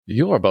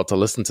You're about to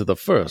listen to the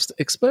first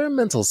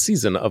experimental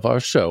season of our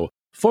show,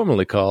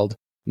 formerly called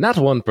Nat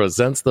One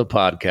Presents the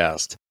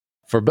Podcast.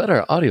 For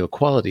better audio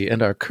quality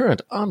and our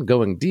current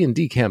ongoing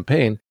D&D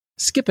campaign,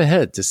 skip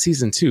ahead to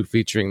Season 2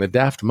 featuring the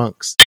Daft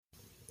Monks.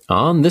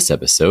 On this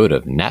episode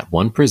of Nat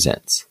One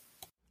Presents.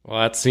 Well,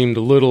 that seemed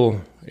a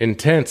little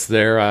intense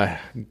there. I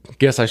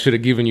guess I should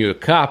have given you a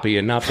copy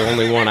and not the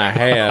only one I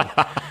had.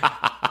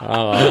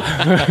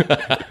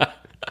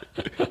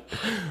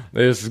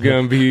 This is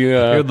going to be...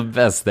 You're the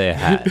best they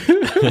had.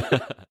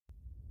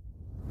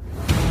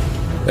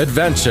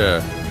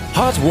 Adventure,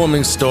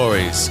 heartwarming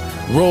stories,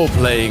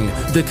 role-playing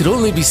that could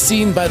only be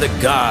seen by the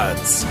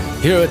gods.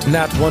 Here at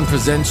Nat One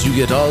Presents, you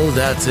get all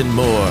that and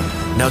more.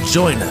 Now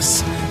join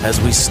us as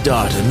we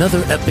start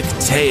another epic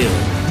tale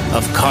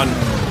of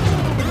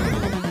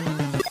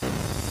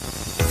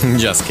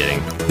Just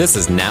kidding. This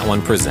is Nat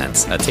One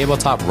Presents, a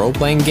tabletop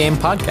role-playing game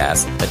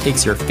podcast that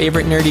takes your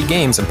favorite nerdy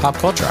games and pop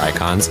culture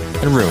icons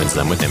and ruins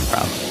them with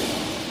improv.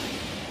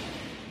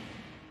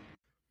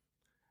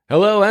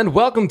 Hello and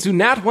welcome to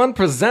Nat One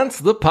Presents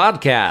the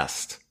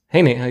podcast.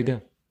 Hey Nate, how you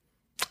doing?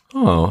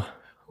 Oh,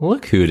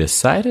 look who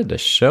decided to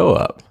show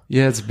up.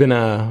 Yeah, it's been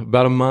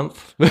about a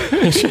month.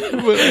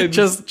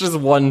 just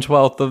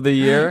 1/12 of the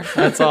year,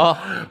 that's all.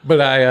 But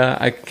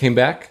I came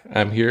back.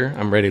 I'm here.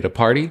 I'm ready to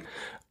party.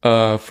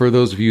 For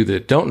those of you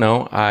that don't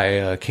know,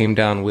 I came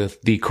down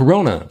with the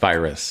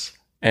coronavirus,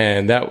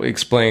 and that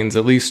explains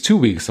at least 2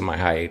 weeks of my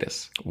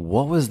hiatus.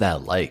 What was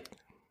that like?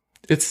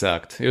 It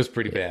sucked. It was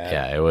pretty bad.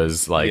 Yeah, it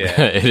was like,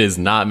 It is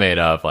not made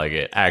up. Like,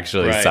 it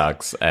actually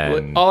sucks.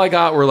 And all I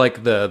got were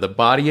like the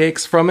body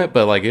aches from it,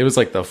 but like it was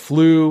like the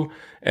flu,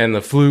 and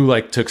the flu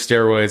like took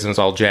steroids and was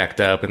all jacked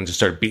up and just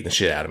started beating the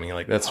shit out of me.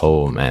 Like that's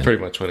pretty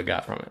much what I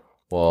got from it.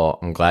 Well,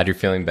 I'm glad you're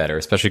feeling better,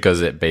 especially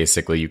because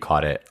you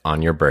caught it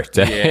on your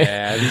birthday.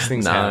 Yeah, these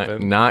things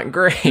happen. Not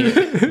great.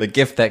 The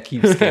gift that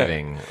keeps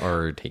giving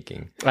or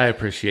taking. I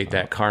appreciate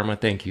that, Karma.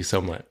 Thank you so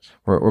much.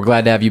 We're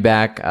glad to have you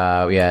back.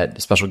 We had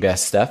special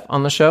guest Steph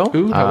on the show.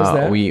 Ooh, how was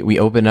that? We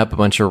opened up a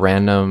bunch of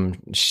random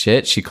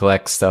shit. She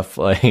collects stuff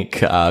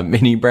like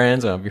mini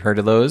brands. I don't know if you've heard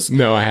of those.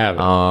 No, I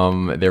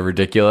haven't. They're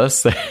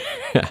ridiculous.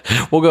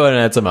 We'll go ahead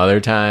and add some other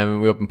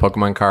time. We opened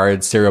Pokemon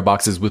cards, cereal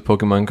boxes with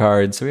Pokemon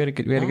cards. So we had a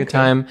good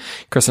time.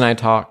 Chris and I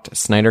talked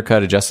Snyder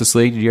Cut of Justice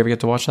League. Did you ever get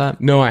to watch that?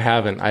 No, I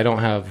haven't. I don't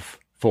have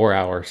 4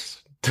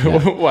 hours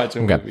to watch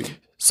a movie.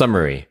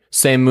 Summary.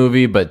 Same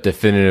movie, but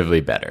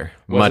definitively better.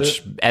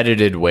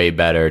 Edited way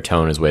better.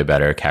 Tone is way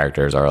better.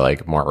 Characters are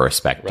like more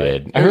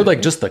respected. Right. I heard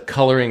like just the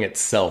coloring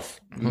itself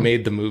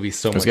made the movie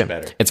so much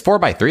better. It's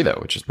 4:3 though,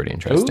 which is pretty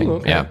interesting. Ooh,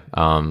 okay.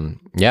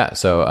 Yeah.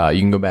 So you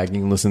can go back and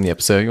you can listen to the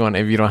episode if you want.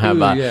 If you don't have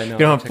you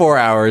don't have 4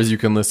 hours, you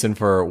can listen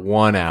for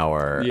 1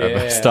 hour of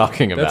us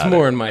talking about it. That's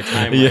more in my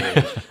time.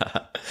 Yeah.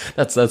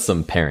 That's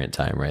some parent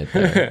time right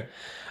there.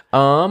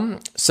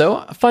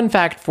 So fun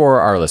fact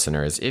for our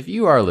listeners, if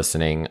you are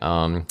listening,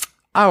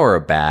 our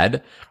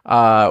bad.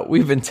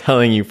 We've been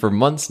telling you for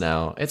months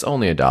now, it's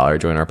only $1,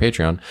 join our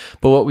Patreon.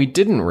 But what we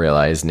didn't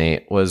realize,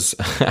 Nate, was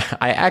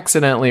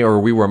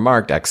we were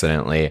marked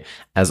accidentally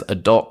as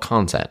adult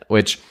content,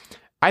 which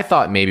I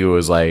thought maybe it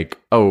was like,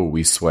 oh,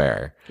 we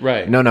swear.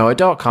 Right. No,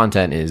 adult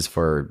content is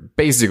for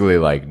basically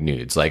like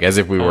nudes, like as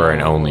if we were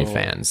an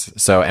OnlyFans.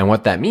 So, and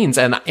what that means,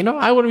 and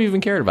I wouldn't have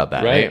even cared about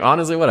that. Right.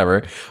 Honestly,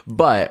 whatever.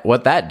 But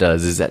what that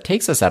does is that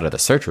takes us out of the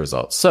search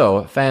results.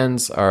 So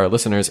fans or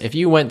listeners, if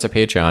you went to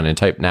Patreon and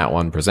typed Nat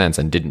One Presents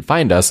and didn't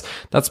find us,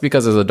 that's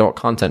because as adult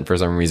content, for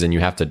some reason,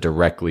 you have to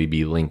directly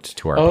be linked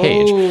to our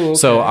page. Okay.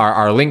 So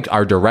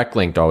our direct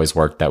link always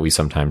worked that we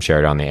sometimes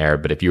shared on the air.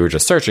 But if you were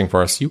just searching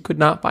for us, you could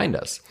not find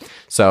us.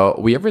 So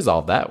we have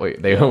resolved that.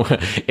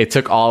 It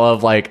took all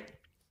of like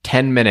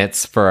 10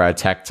 minutes for a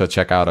tech to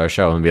check out our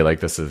show and be like,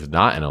 this is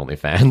not an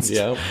OnlyFans.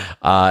 Yep.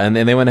 And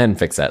then they went ahead and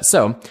fixed that.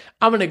 So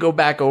I'm going to go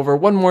back over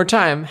one more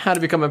time how to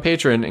become a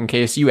patron in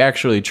case you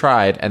actually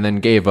tried and then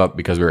gave up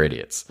because we're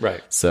idiots.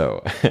 Right.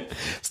 So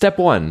step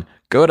 1,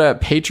 go to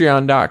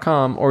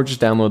patreon.com or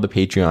just download the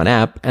Patreon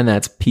app, and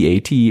that's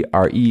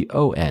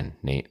Patreon,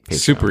 Nate. Patreon.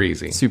 Super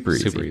easy. Super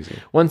easy.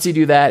 Once you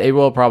do that, it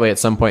will probably at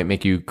some point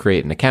make you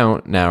create an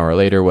account now or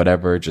later,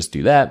 whatever. Just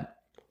do that.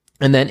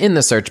 And then in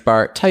the search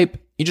bar,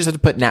 you just have to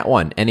put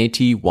Nat1,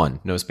 N-A-T-1,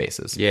 no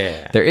spaces.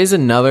 Yeah. There is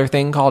another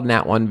thing called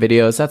Nat1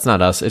 Videos. That's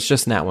not us. It's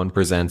just Nat1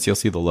 Presents. You'll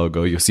see the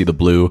logo. You'll see the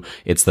blue.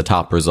 It's the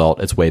top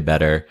result. It's way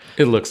better.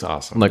 It looks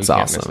awesome. Looks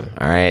awesome.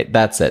 All right.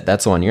 That's it.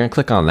 That's the one. You're going to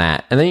click on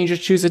that. And then you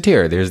just choose a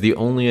tier. There's the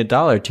only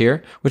 $1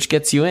 tier, which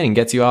gets you in and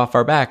gets you off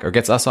our back, or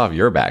gets us off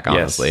your back,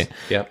 honestly. Yes.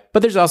 Yep.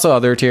 But there's also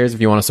other tiers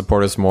if you want to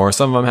support us more.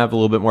 Some of them have a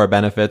little bit more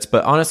benefits,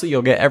 but honestly,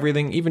 you'll get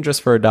everything, even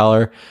just for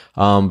 $1.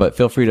 But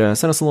feel free to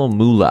send us a little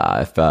moolah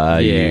if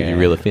you're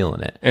really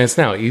feeling it. And it's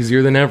now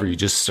easier than ever. You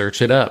just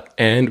search it up.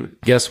 And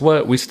guess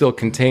what? We still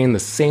contain the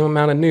same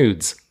amount of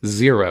nudes.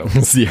 0.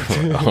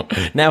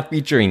 Now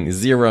featuring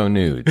 0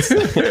 nudes.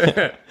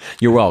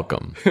 You're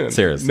welcome.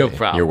 Seriously. No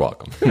problem. You're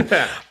welcome.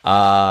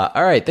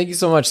 All right. Thank you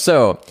so much.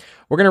 So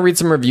we're going to read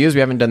some reviews. We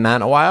haven't done that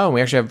in a while, and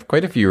we actually have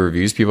quite a few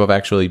reviews. People have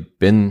actually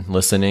been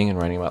listening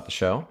and writing about the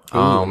show. Ooh,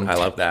 I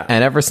love that.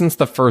 And ever since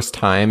the first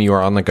time you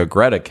were on like a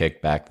Greta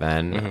kick back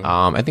then,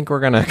 I think we're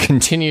going to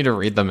continue to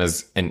read them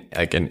as an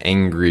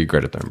angry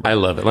Greta Thunberg. I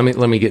love it.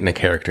 Let me get in a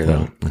character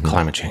though.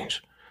 Climate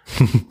change,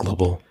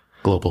 global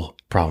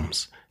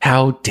problems.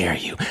 How dare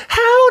you?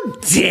 How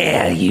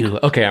dare you?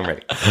 Okay, I'm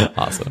ready.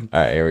 Awesome.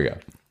 All right, here we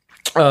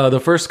go. The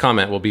first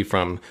comment will be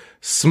from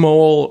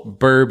Small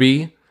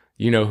Burby.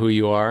 You know who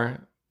you are.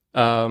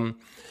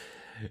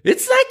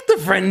 It's like the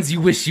friends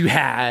you wish you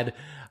had.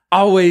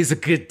 Always a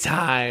good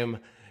time.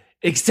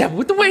 Except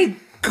with the way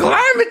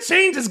climate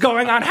change is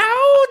going on.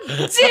 How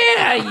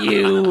dare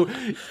you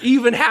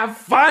even have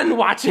fun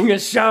watching a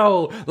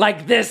show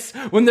like this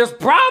when there's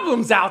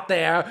problems out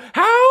there?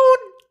 How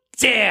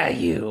dare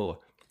you?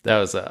 That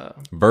was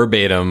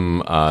verbatim.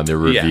 The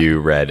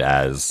review read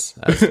as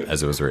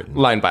it was written,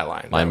 line by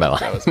line.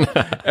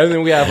 And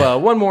then we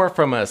have one more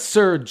from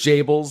Sir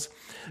Jables.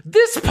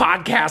 This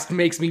podcast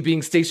makes me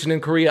being stationed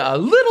in Korea a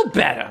little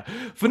better.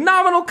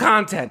 Phenomenal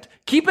content.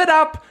 Keep it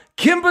up.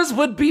 Kimbers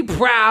would be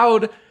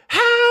proud.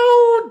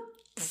 How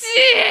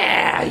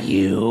dare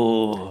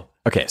you?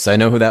 Okay, so I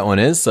know who that one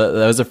is. So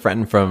that was a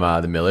friend from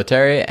the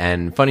military.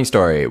 And funny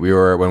story,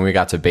 when we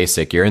got to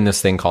basic, you're in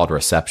this thing called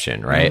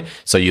reception, right?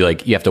 So you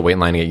have to wait in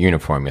line to get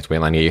uniform. You have to wait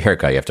in line to get your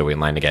haircut. You have to wait in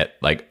line to get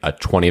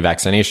 20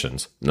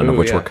 vaccinations, none of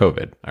which were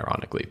COVID,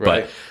 ironically.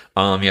 Right.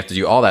 But you have to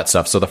do all that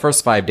stuff. So the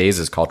first 5 days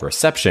is called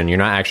reception. You're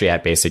not actually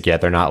at basic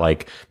yet. They're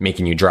not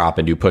making you drop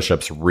and do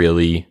push-ups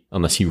really,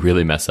 unless you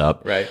really mess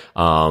up. Right.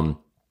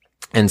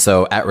 And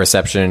so at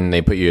reception,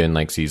 they put you in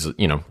these,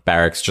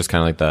 barracks, just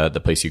kind of like the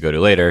place you go to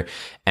later.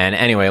 And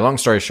anyway, long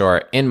story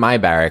short, in my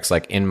barracks,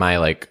 in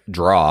my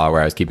drawer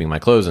where I was keeping my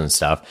clothes and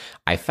stuff,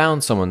 I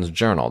found someone's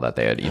journal that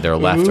they had either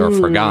left or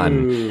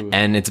forgotten.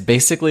 And it's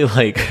basically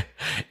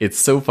it's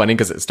so funny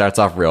because it starts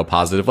off real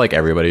positive, like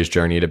everybody's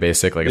journey to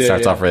basic. It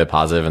starts off really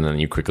positive and then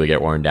you quickly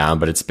get worn down.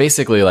 But it's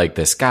basically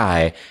this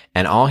guy,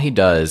 and all he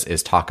does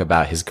is talk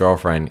about his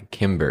girlfriend,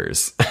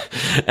 Kimbers.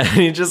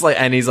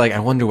 And he's like, I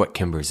wonder what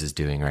Kimbers is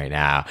doing right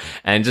now.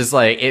 And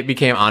it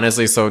became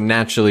honestly, so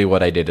naturally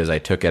what I did is I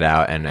took it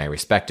out and I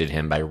respected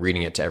him by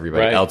reading it to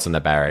everybody else in the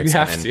barracks.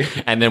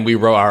 And then we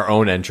wrote our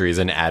own entries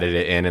and added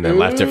it in and then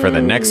left it for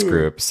the next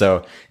group.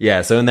 So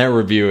yeah, so in that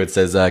review, it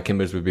says,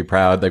 Kimbers would be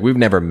proud. We've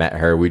never met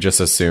her. We just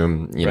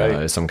assume,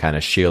 some kind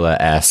of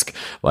Sheila-esque,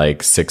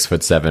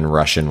 6'7"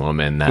 Russian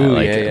woman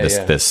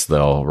that this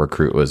little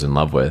recruit was in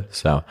love with.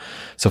 So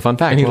fun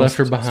fact. And he left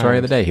her behind. Story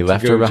of the day. He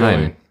left her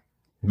behind. Join.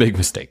 Big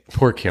mistake.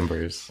 Poor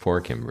Kimbers. All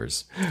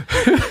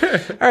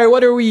right,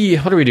 what are we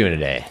doing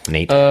today,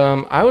 Nate?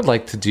 I would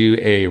like to do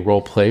a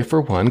role play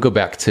for one. Go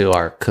back to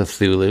our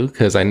Cthulhu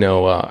because I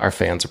know our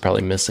fans are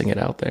probably missing it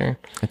out there.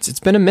 It's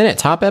been a minute.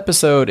 Top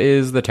episode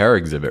is the terror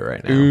exhibit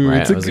right now. Ooh,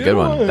 right, that was a good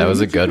one. That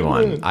was a good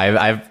one.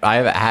 I've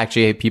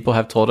actually, people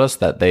have told us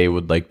that they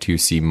would like to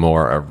see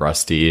more of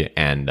Rusty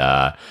and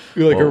a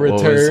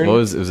return.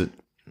 Was it?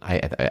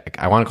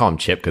 I want to call him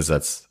Chip because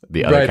that's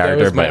the other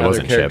character, but it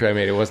wasn't Chip. I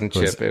made it wasn't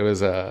Chip. It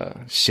was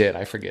shit.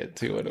 I forget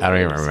too what it was. I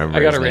don't even remember.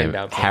 I got it written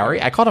down.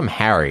 Harry. I called him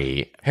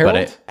Harry.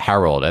 Harold.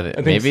 Harold. I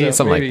think maybe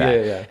something like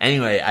that. Yeah.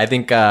 Anyway, I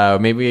think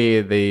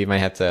maybe they might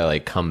have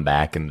to come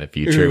back in the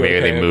future. Maybe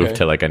they move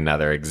to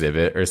another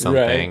exhibit or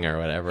something or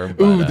whatever.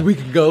 But, we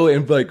could go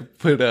and put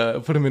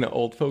him in an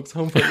old folks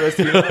home. Put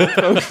Rusty in an old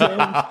folks home.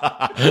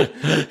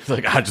 It's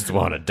I just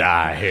want to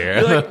die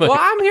here. Well,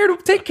 I'm here to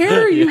take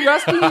care of you,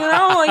 Rusty.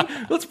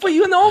 Let's put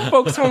you in the old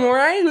folks home, all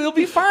right? It'll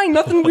be fine.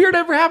 Nothing weird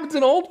ever happens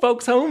in old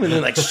folks home. And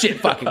then shit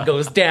fucking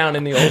goes down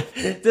in the old.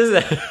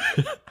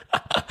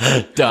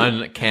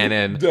 Done.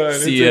 Canon.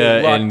 See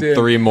ya in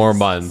 3 more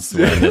months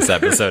when this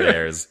episode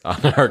airs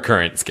on our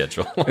current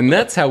schedule. And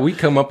that's how we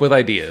come up with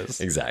ideas.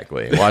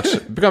 Exactly.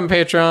 Become a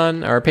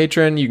patron or a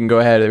patron. You can go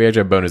ahead. We actually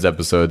have bonus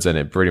episodes, and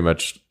it pretty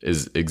much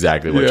is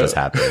exactly what just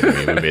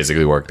happened. We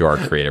basically work through our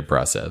creative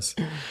process.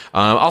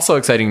 Also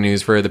exciting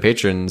news for the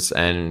patrons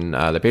and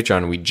the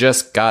Patreon. We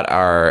just got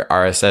our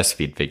RSS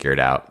feed figured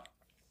out.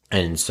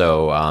 And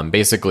so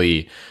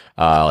basically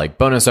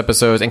bonus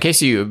episodes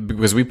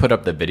because we put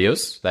up the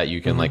videos that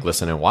you can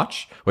listen and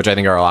watch, which I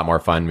think are a lot more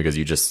fun because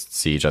you just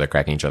see each other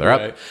cracking each other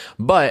up.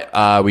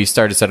 But we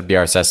started to set up the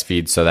RSS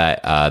feed so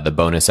that the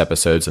bonus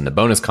episodes and the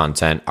bonus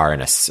content are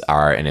in its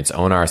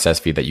own RSS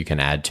feed that you can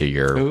add to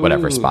your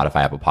whatever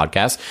Spotify, Apple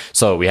Podcast.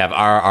 So we have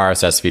our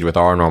RSS feed with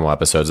our normal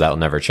episodes that will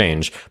never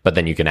change, but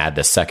then you can add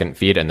this second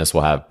feed, and this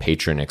will have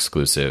patron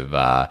exclusive.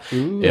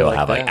 It'll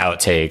have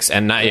outtakes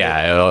and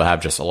it'll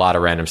have just a lot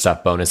of random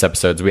stuff. Bonus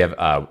episodes. We have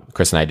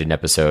Chris and I did an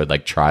episode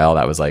trial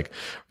that was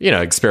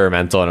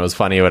experimental, and it was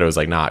funny, but it was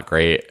not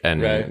great,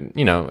 and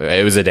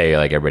it was a day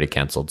everybody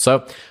canceled.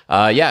 So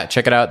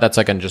check it out. That's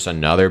just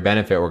another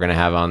benefit we're gonna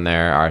have on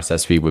there.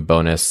 RSS feed with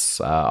bonus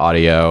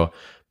audio,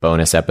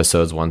 bonus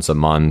episodes once a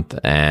month,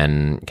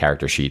 and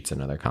character sheets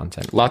and other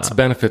content. Lots of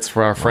benefits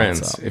for our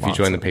friends if you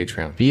join the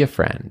Patreon. Be a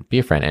friend.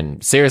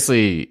 And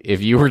seriously,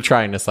 if you were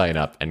trying to sign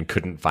up and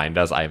couldn't find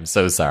us, I am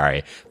so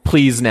sorry.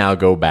 Please now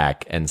go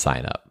back and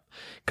sign up.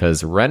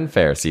 because Ren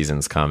Fair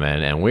season's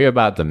coming, and we're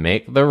about to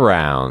make the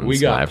rounds. We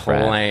got my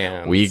friend.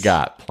 plans. We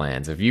got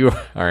plans. If you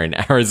are in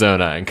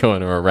Arizona and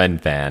going to a Ren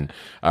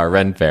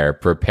Fair,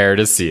 prepare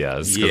to see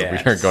us,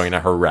 because we are going to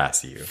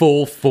harass you.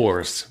 Full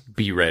force.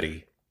 Be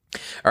ready.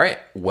 All right.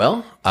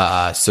 Well,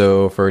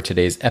 so for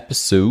today's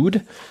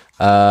episode,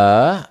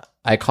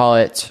 I call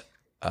it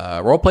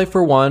Roleplay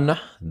for One,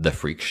 The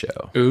Freak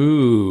Show.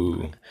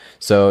 Ooh.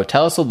 So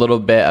tell us a little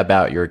bit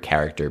about your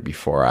character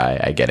before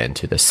I get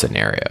into the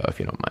scenario, if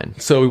you don't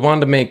mind. So we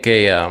wanted to make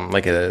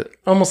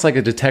almost like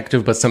a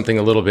detective, but something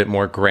a little bit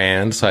more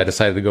grand. So I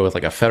decided to go with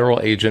like a federal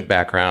agent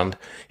background.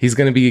 He's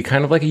going to be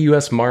kind of like a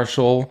U.S.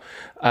 Marshal.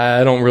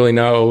 I don't really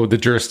know the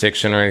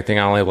jurisdiction or anything.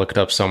 I only looked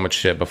up so much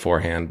shit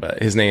beforehand,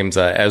 but his name's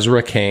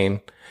Ezra Kane.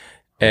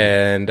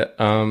 And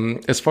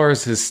as far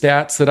as his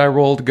stats that I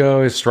rolled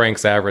go, his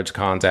strength's average,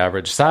 cons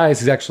average, size,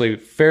 he's actually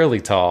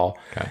fairly tall.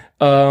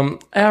 Okay.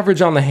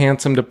 Average on the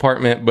handsome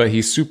department, but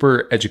he's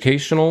super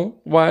educational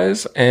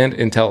wise and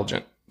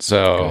intelligent.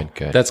 So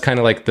good. That's kind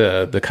of like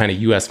the kind of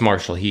U.S.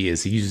 Marshal he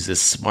is. He uses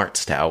his smart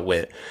style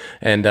wit.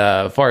 And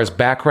as far as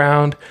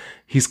background,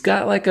 he's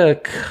got like a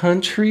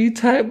country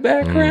type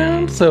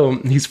background. So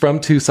he's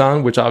from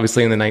Tucson, which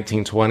obviously in the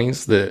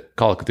 1920s, the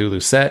Call of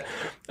Cthulhu set,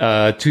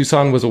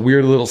 Tucson was a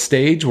weird little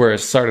stage where it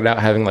started out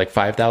having like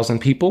 5,000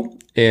 people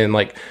in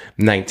like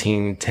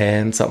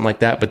 1910, something like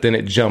that. But then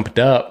it jumped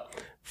up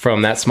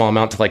from that small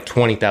amount to like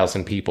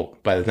 20,000 people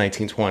by the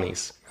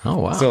Nineteen20s. Oh,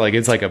 wow. So like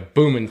it's like a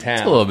booming town.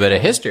 It's a little bit of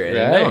history. I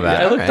didn't know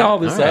about I looked all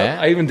this up. Right.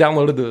 I even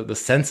downloaded the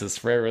census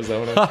for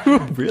Arizona.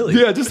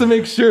 Really? Yeah, just to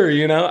make sure,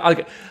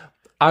 Like,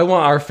 I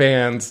want our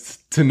fans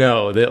to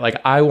know that, like,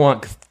 I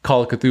want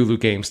Call of Cthulhu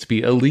games to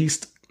be at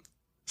least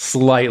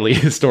slightly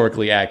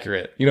historically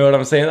accurate. You know what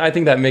I'm saying? I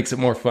think that makes it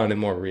more fun and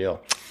more real.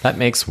 That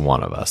makes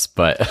one of us,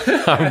 but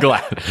I'm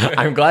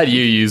glad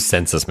you used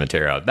census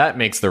material. That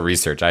makes the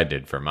research I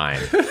did for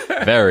mine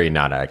very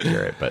not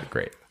accurate, but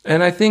great.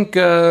 And I think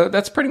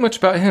that's pretty much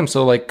about him.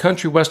 So, like,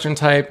 country western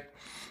type,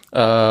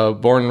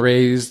 born and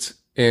raised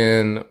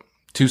in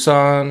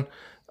Tucson,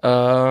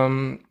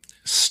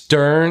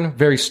 stern,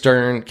 very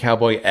stern,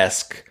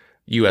 cowboy-esque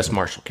U.S.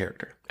 Marshal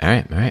character. All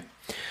right.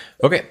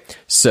 Okay,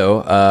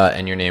 so,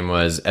 and your name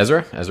was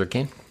Ezra? Ezra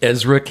Kane?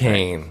 Ezra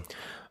Kane. Right.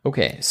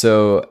 Okay,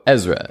 so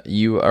Ezra,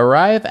 you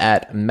arrive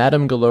at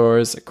Madame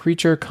Galore's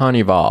Creature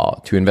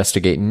Carnival to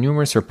investigate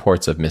numerous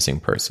reports of missing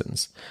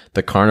persons.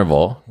 The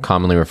carnival,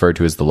 commonly referred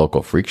to as the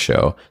local freak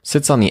show,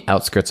 sits on the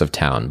outskirts of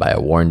town by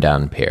a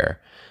worn-down pier.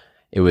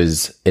 It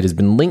has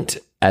been linked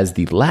as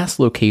the last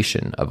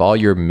location of all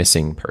your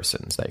missing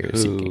persons that you're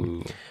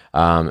seeking.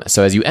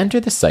 So as you enter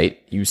the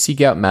site, you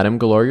seek out Madame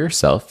Galore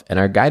yourself and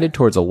are guided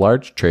towards a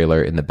large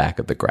trailer in the back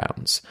of the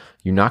grounds.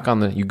 You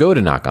go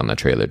to knock on the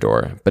trailer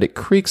door, but it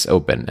creaks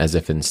open as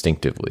if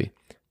instinctively.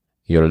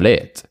 You're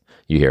late,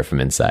 you hear from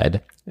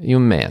inside. You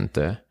may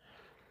enter.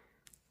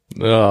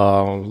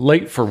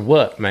 Late for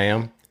what,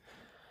 ma'am?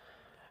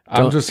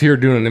 I'm just here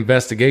doing an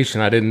investigation.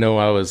 I didn't know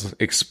I was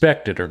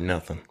expected or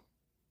nothing.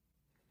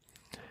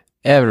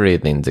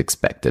 Everything's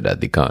expected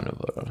at the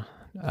carnival.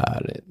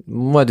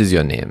 What is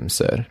your name,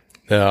 sir?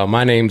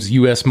 My name's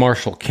U.S.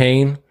 Marshal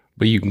Kane,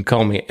 but you can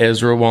call me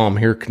Ezra while I'm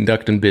here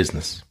conducting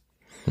business.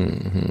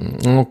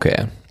 Mm-hmm.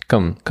 Okay,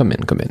 come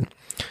in.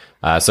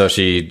 So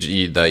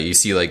you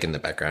see, like, in the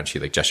background, she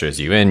like gestures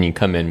you in. You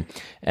come in,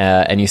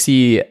 and you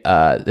see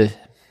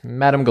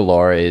Madame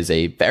Galore is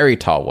a very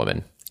tall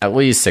woman, at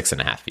least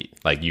 6.5 feet.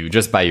 Like, you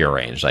just by your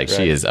range, like, right.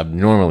 She is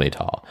abnormally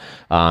tall.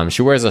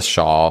 She wears a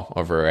shawl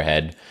over her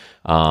head.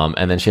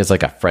 And then she has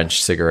like a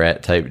French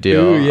cigarette type deal.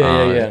 Ooh,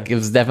 yeah.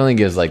 It definitely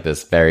gives like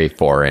this very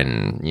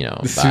foreign,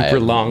 vibe. Super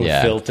long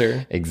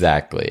filter.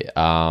 Exactly.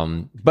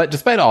 But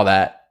despite all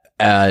that,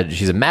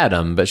 she's a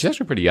madam, but she's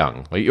actually pretty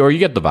young. Or you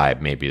get the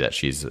vibe maybe that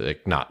she's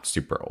like not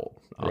super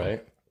old.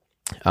 Right.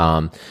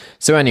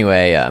 So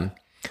anyway,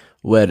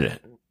 well,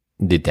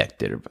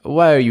 detective,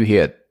 why are you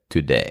here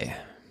today?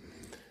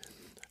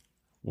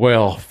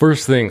 Well,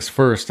 first things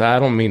first, I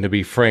don't mean to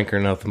be frank or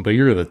nothing, but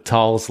you're the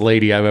tallest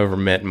lady I've ever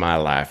met in my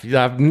life.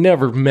 I've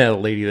never met a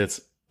lady that's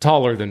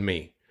taller than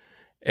me,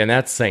 and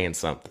that's saying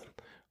something.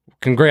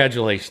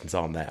 Congratulations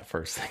on that,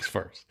 first things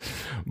first.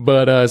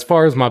 But as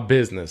far as my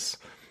business,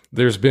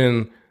 there's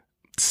been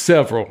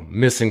several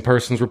missing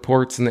persons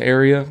reports in the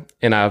area,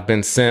 and I've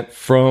been sent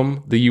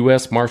from the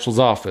U.S. Marshal's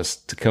office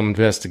to come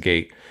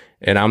investigate,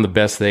 and I'm the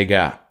best they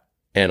got,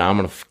 and I'm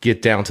going to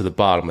get down to the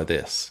bottom of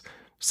this.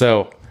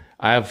 So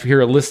I have here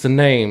a list of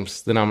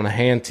names that I'm going to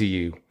hand to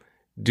you.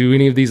 Do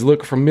any of these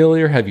look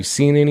familiar? Have you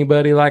seen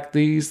anybody like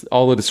these?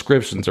 All the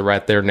descriptions are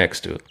right there next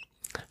to it.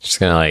 She's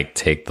going to like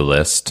take the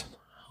list,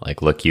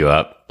 like look you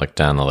up, look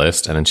down the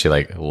list, and then she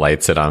like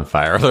lights it on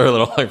fire with her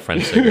little like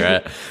French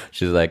cigarette.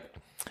 She's like,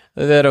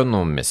 there are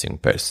no missing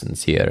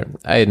persons here.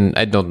 I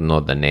don't know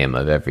the name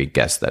of every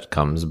guest that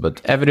comes,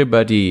 but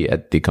everybody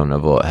at the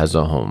carnival has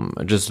a home,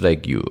 just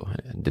like you,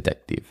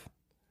 detective.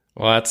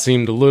 Well, that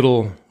seemed a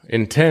little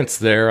intense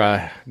there.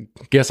 I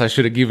guess I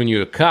should have given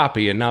you a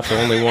copy and not the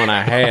only one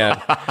I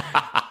had.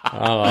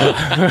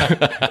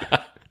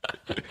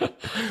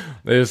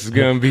 This is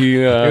going to be...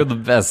 You're the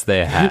best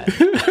they had.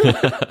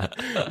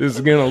 This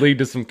is going to lead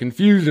to some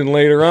confusion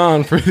later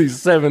on for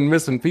these 7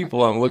 missing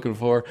people I'm looking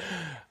for.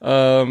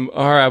 All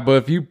right,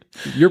 but if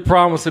you're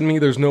promising me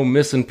there's no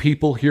missing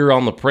people here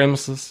on the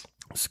premises?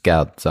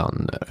 Scouts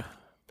on there.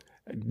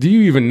 Do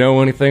you even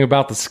know anything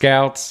about the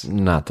Scouts?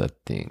 Not a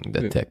thing,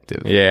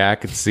 detective. Yeah, I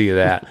could see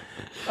that.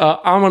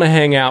 I'm going to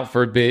hang out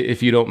for a bit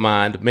if you don't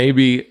mind.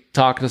 Maybe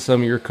talk to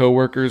some of your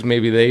coworkers.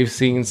 Maybe they've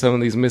seen some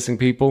of these missing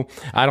people.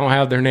 I don't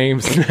have their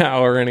names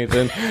now or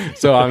anything,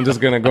 so I'm just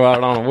going to go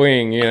out on a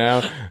wing, you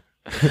know?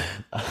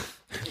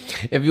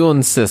 If you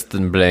insist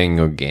on playing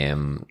your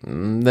game,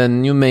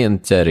 then you may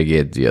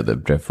interrogate the other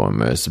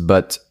performers,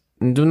 but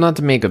do not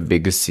make a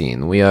big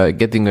scene. We are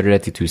getting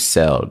ready to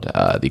sell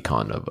the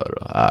carnival.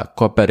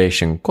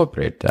 Corporation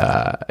Corporate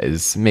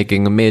is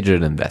making a major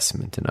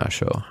investment in our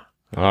show.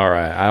 All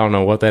right. I don't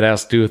know what that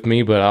has to do with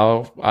me, but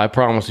I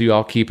promise you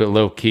I'll keep it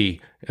low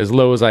key, as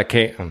low as I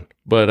can.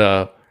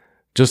 But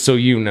just so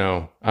you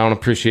know, I don't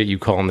appreciate you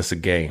calling this a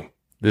game.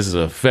 This is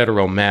a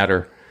federal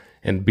matter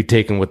and be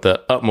taken with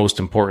the utmost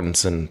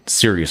importance and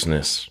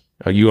seriousness.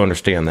 You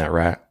understand that,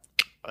 right?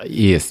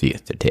 Yes,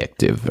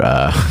 detective.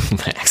 My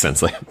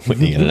accent's like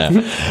putting it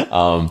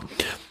out.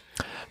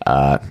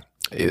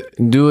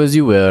 Do as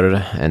you will,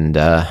 and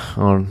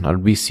I'll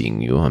be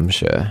seeing you, I'm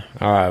sure.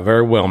 All right,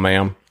 very well,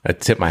 ma'am. I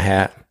tip my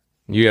hat.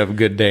 You have a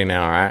good day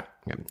now, all right?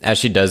 As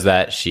she does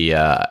that, she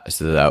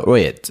says,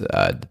 wait,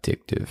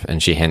 detective.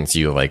 And she hands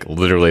you, like,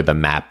 literally the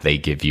map they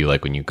give you,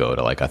 like, when you go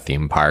to, like, a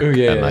theme park.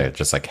 And, like, it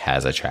just, like,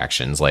 has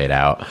attractions laid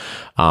out.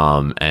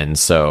 And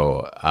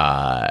so...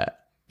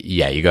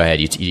 yeah, you go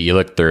ahead, you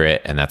look through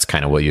it, and that's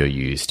kind of what you'll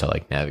use to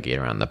like navigate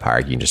around the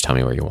park. You can just tell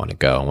me where you want to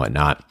go and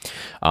whatnot.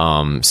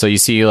 So you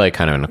see like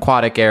kind of an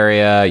aquatic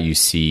area. You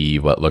see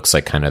what looks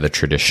like kind of the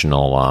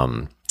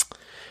traditional,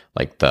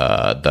 like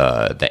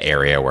the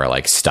area where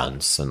like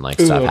stunts and like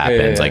stuff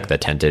happens, like the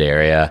tented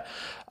area.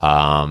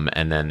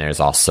 And then there's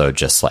also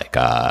just like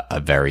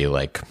a very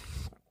like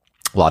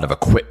a lot of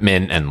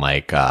equipment and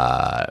like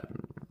I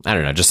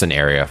don't know, just an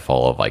area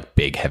full of like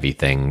big heavy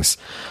things.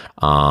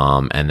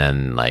 And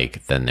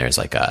then there's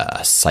like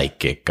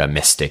a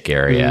mystic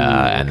area,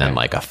 and then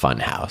like a fun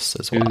house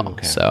as well.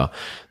 So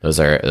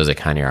those are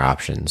kind of your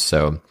options.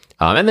 So,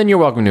 and then you're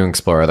welcome to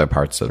explore other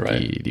parts of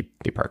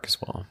the park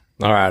as well.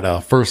 All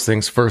right. First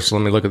things first,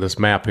 let me look at this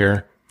map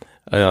here.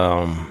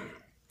 I'll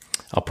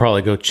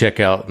probably go check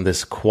out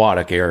this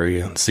aquatic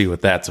area and see what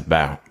that's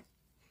about.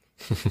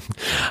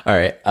 All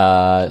right.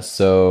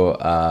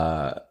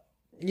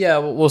 Yeah,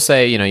 we'll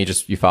say,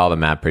 you follow the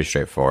map pretty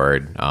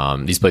straightforward.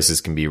 These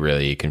places can be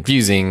really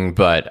confusing,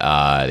 but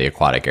the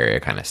aquatic area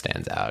kind of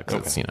stands out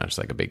because it's, just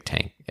like a big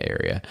tank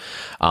area.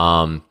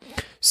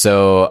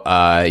 So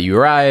you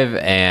arrive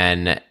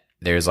and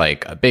there's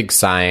like a big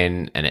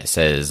sign and it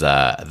says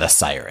the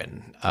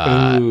Siren.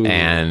 And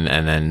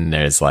then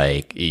there's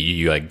like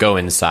you like go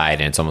inside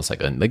and it's almost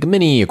like a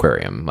mini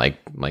aquarium, like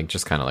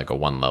just kind of like a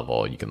one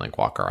level. You can like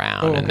walk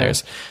around and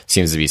there's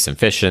seems to be some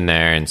fish in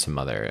there and some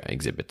other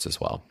exhibits as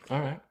well.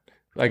 All right,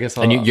 I guess.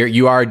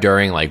 You are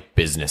during like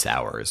business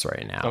hours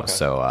right now, okay.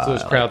 So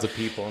there's crowds of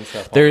people and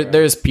stuff.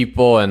 There's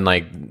people and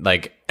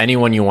like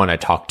anyone you want to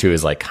talk to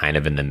is like kind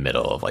of in the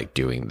middle of like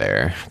doing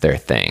their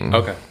thing.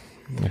 Okay.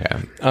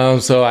 Okay.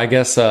 So I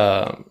guess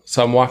so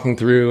I'm walking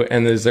through,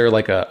 and is there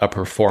like a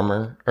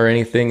performer or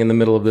anything in the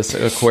middle of this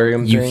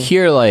aquarium thing? You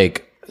hear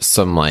like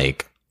some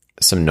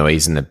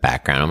noise in the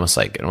background,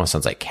 it almost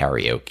sounds like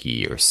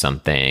karaoke or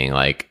something.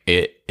 Like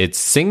it's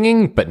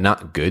singing, but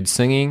not good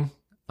singing.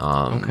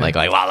 Like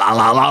la la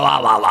la la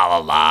la la la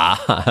la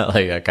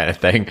like that kind of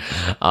thing.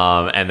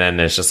 And then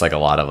there's just like a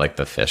lot of like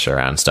the fish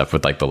around stuff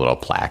with like the little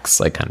plaques,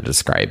 like kind of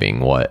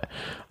describing what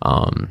they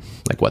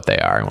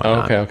are and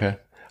whatnot. Okay.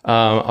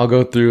 I'll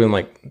go through and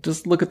like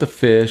just look at the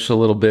fish a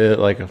little bit.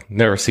 Like I've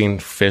never seen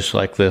fish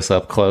like this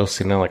up close,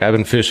 like I've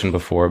been fishing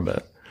before,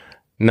 but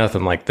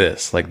nothing like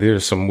this. Like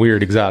there's some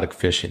weird exotic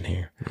fish in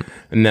here.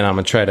 And then I'm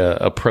gonna try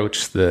to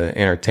approach the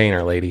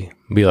entertainer lady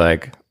and be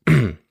like,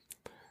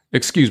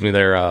 excuse me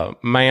there,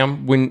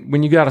 ma'am,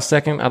 when you got a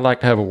second, I'd like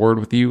to have a word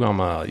with you. I'm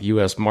a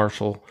U.S.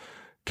 Marshal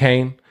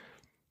Kane.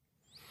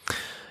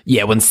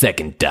 Yeah, 1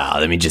 second,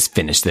 let me just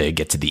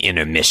get to the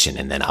intermission,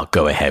 and then I'll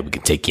go ahead. We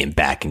can take you in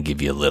back and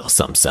give you a little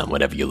something,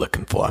 whatever you're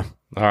looking for.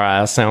 All right,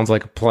 that sounds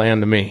like a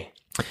plan to me.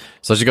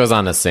 So she goes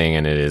on to sing,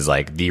 and it is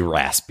like the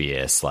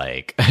raspiest,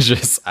 like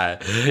just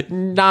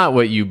not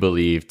what you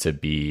believe to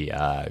be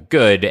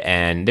good.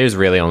 And there's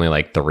really only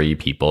like 3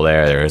 people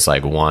there. There's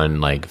like one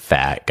like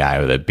fat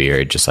guy with a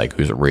beard, just like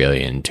who's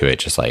really into it,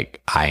 just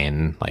like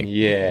eyeing like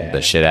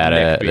the shit out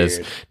of this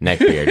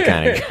neckbeard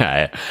kind of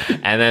guy.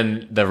 And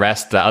then the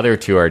other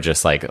 2 are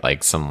just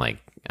like some like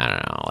I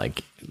don't know,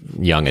 like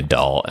young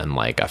adult and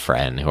like a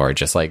friend who are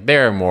just like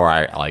they're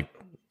more like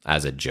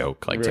as a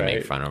joke, like to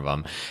make fun of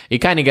them. You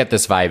kind of get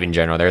this vibe in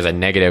general. There's a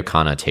negative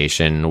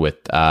connotation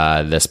with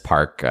this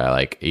park,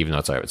 like even though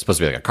it's supposed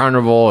to be like a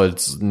carnival,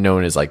 it's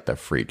known as like the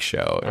freak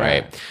show,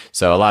 right?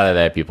 So a lot of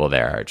the people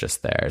there are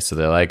just there. So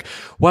they're like,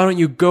 "Why don't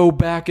you go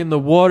back in the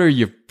water,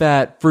 you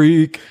fat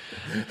freak?"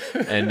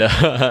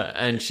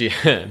 And she,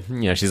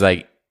 she's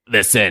like,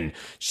 "Listen,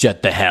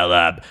 shut the hell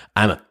up.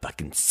 I'm a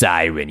fucking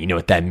siren. You know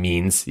what that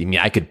means? I mean,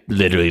 I could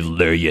literally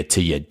lure you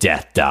to your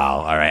death,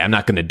 doll. All right. I'm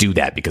not going to do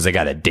that because I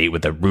got a date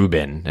with a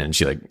Reuben." And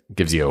she like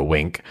gives you a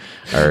wink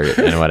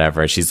and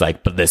whatever. She's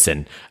like, "But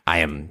listen,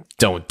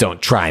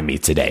 don't try me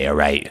today. All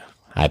right.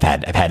 I've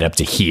had up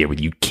to here with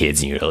you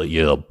kids and your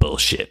little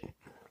bullshit."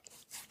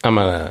 I'm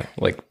gonna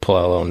like pull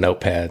out a little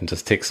notepad and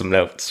just take some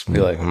notes. Be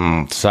like,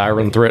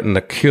 siren threatened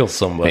to kill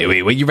somebody.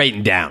 Wait, what are you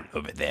writing down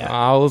over there?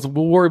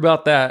 We'll worry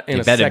about that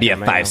in a second. It better be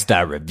a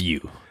 5-star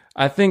review.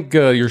 I think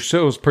your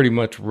show is pretty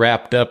much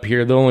wrapped up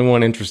here. The only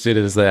one interested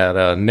is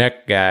that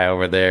neck guy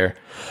over there.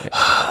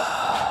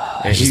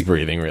 He's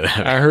breathing really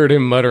hard. I heard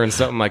him muttering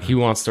something like he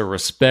wants to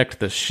respect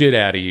the shit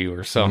out of you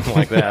or something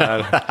like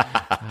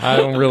that. I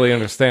don't really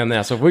understand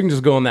that. So if we can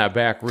just go in that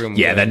back room.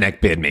 Yeah, that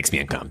neck bed makes me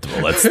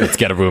uncomfortable. Let's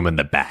get a room in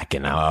the back,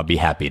 and I'll be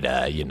happy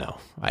to,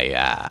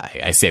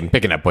 I say I'm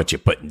picking up what you're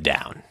putting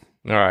down.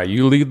 All right,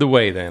 you lead the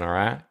way then, all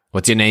right?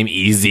 What's your name,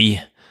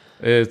 Easy?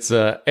 It's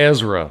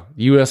Ezra,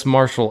 U.S.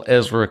 Marshal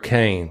Ezra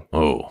Kane.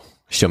 Oh,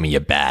 show me your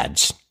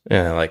badge.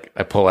 Yeah, like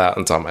I pull out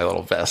and it's on my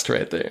little vest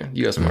right there.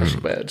 U.S.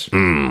 Marshal badge.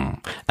 I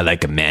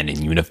like a man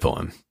in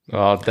uniform.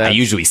 Oh, I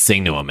usually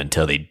sing to them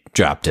until they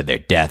drop to their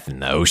death in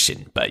the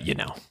ocean, but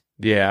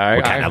yeah,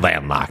 we're kind of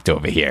landlocked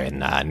over here in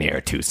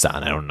near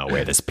Tucson. I don't know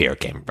where this pier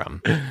came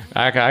from.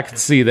 I could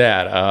see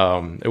that.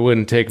 It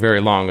wouldn't take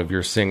very long of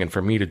your singing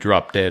for me to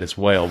drop dead as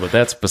well, but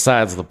that's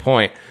besides the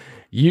point.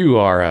 You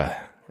are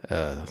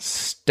a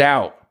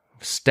stout,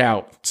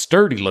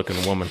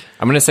 sturdy-looking woman.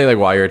 I'm gonna say, like,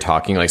 while you're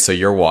talking, like, so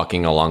you're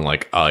walking along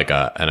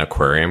an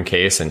aquarium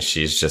case, and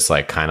she's just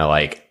like kind of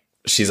like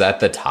she's at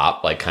the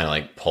top, like kind of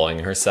like pulling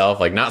herself,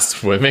 like not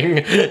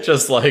swimming,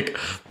 just like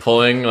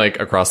pulling like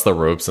across the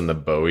ropes and the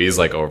buoys,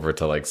 like over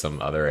to like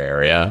some other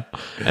area,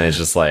 and it's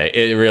just like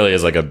it really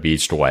is like a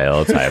beached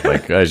whale type.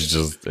 Like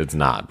it's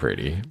not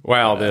pretty.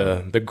 Wow,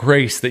 the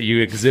grace that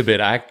you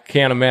exhibit, I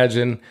can't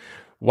imagine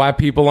why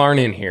people aren't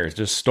in here. It's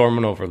just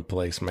storming over the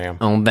place, ma'am.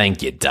 Oh,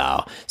 thank you,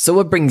 doll. So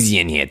what brings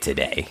you in here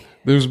today?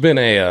 There's been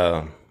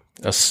a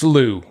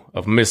slew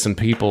of missing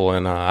people,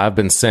 and I've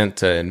been sent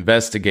to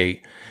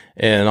investigate.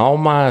 And all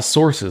my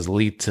sources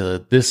lead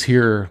to this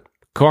here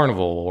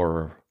carnival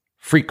or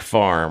freak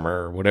farm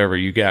or whatever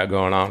you got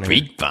going on.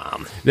 Freak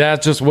farm?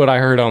 That's just what I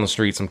heard on the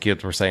street. Some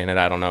kids were saying it.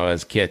 I don't know,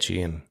 as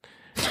catchy, and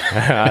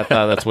I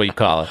thought that's what you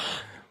call it.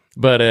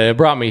 But it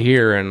brought me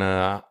here, and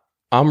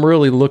I'm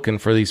really looking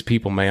for these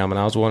people, ma'am, and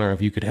I was wondering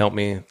if you could help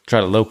me try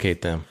to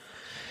locate them.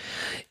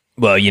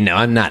 Well,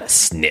 I'm not a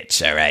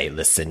snitch, all right?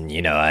 Listen,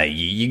 you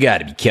got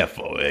to be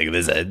careful.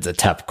 It's a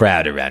tough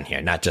crowd around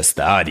here, not just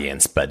the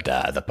audience, but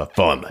the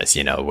performers,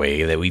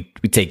 we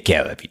take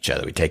care of each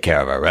other. We take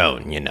care of our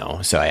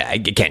own, So I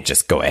can't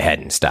just go ahead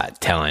and start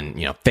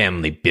telling,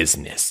 family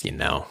business,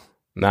 Now,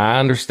 I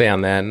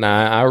understand that, and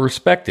I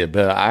respect it,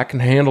 but I can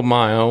handle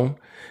my own,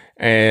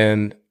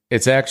 and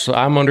it's actually,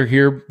 I'm under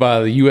here by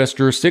the U.S.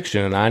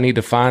 jurisdiction, and I need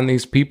to find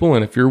these people.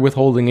 And if you're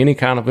withholding any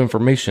kind of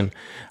information,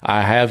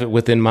 I have it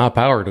within my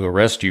power to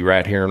arrest you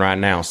right here and right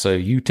now. So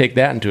you take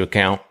that into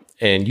account,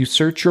 and you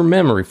search your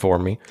memory for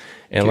me,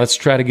 and let's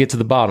try to get to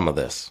the bottom of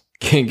this.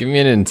 Give me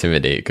an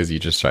intimidate, because you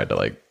just tried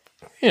to,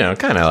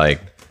 kind of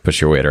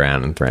push your weight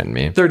around and threaten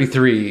me.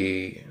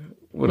 33.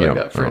 What do I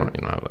got for you? You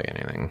don't have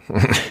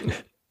anything.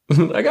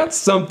 I got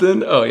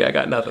something. Oh, yeah, I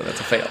got nothing. That's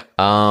a fail.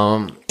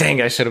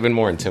 Dang, I should have been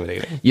more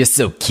intimidating. You're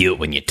so cute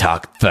when you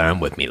talk firm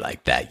with me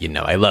like that.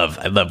 I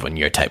love when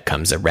your type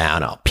comes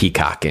around, all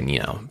peacocking,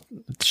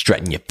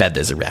 strutting your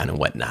feathers around and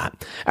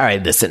whatnot. All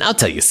right, listen, I'll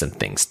tell you some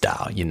things,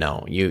 doll.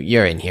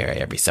 You're in here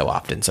every so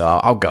often, so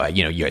I'll go.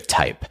 Your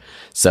type.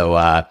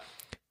 So,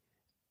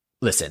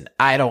 listen,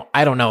 I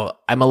don't know.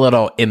 I'm a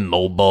little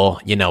immobile.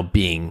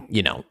 Being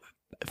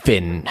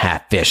fin,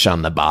 half fish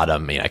on the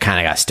bottom. I kind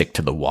of got to stick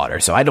to the water,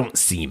 so I don't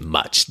see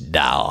much,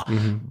 doll.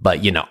 Mm-hmm.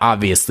 But,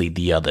 obviously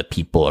the other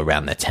people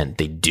around the tent,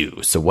 they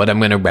do. So what I'm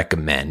going to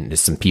recommend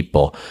is some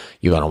people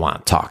you're going to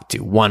want to talk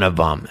to. One of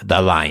them,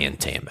 the lion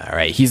tamer,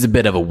 right? He's a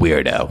bit of a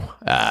weirdo,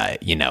 if I,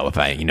 you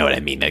know what I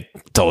mean? A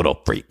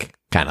total freak,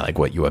 kind of like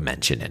what you were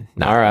mentioning.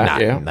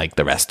 Not like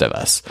the rest of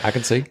us. I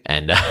can see.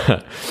 And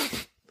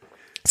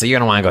so you're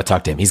going to want to go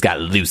talk to him. He's got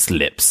loose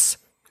lips.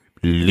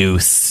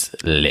 Loose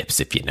lips,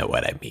 if you know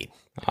what I mean.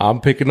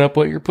 I'm picking up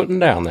what you're putting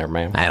down there,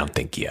 man. I don't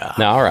think you are.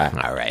 No, all right.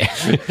 All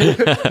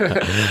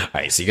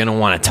right, so you're going to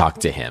want to talk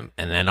to him.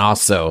 And then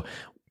also,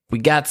 we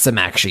got some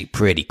actually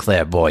pretty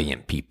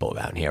clairvoyant people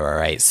around here, all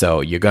right?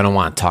 So you're going to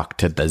want to talk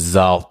to the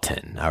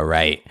Zoltan, all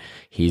right?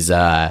 He's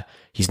not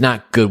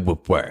good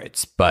with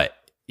words, but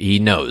he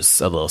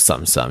knows a little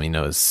something. He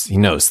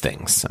knows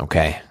things.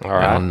 Okay. All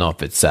right. I don't know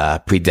if it's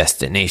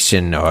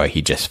predestination or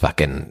he just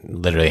fucking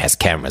literally has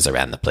cameras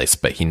around the place,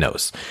 but he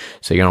knows.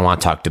 So you're gonna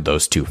want to talk to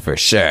those two for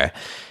sure.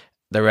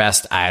 The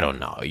rest, I don't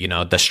know.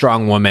 The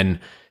strong woman,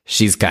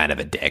 she's kind of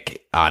a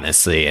dick,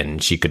 honestly,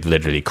 and she could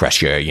literally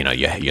crush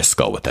your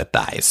skull with her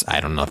thighs.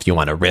 I don't know if you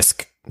want to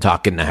risk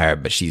talking to her,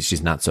 but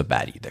she's not so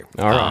bad either.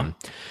 All right.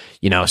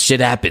 Shit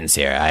happens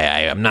here.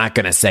 I'm not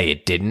gonna say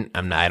it didn't.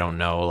 I don't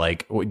know.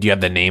 Like, do you have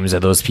the names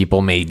of those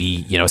people?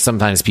 Maybe.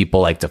 Sometimes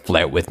people like to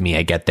flirt with me.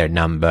 I get their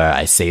number.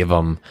 I save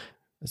them.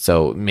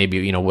 So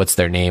maybe what's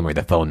their name or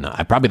the phone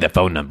number. Probably the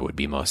phone number would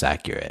be most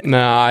accurate.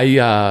 No,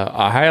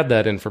 I had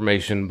that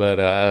information, but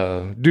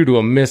due to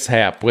a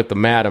mishap with the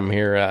madam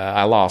here,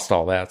 I lost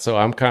all that. So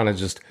I'm kind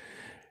of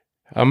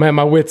I'm at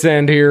my wit's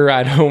end here.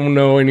 I don't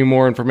know any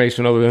more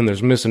information other than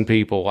there's missing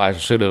people. I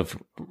should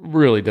have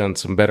really done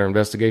some better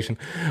investigation.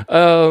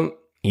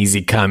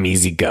 Easy come,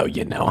 easy go,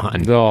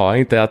 hon. Oh,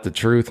 ain't that the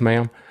truth,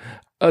 ma'am?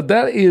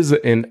 That is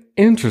an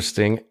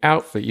interesting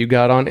outfit you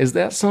got on. Is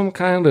that some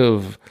kind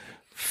of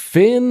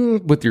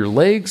fin with your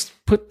legs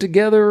put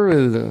together?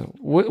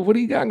 What do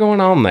you got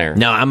going on there?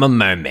 No, I'm a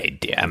mermaid,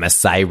 dear. I'm a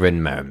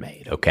siren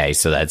mermaid. Okay,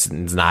 so it's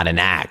not an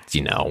act.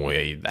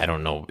 I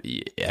don't know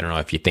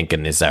if you're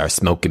thinking this are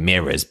smoke and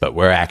mirrors, but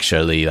we're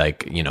actually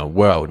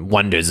world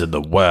wonders of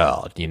the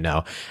world.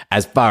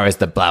 As far as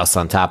the blouse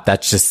on top,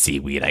 that's just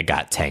seaweed. I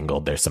got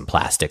tangled. There's some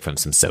plastic from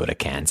some soda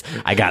cans.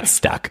 I got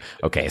stuck.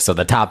 Okay, so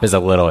the top is a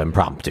little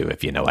impromptu,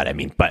 if you know what I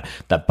mean, but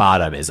the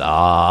bottom is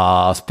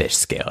all fish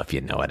scale, if you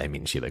know what I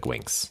mean. She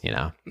winks.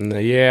 Yeah,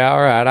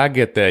 all right, I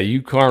get that.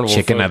 You carnival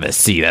chicken folk. of the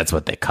sea, that's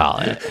what they call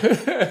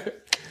it.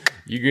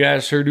 You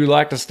guys sure do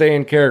like to stay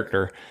in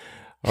character.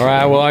 All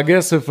right, well, I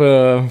guess if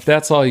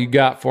that's all you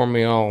got for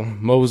me, I'll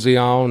mosey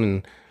on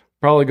and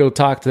probably go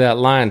talk to that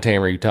lion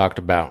tamer you talked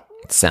about.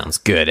 Sounds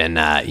good. And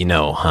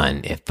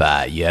hun, if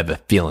you ever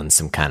feeling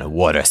some kind of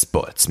water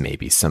sports,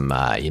 maybe some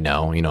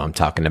I'm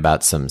talking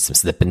about some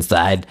slip and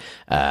slide,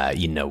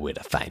 you know where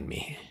to find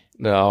me.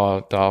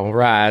 Oh, all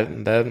right.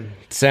 That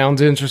sounds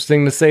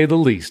interesting to say the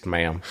least,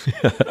 ma'am.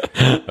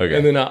 Okay.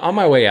 And then on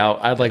my way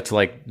out, I'd like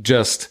to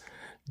just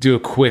do a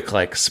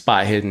quick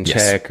spot hidden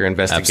check or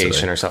investigation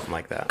absolutely. Or something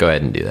like that. Go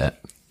ahead and do that.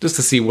 Just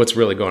to see what's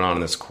really going on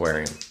in this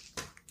aquarium.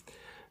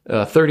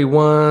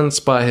 31,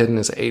 spot hidden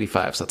is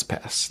 85, so that's a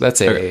pass.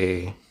 That's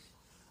a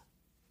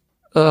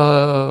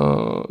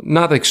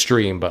not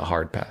extreme, but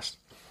hard pass.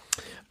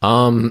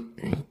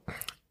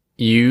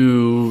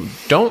 You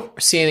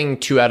don't see anything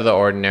too out of the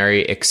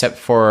ordinary, except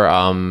for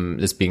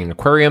this being an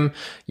aquarium.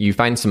 You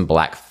find some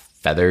black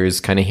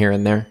feathers kind of here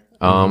and there,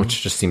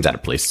 which just seems out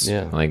of place.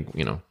 Yeah.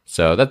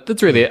 So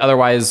that's really it.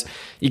 Otherwise,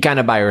 you kind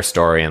of buy her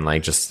story and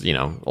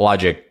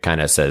logic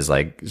kind of says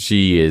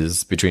she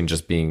is between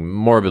just being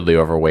morbidly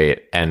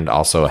overweight and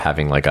also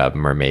having a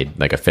mermaid,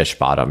 a fish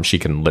bottom. She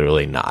can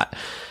literally not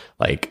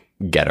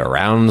get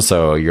around.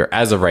 So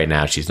as of right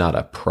now, she's not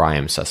a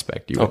prime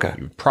suspect. You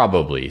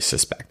probably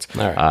suspect.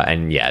 All right.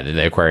 And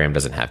the aquarium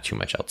doesn't have too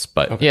much else.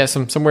 But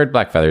some weird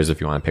black feathers if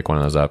you want to pick one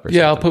of those up. Or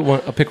something.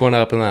 I'll pick one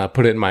up and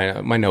put it in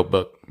my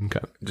notebook.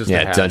 Okay.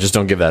 Just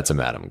don't give that to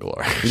Madame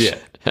Galore. Yeah.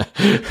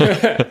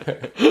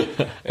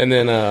 And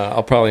then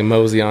I'll probably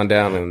mosey on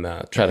down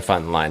and try to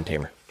find the lion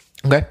tamer.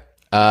 Okay.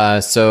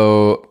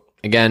 So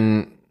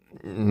again,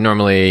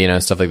 normally,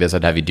 stuff like this,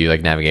 I'd have you do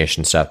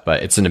navigation stuff,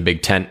 but it's in a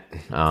big tent.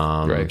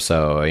 Right.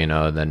 So,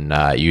 then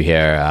you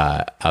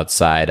hear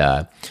outside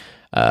a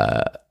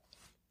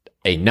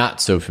not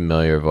so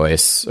familiar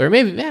voice, or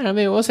maybe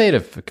we'll say it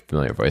a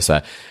familiar voice.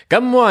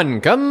 Come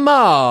one, come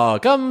all,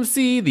 come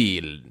see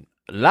the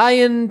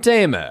lion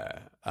tamer.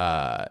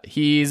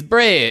 He's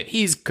brave,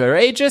 he's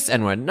courageous,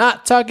 and we're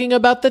not talking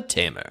about the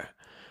tamer.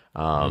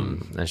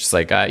 It's just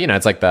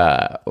it's like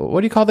the,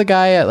 what do you call the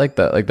guy at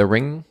the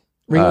ring?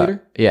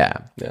 Ringleader? Yeah.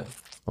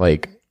 A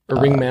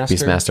ringmaster?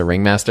 Beastmaster,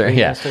 ringmaster.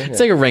 Yeah. It's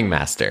like a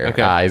ringmaster.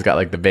 Okay. He's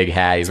got the big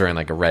hat. He's wearing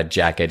a red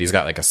jacket. He's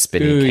got a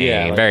spinny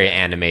cane. Very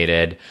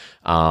animated.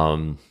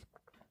 And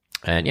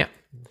yeah.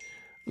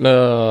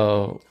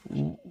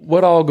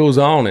 What all goes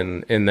on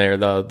in there?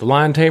 The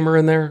lion tamer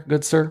in there,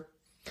 good sir?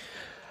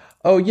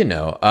 Oh,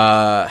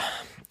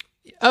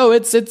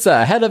 it's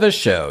a head of a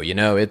show.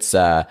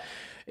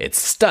 It's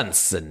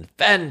stunts and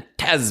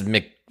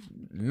phantasmic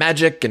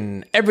magic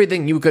and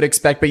everything you could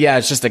expect, but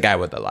it's just a guy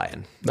with a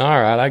lion. All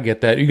right, I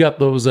get that. You got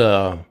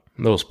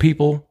those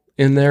people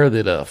in there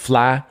that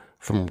fly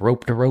from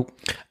rope to rope?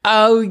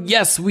 Oh,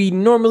 yes, we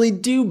normally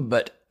do,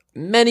 but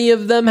many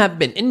of them have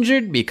been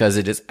injured because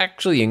it is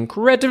actually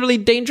incredibly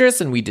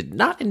dangerous and we did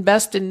not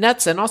invest in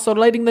nets, and also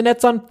lighting the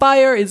nets on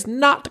fire is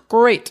not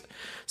great.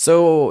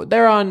 So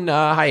they're on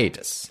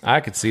hiatus. I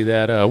could see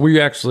that.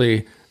 We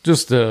actually,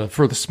 just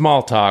for the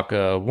small talk,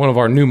 one of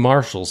our new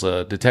marshals,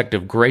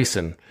 Detective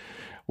Grayson,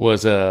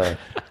 was a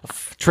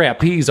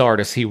trapeze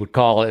artist, he would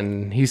call it,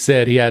 and he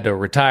said he had to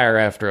retire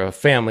after a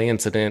family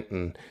incident,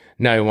 and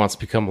now he wants to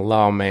become a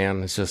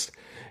lawman.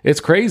 It's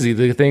crazy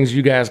the things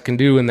you guys can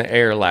do in the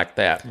air like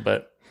that,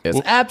 but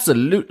it's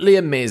absolutely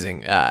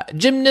amazing.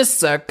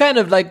 Gymnasts are kind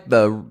of like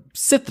the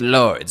Sith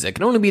Lords. There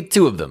can only be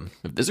 2 of them.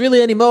 If there's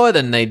really any more,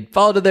 then they'd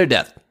fall to their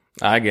death.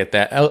 I get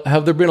that.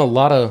 Have there been a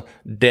lot of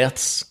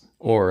deaths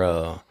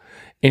or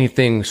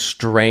anything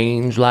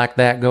strange like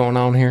that going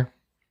on here?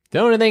 The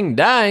only thing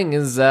dying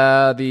is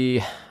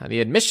the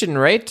admission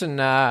rate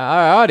and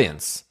our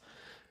audience.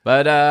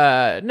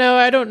 But no,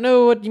 I don't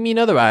know what you mean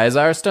otherwise.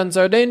 Our stunts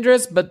are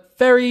dangerous, but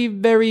very,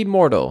 very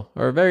mortal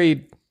or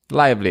very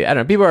lively. I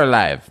don't know. People are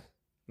alive.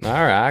 All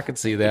right, I could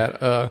see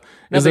that.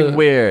 Nothing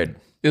weird.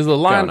 Is the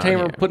Lion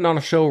Tamer putting on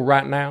a show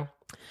right now?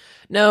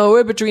 No,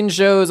 we're between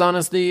shows,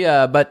 honestly.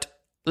 But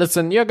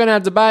listen, you're gonna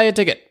have to buy a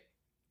ticket.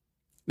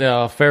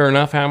 Fair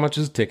enough. How much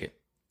is a ticket?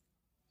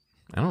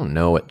 I don't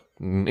know what.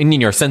 In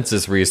your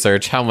census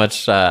research, how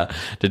much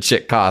did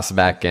shit cost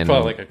back in?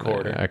 Probably like a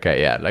quarter.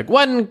 Okay, yeah, like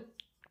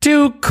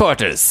 2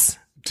 quarters.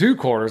 2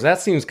 quarters?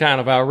 That seems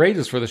kind of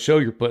outrageous for the show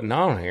you're putting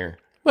on here.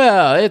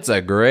 Well, it's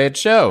a great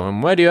show.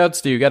 And where else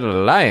do you get a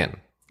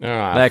lion?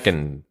 Well,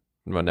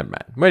 never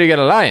mind. Where do you get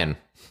a lion?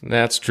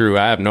 That's true.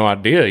 I have no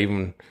idea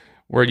even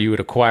where you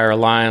would acquire a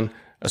lion,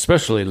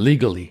 especially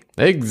legally.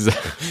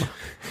 Exactly.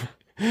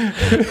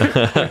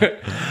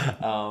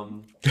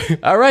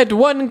 All right,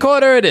 1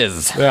 quarter it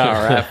is. All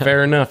right,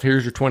 fair enough.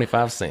 Here's your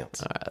 25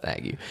 cents.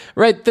 Thank you.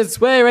 Right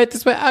this way.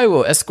 I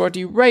will escort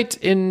you right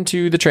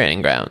into the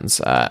training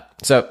grounds.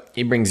 So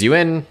he brings you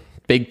in,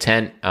 big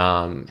tent,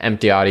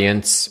 empty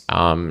audience.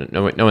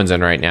 No one's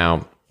in right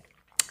now.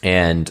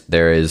 And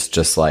there is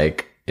just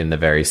like in the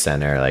very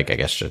center, like I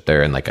guess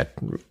they're in like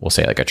we'll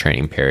say like a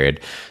training period.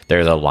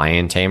 There's a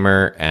lion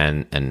tamer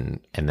and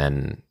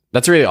then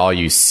that's really all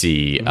you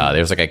see.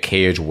 There's like a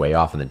cage way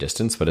off in the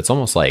distance, but it's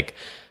almost like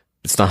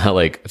it's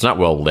not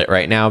well lit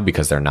right now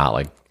because they're not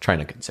like trying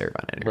to conserve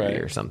on energy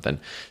or something.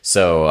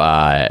 So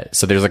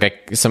there's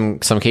like some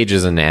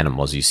cages and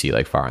animals you see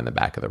like far in the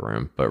back of the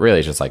room, but really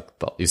it's just like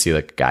you see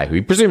like a guy who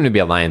you presume to be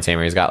a lion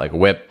tamer. He's got like a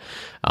whip,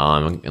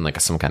 and like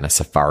some kind of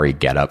safari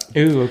getup.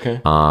 Ooh,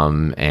 okay.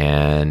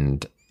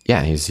 And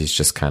yeah, he's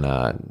just kind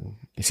of.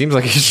 It seems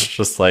like he's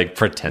just like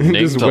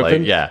pretending to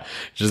whipping?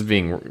 Just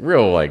being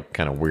real like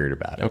kind of weird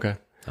about it. Okay.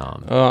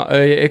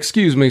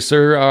 Excuse me,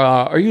 sir.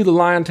 Are you the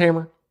lion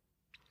tamer?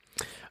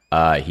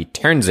 He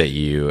turns at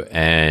you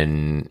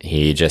and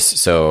he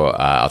just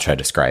I'll try to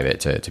describe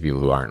it to people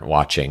who aren't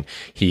watching.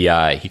 He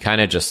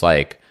kind of just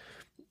like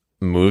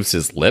moves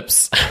his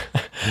lips,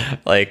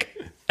 but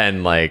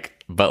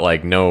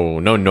no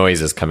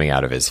noise is coming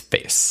out of his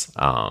face.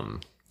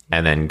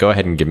 And then go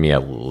ahead and give me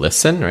a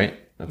listen. Right.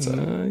 That's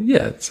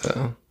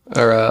listen.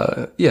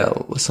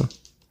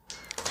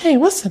 Hey,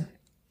 listen.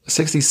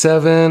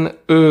 67.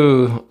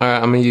 Ooh, all right,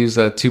 I'm gonna use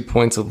 2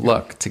 points of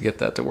luck to get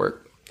that to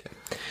work.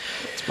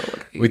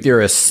 With your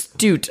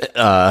astute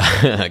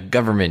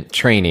government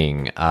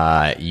training,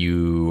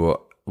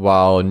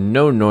 while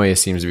no noise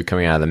seems to be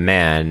coming out of the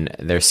man,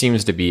 there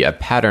seems to be a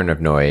pattern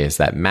of noise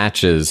that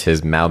matches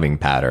his mouthing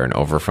pattern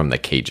over from the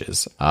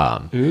cages.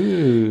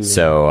 Ooh.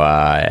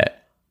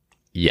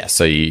 Yeah,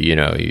 so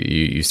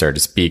you start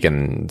to speak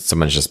and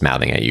someone's just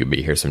mouthing at you, but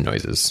you hear some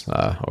noises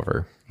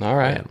over. All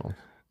right.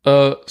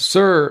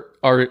 Sir,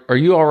 are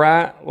you all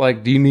right?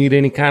 Like, do you need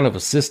any kind of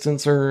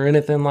assistance or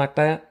anything like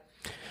that?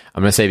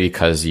 I'm gonna say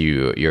because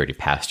you already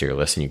passed your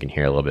listen, you can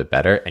hear a little bit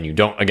better, and you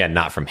don't, again,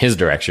 not from his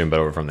direction,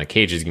 but over from the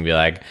cages, you can be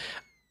like,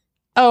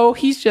 "Oh,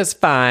 he's just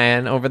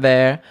fine over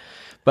there,"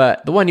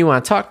 but the one you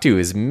want to talk to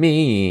is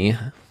me.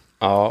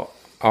 Oh.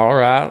 All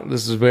right,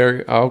 this is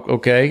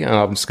okay.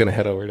 I'm just gonna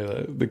head over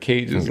to the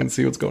cages and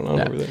see what's going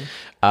on over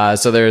there.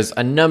 So there's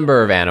a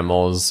number of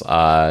animals.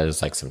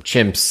 There's like some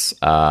chimps.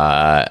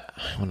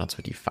 What else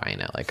would you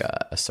find at like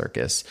a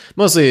circus?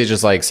 Mostly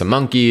just like some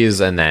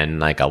monkeys, and then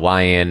like a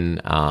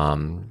lion,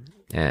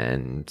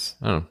 and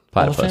I don't know,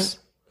 platypus.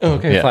 Oh,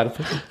 okay,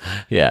 platypus.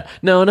 Yeah,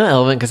 no, not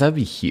elephant because that'd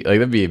be huge. Like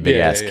that'd be a big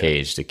ass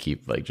cage to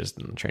keep like just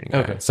in the training.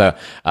 Okay, so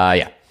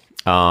yeah.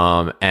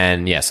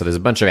 And yeah, so there's a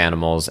bunch of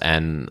animals,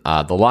 and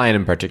the lion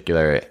in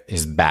particular,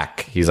 his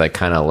back, he's like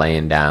kind of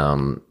laying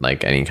down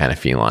like any kind of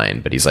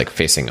feline, but he's like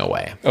facing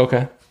away.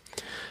 Okay.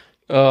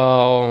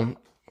 Hello,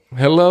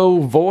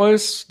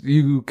 voice.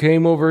 You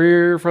came over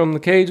here from the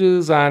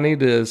cages. I need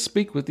to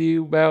speak with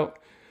you about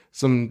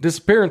some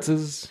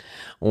disappearances.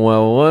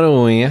 Well, what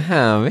do we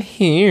have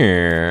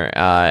here?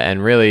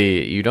 And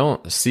really, you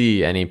don't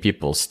see any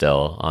people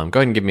still. Go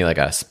ahead and give me like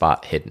a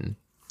spot hidden.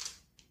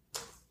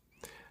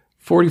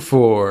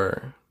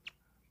 44.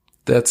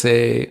 That's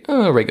a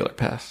regular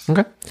pass.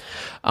 Okay.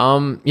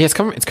 Yeah, it's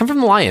come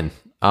from the lion.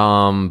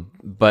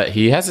 But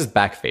he has his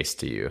back face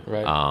to you.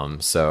 Right.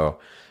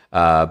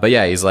 But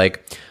yeah, he's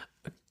like,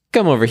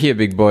 "Come over here,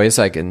 big boy,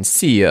 so I can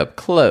see you up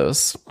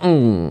close."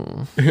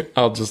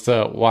 I'll just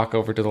walk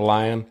over to the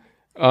lion.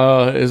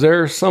 Is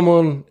there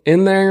someone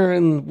in there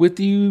and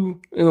with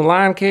you in the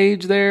lion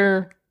cage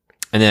there?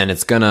 And then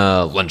it's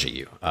gonna lunge at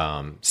you.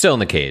 Still in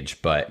the cage,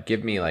 but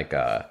give me like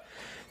a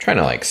trying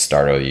to like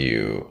startle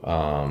you.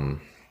 I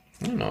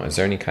don't know. Is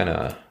there any kind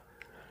of?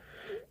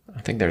 I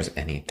don't think there's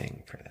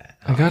anything for that.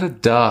 I got a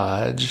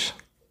dodge.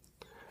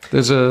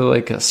 There's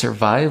a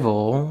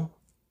survival.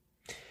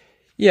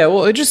 Yeah,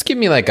 well, give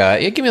me like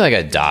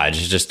a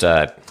dodge, just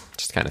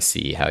kind of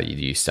see how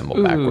you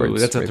stumble backwards.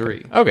 That's a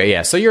 3. Okay,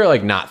 yeah. So you're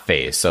like not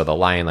phased. So the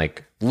lion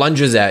like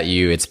lunges at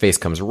you. Its face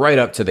comes right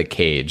up to the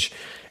cage,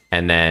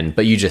 and then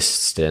but you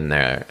just stand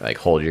there, like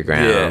hold your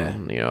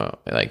ground. You know,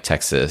 like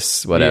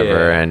Texas,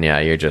 whatever. And yeah,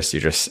 you're just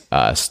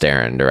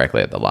staring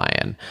directly at the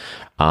lion.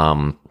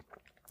 And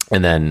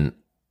then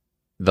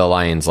the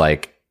lion's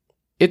like,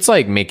 it's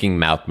like making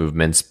mouth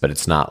movements, but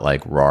it's not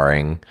like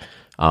roaring.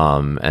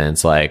 And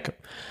it's like,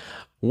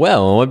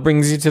 well, what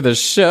brings you to the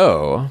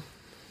show?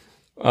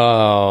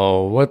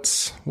 Oh,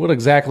 what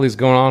exactly is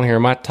going on here?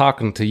 Am I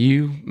talking to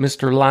you,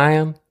 Mr.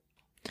 Lion?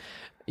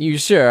 You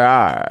sure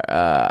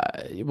are.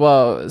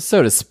 Well,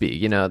 so to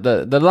speak. You know,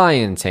 the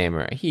lion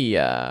tamer, he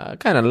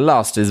kind of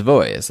lost his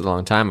voice a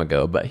long time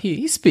ago, but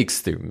he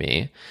speaks through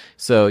me.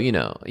 So, you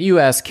know, you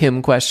ask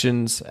him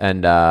questions,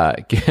 and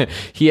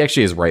he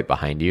actually is right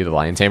behind you, the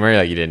lion tamer.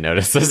 Like, you didn't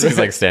notice this. He's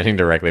like standing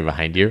directly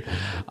behind you.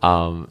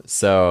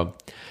 So,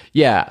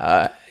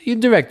 yeah, you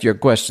direct your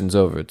questions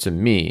over to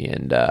me,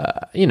 and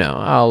you know,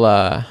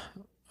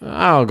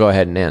 I'll go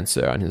ahead and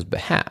answer on his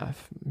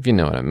behalf, if you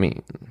know what I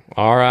mean.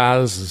 All right,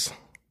 this is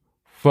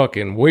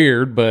fucking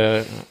weird,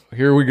 but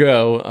here we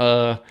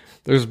go.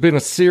 There's been a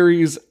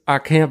series. I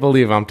can't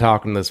believe I'm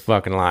talking to this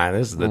fucking lion.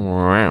 This is the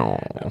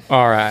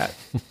all right,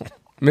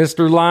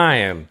 Mr.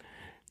 Lion.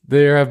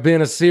 There have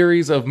been a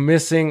series of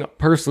missing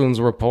persons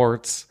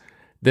reports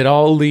that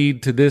all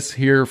lead to this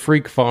here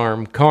Freak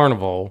Farm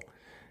Carnival.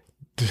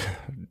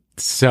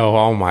 So,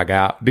 oh my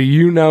God, do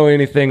you know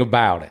anything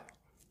about it?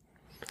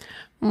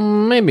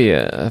 Maybe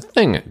a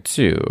thing or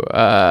two.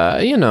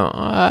 You know,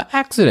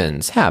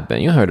 accidents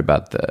happen. You heard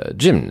about the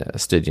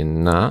gymnast, did you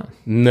not?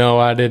 No,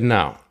 I did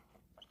not.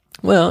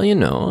 Well, you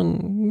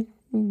know,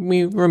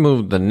 we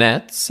removed the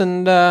nets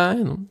and,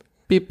 you know,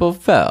 people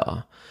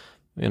fell.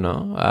 You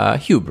know,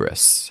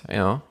 hubris, you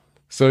know.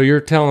 So you're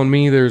telling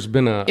me there's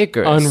been a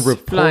Icarus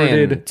unreported...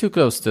 flying too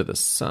close to the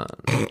sun.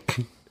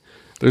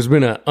 There's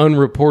been an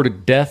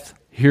unreported death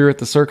here at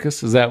the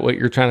circus? Is that what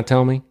you're trying to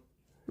tell me?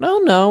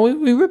 No,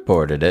 we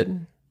reported it.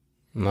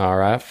 All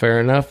right, fair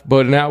enough.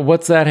 But now,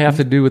 what's that have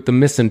to do with the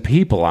missing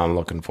people I'm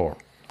looking for?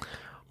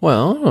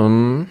 Well,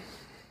 I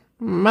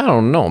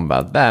don't know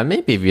about that.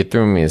 Maybe if you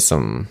threw me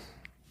some,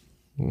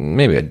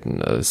 maybe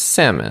a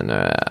salmon,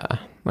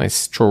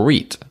 nice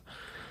treat.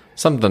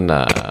 Something,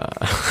 a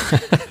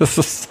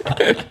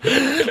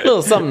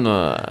little something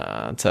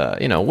to,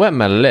 you know, wet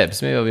my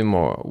lips. Maybe I'll be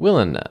more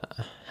willing to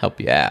help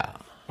you out.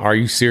 Are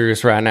you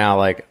serious right now?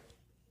 Like,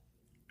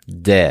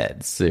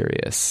 dead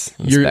serious,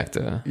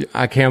 Inspector.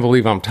 I can't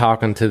believe I'm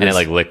talking to this.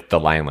 And the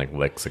lion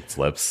licks its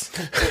lips.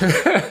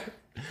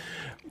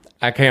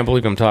 I can't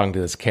believe I'm talking to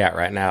this cat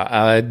right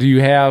now. Do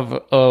you have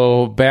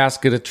a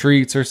basket of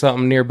treats or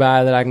something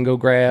nearby that I can go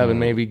grab and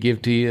maybe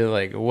give to you?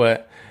 Like,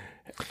 what?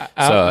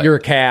 You're a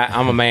cat.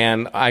 I'm a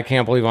man. I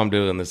can't believe I'm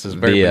doing this. It's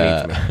very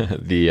beneath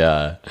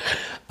me.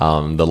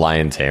 The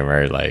lion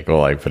tamer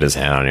will put his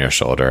hand on your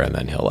shoulder, and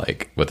then he'll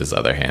with his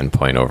other hand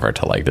point over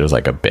to there's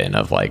a bin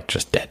of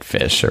just dead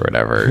fish or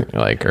whatever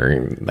or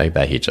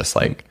that he just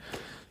all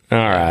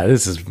right,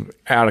 this is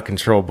out of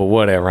control, but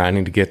whatever. I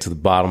need to get to the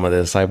bottom of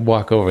this. I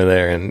walk over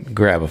there and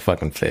grab a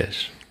fucking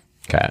fish.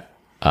 Okay.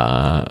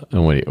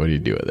 And what do you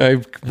do with it? I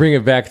bring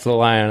it back to the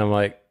lion. I'm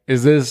like,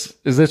 Is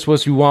this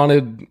what you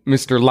wanted,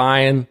 Mr.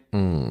 Lion?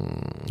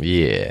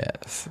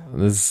 Yes.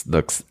 This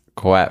looks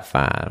quite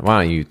fine.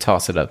 Why don't you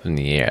toss it up in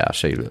the air? I'll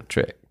show you a little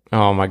trick.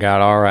 Oh my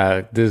God! All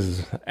right, this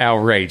is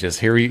outrageous.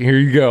 Here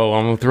you go.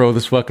 I'm gonna throw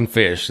this fucking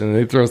fish, and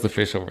he throws the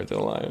fish over to the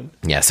lion.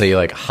 Yeah, so he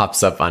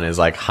hops up on his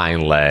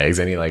hind legs,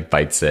 and he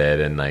bites it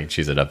and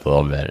chews it up a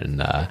little bit,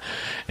 and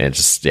it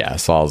just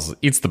swallows,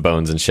 eats the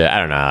bones and shit. I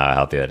don't know how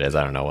healthy that is.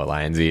 I don't know what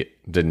lions eat.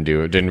 Didn't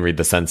read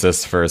the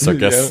census for a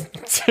circus.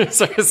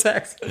 Circus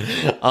acts.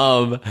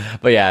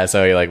 But yeah,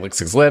 so he licks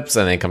his lips,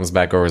 and then comes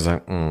back over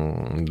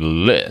and is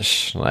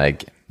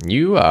delish.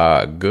 You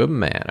are a good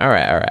man. All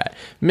right.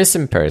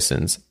 Missing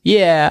persons.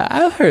 Yeah,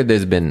 I've heard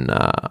there's been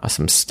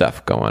some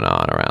stuff going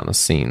on around the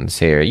scenes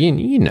here.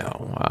 You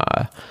know.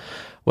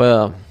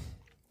 Well,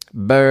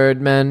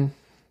 Birdman,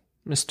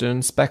 Mr.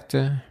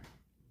 Inspector.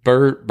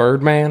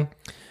 Birdman?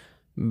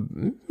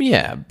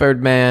 Yeah,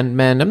 Birdman.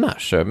 Man, I'm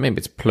not sure. Maybe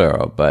it's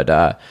plural, but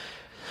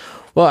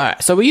well, all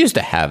right, so we used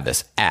to have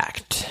this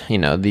act,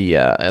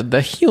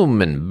 the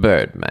human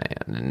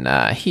Birdman,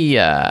 and he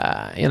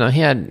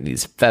had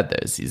these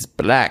feathers, these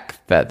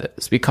black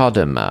feathers. We called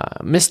him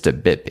Mr.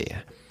 Bippy,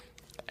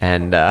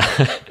 and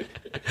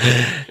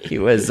he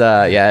was,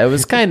 it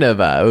was kind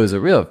of, it was a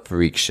real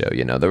freak show.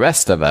 The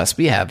rest of us,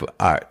 we have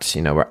art,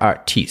 we're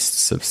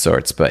artistes of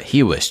sorts, but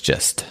he was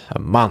just a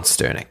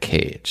monster in a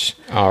cage.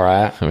 All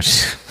right,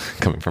 which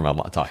coming from a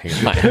lot talking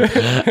lion,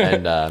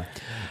 and.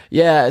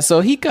 Yeah,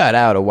 so he got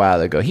out a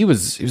while ago. He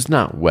was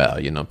not well,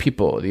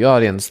 the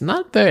audience,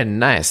 not very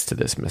nice to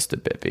this Mr.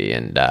 Bippy,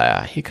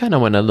 and he kind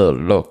of went a little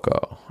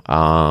loco.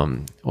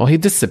 Well, he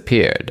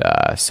disappeared,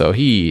 so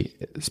he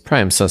is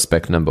prime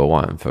suspect number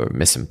one for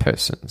missing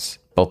persons,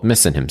 both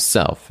missing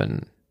himself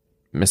and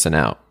missing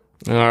out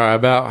All right,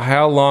 about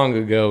how long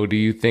ago do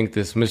you think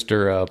this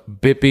Mr.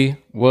 Bippy,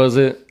 was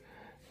it,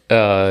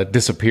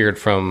 disappeared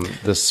from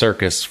the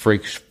circus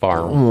freak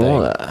farm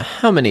thing?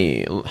 How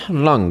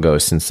long ago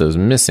since those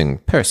missing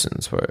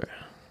persons were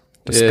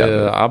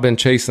discovered? I've been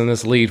chasing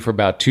this lead for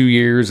about 2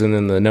 years, and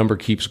then the number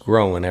keeps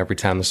growing every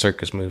time the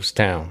circus moves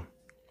town.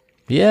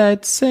 Yeah,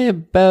 I'd say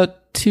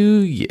about 2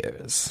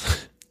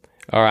 years.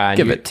 All right.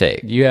 Give it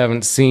take. You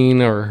haven't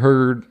seen or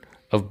heard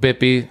of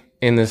Bippy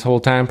in this whole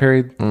time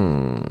period?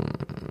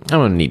 I'm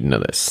gonna need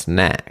another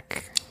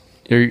snack.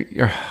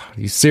 Are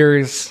you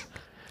serious?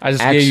 I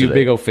just gave you a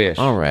big old fish.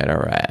 All right.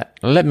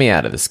 Let me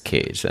out of this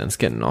cage then. It's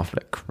getting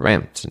awfully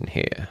cramped in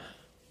here.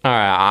 All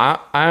right,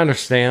 I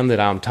understand that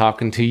I'm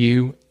talking to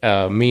you,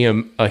 me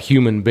a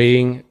human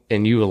being,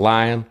 and you a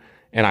lion,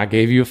 and I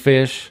gave you a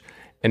fish,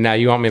 and now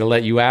you want me to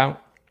let you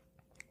out?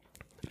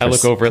 I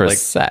look over at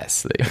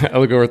precisely. I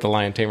look over at the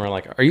lion tamer,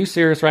 like, are you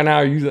serious right now?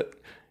 Are you?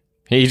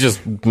 He just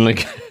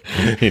like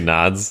he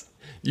nods.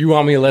 You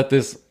want me to let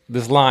this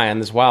lion,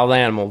 this wild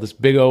animal, this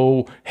big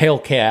old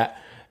hellcat,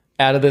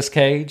 out of this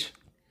cage?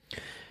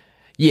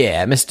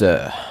 Yeah,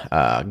 Mr.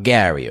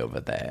 Gary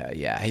over there.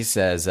 Yeah, he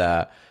says,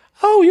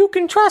 oh, you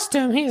can trust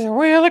him. He's a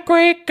really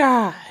great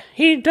guy.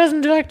 He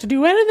doesn't like to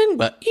do anything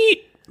but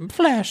eat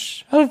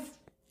flesh of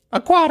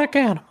aquatic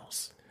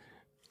animals.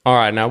 All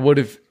right, now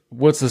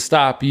what's to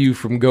stop you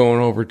from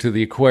going over to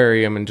the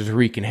aquarium and just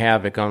wreaking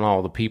havoc on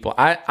all the people?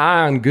 I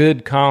on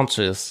good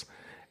conscience,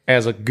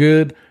 as a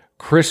good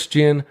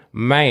Christian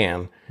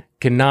man,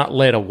 cannot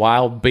let a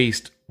wild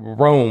beast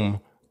roam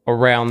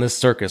around this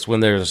circus when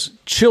there's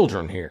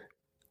children here.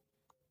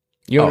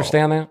 You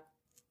understand that?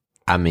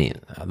 I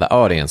mean, the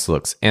audience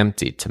looks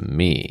empty to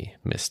me,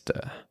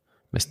 Mr.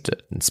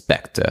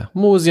 Inspector.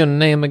 What was your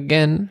name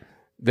again?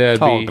 That'd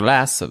Tall be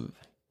glass of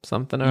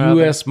something or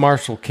other? U.S.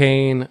 Marshal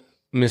Kane,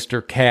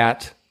 Mr.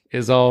 Cat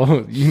is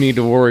all you need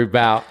to worry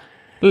about.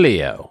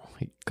 Leo.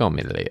 Call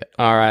me Leo.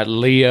 All right,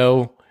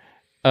 Leo.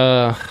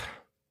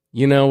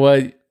 You know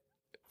what?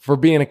 For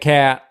being a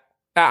cat,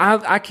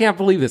 I can't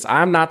believe this.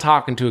 I'm not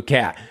talking to a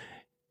cat.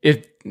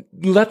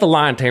 Let the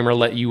lion tamer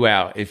let you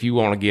out if you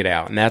want to get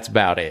out, and that's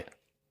about it.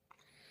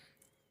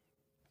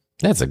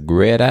 That's a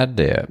great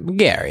idea.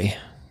 Gary.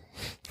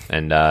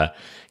 And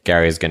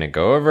Gary's going to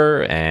go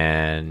over,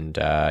 and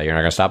you're not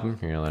going to stop him?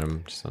 You're going to let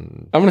him just...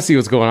 I'm going to see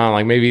what's going on.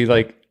 Like, maybe,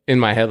 like, in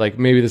my head, like,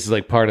 maybe this is,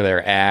 like, part of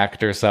their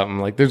act or something.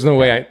 Like, there's no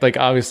way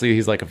obviously,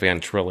 he's, like, a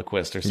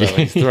ventriloquist or something.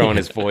 He's throwing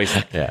his voice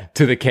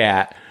to the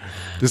cat.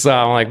 So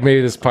I'm like,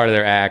 maybe this is part of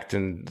their act,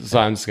 and so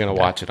I'm just going to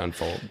watch it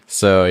unfold.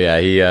 So,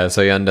 yeah, he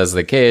undoes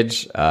the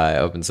cage,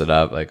 opens it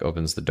up, like,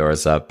 opens the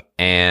doors up,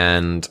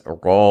 and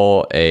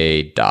roll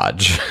a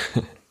dodge.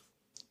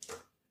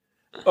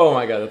 Oh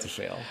my god, that's a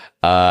fail.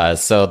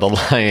 So the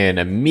lion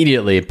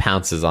immediately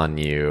pounces on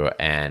you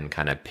and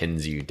kind of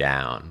pins you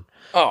down.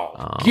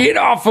 Get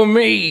off of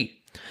me!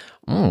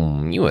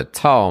 You a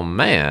tall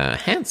man,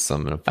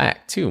 handsome in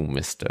fact too,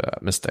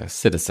 Mr.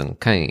 Citizen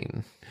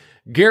Kane.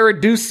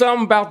 Garrett, do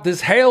something about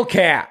this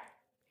Hellcat.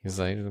 He's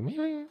like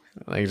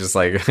just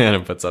like kind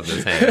of puts up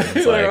his hand.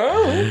 It's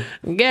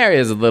like, Gary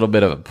is a little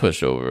bit of a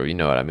pushover, you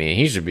know what I mean?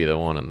 He should be the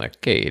one in the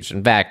cage.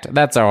 In fact,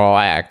 that's our whole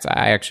act.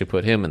 I actually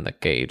put him in the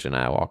cage and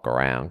I walk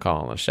around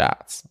calling the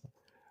shots.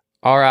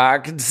 All right, I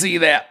can see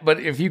that, but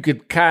if you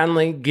could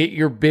kindly get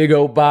your big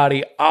old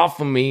body off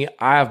of me,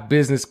 I have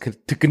business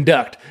to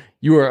conduct.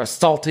 You are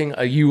assaulting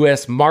a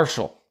U.S.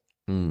 Marshal.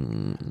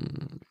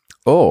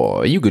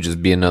 Or you could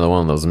just be another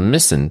one of those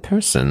missing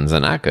persons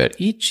and I could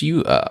eat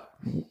you up.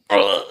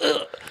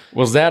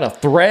 Was that a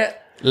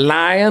threat,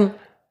 lion?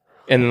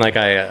 And like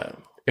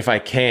if I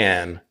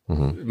can,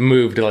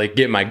 move to like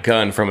get my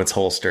gun from its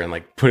holster and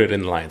like put it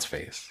in the lion's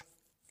face.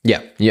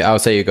 Yeah, I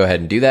would say you go ahead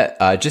and do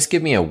that. Just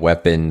give me a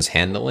weapons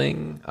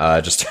handling,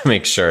 just to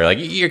make sure. Like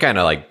you're kind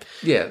of like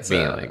it's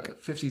being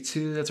like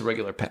 52. That's a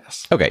regular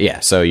pass. Okay, yeah.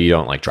 So you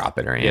don't like drop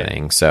it or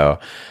anything. Yeah. So,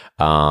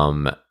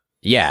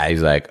 yeah,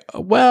 he's like,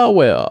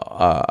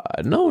 well,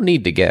 no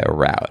need to get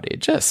rowdy.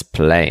 Just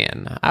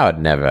playing. I would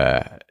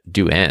never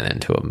do anything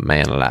to a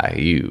man like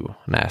you.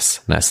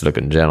 Nice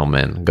looking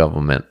gentleman,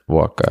 government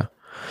worker.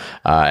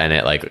 And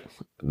it like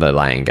the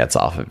lion gets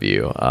off of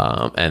you,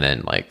 and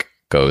then like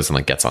goes and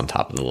like gets on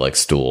top of the like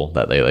stool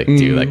that they like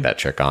do like that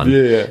trick on,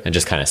 and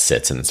just kind of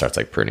sits and starts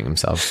like pruning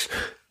himself.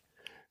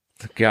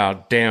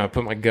 God damn! I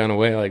put my gun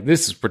away. Like,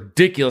 this is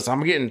ridiculous.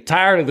 I'm getting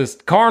tired of this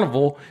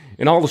carnival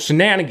and all the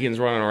shenanigans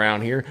running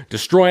around here,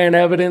 destroying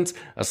evidence,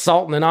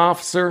 assaulting an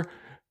officer.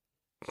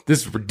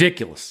 This is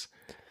ridiculous.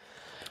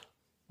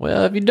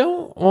 Well, if you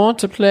don't want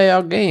to play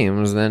our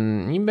games,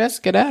 then you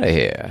best get out of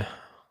here.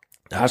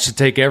 I should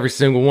take every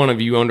single one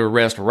of you under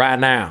arrest right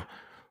now.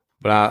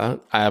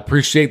 But I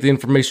appreciate the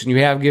information you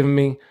have given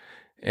me,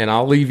 and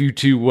I'll leave you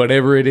to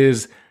whatever it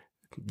is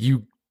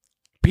you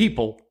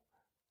people,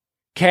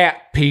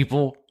 cat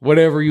people,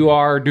 whatever you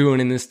are doing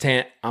in this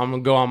tent. I'm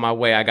going to go on my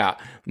way. I got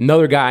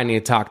another guy I need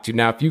to talk to.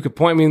 Now, if you could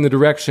point me in the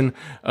direction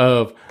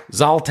of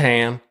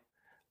Zoltan,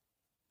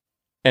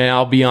 and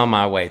I'll be on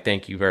my way.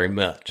 Thank you very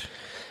much.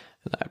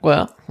 Like,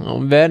 well,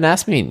 very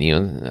nice meeting you,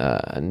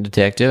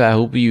 detective. I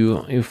hope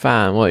you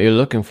find what you're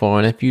looking for,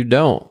 and if you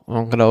don't,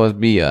 I could always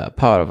be a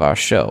part of our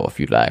show. If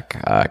you like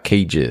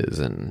cages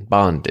and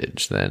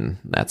bondage, then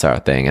that's our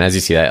thing. And as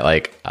you see that,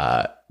 like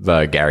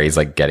the Gary's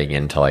like getting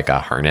into like a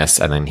harness,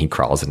 and then he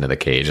crawls into the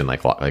cage and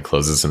like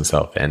closes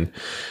himself in,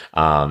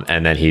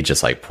 and then he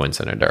just like points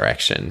in a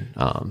direction.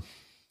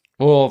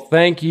 Well,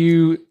 thank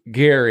you,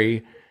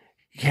 Gary.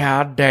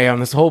 God damn,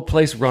 this whole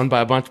place run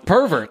by a bunch of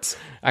perverts.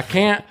 I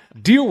can't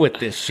deal with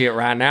this shit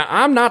right now.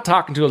 I'm not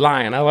talking to a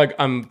lion.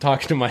 I'm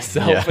talking to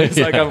myself. Yeah, It's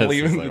like I'm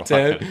leaving the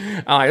tent.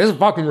 I'm like, this is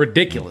fucking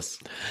ridiculous.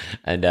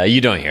 And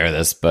you don't hear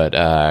this, but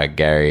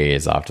Gary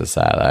is off to the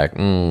side, like,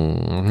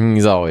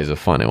 he's always a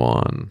funny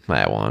one.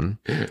 That one.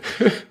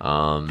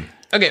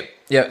 Okay,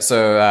 yeah.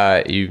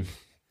 So you've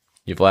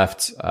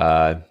left.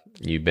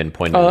 You've been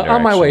pointing in the direction.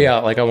 On my way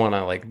out. Like, I want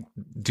to like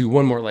do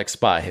one more like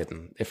spot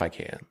hidden if I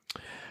can.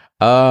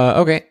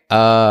 Okay.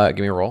 Give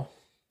me a roll.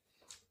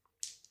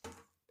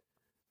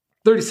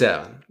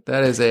 37.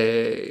 That is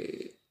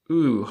a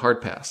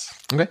hard pass.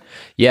 Okay.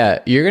 Yeah,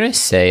 you're gonna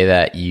say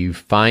that you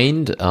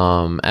find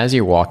as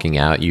you're walking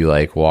out, you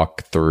like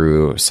walk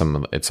through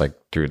it's like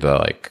through the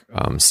like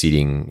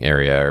seating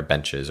area or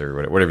benches or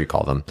whatever you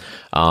call them,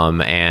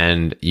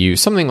 and you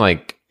something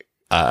like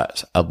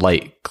a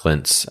light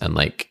glints and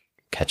like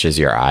catches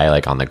your eye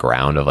like on the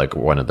ground of like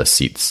one of the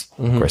seats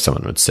where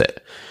someone would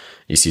sit.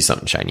 You see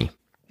something shiny.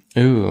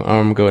 Ooh, I'm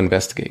gonna go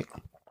investigate.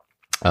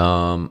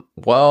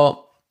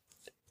 Well,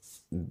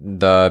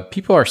 the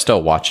people are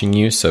still watching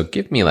you, so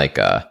give me like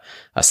a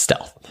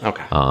stealth.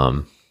 Okay.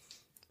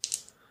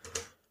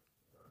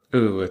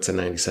 Ooh, it's a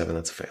 97.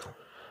 That's a fail.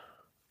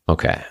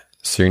 Okay.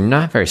 So you're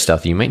not very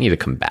stealthy. You might need to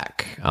come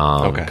back.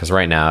 Okay. Because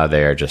right now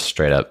they're just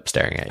straight up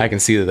staring at you. I can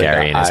see that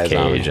Gary in his eyes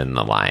cage, and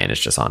the lion is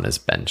just on his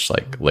bench,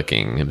 like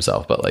licking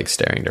himself, but like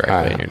staring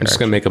directly in your I'm just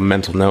going to make a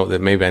mental note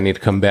that maybe I need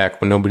to come back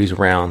when nobody's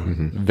around,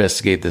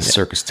 investigate this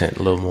circus tent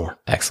a little more.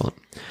 Excellent.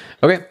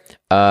 Okay.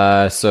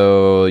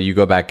 So you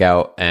go back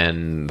out,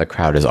 and the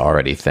crowd is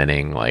already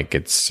thinning. Like,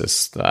 it's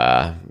just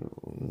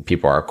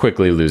people are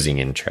quickly losing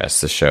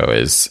interest. The show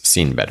has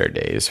seen better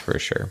days for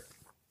sure.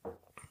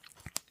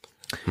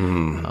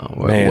 Man,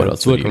 what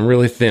else? It's looking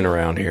really thin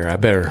around here. I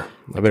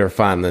better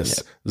find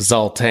this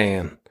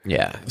Zoltan.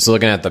 Yeah. So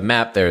looking at the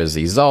map, there is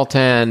the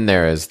Zoltan,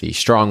 there is the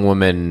Strong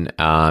Woman,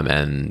 and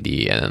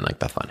then like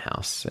the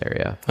Funhouse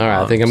area. All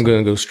right, I think I'm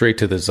going to go straight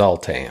to the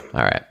Zoltan.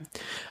 All right.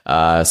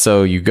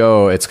 So you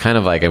go. It's kind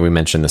of like we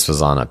mentioned. This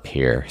was on a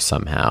pier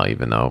somehow,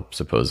 even though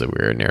supposedly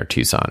we were near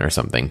Tucson or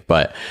something.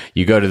 But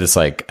you go to this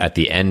like at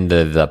the end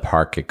of the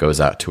park. It goes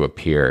out to a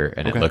pier,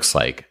 and it looks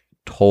like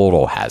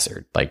total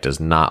hazard. Like, does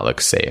not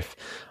look safe.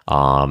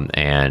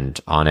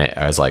 And on it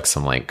is like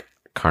some like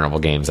carnival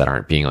games that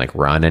aren't being like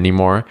run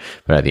anymore.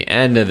 But at the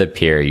end of the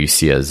pier, you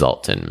see a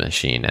Zoltan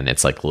machine, and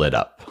it's like lit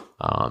up.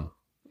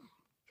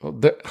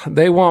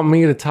 They want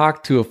me to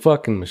talk to a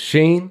fucking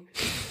machine.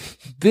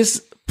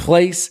 This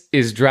place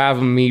is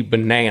driving me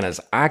bananas.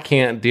 I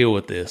can't deal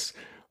with this.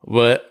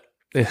 But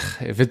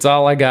if it's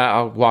all I got,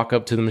 I'll walk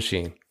up to the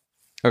machine.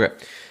 Okay.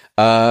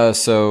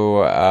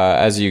 So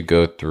as you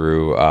go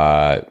through,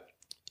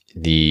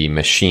 the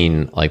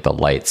machine, like the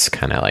lights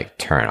kind of like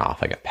turn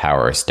off, like it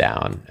powers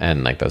down,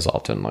 and like the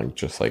Zoltan like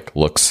just like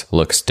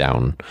looks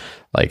down,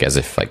 like as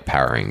if like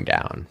powering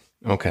down.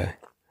 Okay.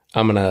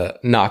 I'm going to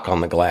knock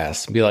on the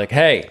glass and be like,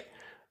 hey,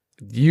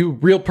 you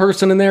real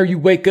person in there, you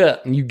wake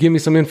up and you give me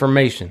some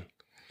information.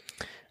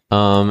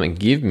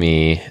 Give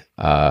me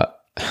an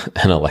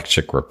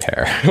electric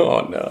repair.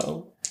 Oh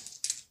no.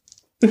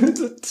 It's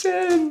a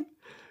 10.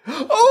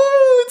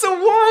 Oh, it's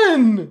a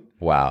 1.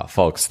 Wow,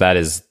 folks, that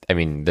is, I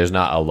mean, there's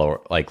not a lower,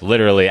 like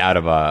literally out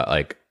of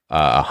a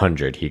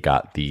 100, he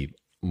got the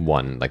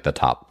one, like the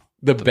top,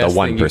 the best,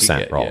 the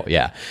 1% roll.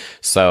 Yeah.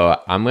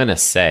 So I'm going to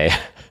say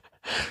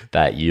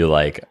that you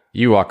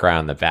walk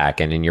around the back,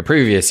 and in your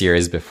previous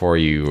years before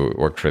you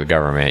worked for the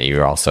government,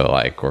 you also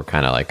like were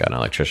kind of like an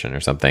electrician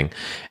or something,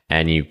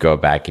 and you go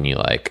back and you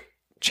like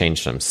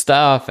change some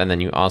stuff, and then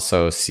you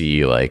also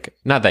see like,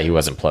 not that he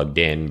wasn't plugged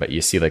in, but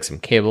you see like some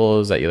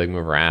cables that you like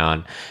move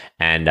around,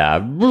 and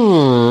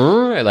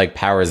it like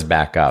powers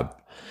back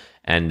up,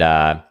 and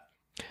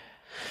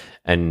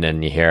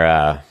then you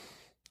hear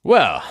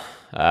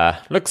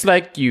looks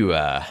like you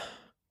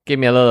gave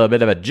me a little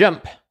bit of a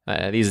jump.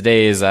 These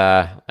days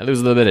I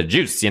lose a little bit of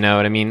juice, you know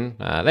what I mean?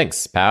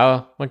 Thanks,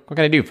 pal. What can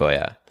I do for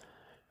you?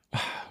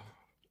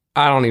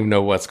 I don't even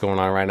know what's going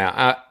on right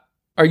now.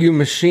 Are you a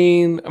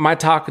machine? Am I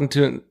talking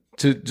to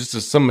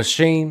just some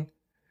machine?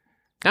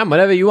 I'm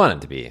whatever you want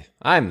it to be.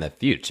 I'm the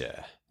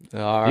future.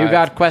 All You right.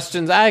 got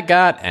questions, I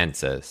got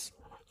answers.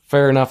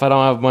 Fair enough. I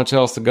don't have much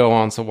else to go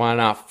on, so why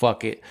not?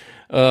 Fuck it.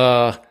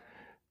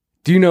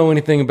 Do you know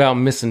anything about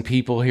missing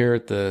people here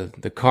at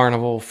the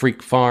carnival,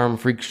 freak farm,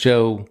 freak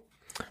show?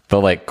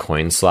 The like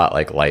coin slot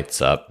like lights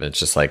up. It's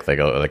just like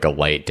a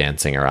light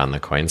dancing around the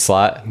coin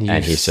slot,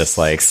 and he's just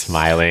like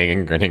smiling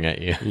and grinning at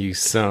you. You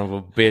son of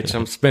a bitch.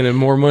 I'm spending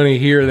more money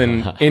here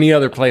than any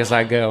other place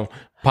I go.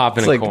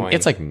 popping a coin.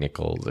 It's like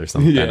nickels or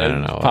something. I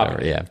don't know.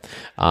 Whatever.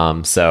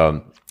 Yeah.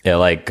 So it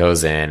like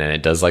goes in and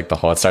it does like the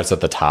whole, it starts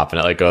at the top and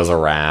it like goes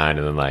around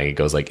and then like it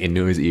goes like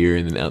into his ear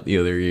and then out the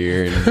other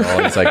ear and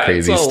all this like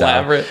crazy stuff.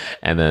 Elaborate.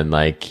 And then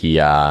like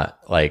he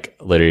like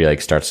literally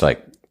like starts to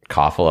like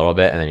cough a little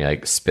bit and then he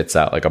like spits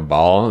out like a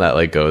ball that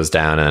like goes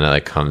down and then it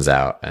like comes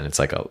out and it's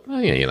like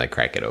you like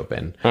crack it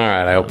open. All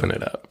right, I open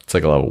it up. It's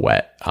like a little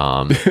wet.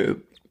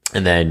 And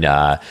then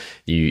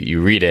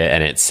you read it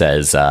and it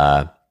says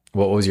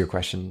what was your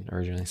question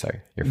originally?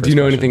 Sorry. Your first Do you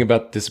know question. anything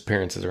about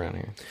disappearances around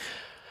here?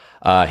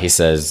 He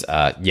says,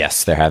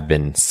 yes, there have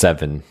been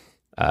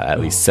at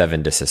least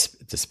 7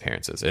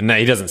 disappearances. And no,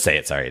 he doesn't say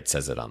it. Sorry. It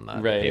says it on the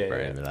paper.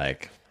 Yeah. And they're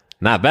like,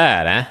 not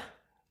bad, huh?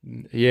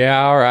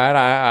 Yeah, all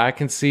right. I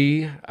can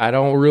see. I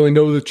don't really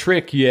know the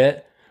trick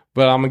yet,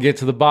 but I'm going to get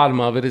to the bottom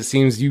of it. It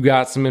seems you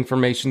got some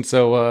information.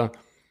 So,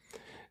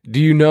 do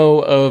you know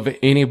of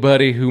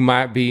anybody who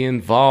might be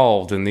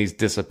involved in these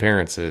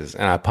disappearances?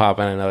 And I pop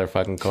in another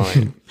fucking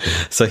coin.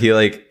 So he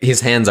like, his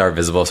hands are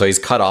visible. So he's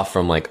cut off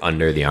from like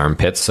under the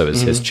armpits. So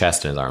his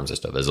chest and his arms are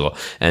still visible.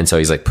 And so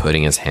he's like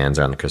putting his hands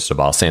around the crystal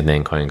ball. Same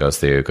thing. Coin goes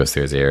through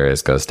his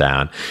ears, goes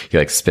down. He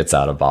like spits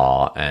out a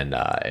ball and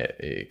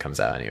it comes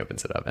out and he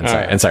opens it up.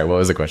 And sorry, what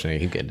was the question? I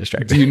keep getting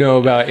distracted. Do you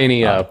know about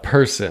any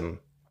person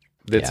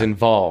that's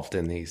involved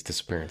in these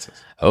disappearances?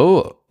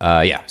 Oh,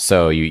 yeah.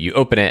 So you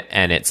open it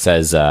and it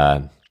says,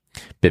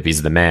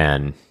 Bippy's the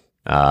man.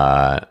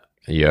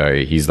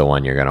 He's the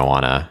one you're going to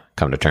want to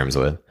come to terms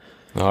with.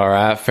 All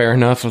right. Fair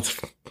enough. Let's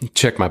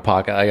check my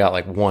pocket. I got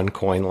like 1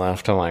 coin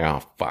left. I'm like,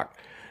 oh, fuck.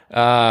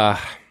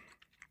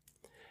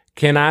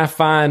 Can I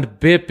find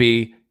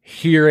Bippy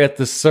here at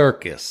the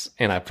circus?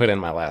 And I put in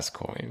my last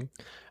coin.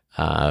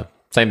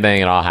 Same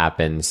thing. It all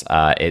happens.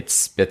 It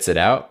spits it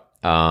out.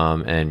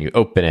 And you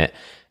open it.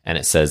 And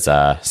it says,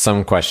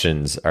 some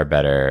questions are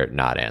better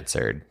not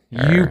answered.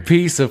 You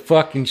piece of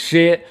fucking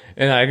shit.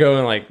 And I go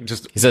and like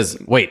just... He says,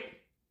 wait.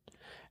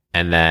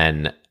 And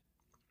then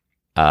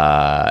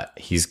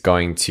he's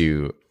going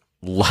to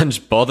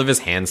lunge both of his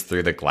hands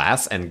through the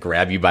glass and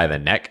grab you by the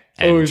neck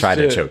and try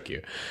to choke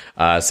you.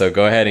 So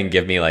go ahead and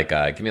give me like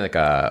a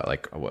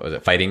what was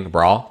it, fighting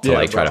brawl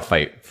to try to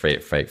fight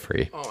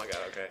free. Oh my god,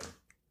 okay.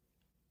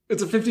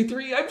 It's a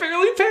 53. I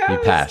barely passed. You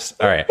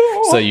passed. All right.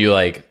 So you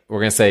like, we're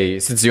going to say,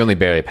 since you only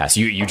barely passed,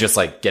 you just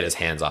like get his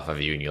hands off of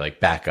you and you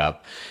like back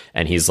up.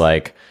 And he's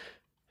like,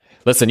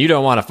 listen, you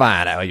don't want to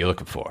find out what you're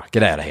looking for.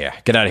 Get out of here.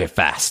 Get out of here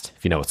fast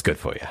if you know what's good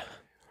for you.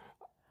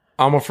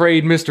 I'm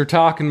afraid, Mr.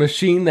 Talking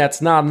Machine,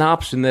 that's not an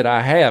option that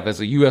I have. As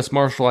a U.S.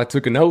 Marshal, I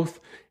took an oath,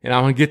 and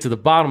I want to get to the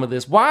bottom of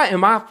this. Why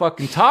am I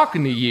fucking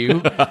talking to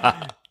you?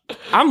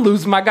 I'm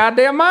losing my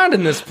goddamn mind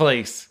in this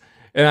place.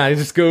 And I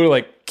just go to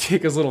like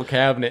kick his little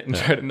cabinet and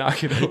try to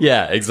knock it over.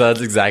 Yeah,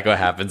 that's exactly what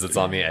happens. It's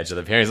on the edge of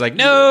the pier. He's like,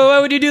 no, why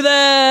would you do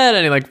that?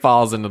 And he like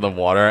falls into the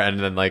water and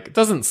then like it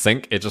doesn't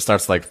sink. It just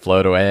starts to like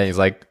float away. And he's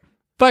like,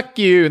 fuck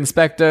you,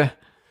 Inspector.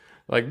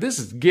 Like, this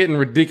is getting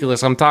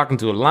ridiculous. I'm talking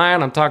to a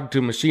lion. I'm talking to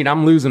a machine.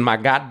 I'm losing my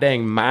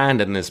goddamn mind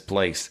in this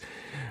place.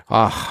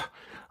 I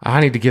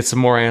need to get some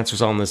more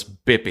answers on this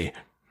Bippy.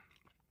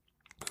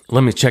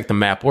 Let me check the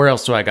map. Where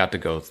else do I got to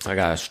go? I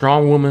got a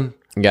strong woman.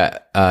 You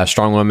got a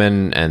strong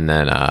woman, and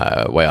then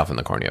way off in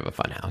the corner you have a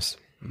fun house.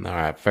 All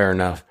right, fair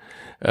enough.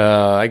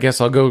 I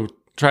guess I'll go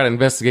try to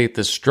investigate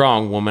this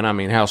strong woman. I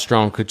mean, how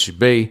strong could she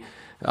be?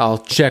 I'll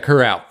check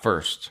her out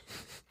first.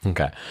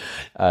 Okay.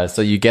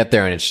 So you get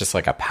there and it's just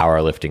like a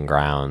powerlifting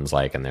grounds,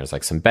 like, and there's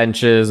like some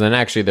benches and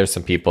actually there's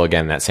some people,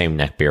 again, that same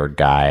neckbeard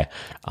guy.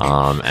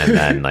 And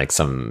then like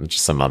some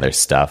other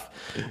stuff.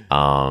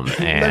 And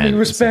let me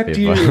respect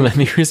you. Let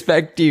me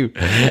respect you.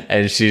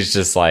 And she's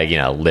just like,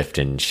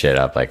 lifting shit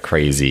up like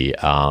crazy.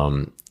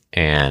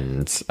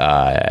 And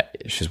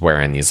she's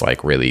wearing these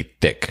like really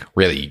thick,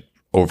 really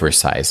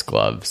oversized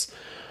gloves.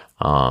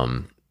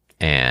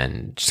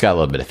 And she's got a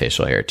little bit of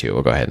facial hair too.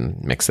 We'll go ahead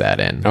and mix that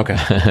in. Okay.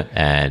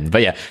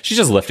 But yeah, she's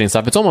just lifting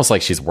stuff. It's almost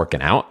like she's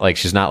working out. Like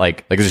she's not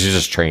like she's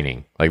just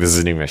training. Like this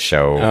isn't even a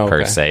show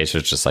per se.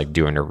 She's just like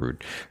doing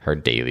her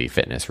daily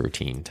fitness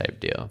routine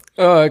type deal.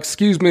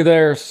 Excuse me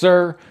there,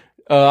 sir.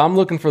 I'm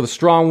looking for the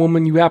strong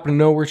woman. You happen to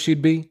know where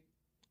she'd be?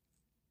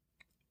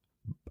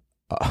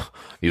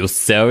 You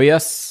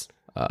serious?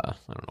 I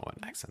don't know what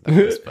accent that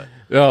is, but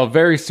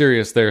very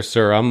serious there,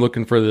 sir. I'm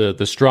looking for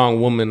the strong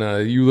woman.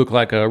 You look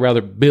like a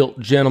rather built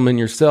gentleman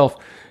yourself.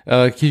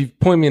 Can you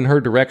point me in her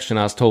direction?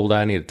 I was told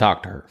I need to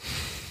talk to her.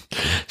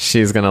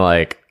 She's gonna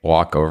like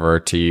walk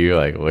over to you,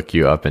 like look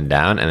you up and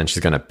down, and then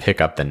she's gonna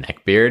pick up the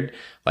neckbeard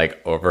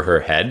like over her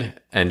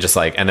head and just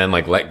like, and then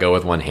like let go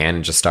with one hand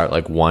and just start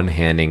like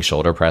one-handing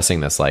shoulder pressing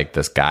this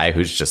guy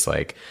who's just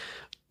like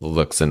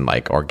looks in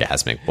like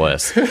orgasmic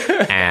bliss.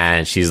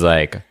 And she's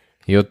like,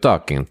 you're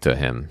talking to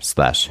him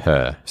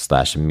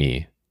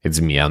 /her/me.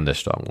 It's me, I'm the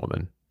strong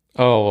woman.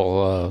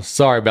 Oh,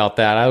 sorry about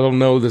that. I don't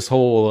know this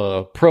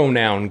whole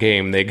pronoun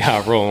game they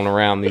got rolling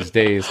around these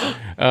days.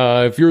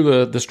 If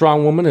you're the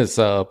strong woman, it's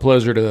a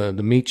pleasure to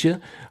meet you.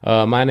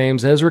 My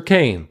name's Ezra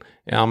Kane.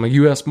 I'm a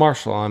U.S.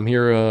 Marshal. I'm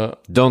here.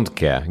 Don't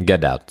care.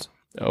 Get out.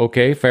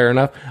 Okay, fair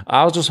enough.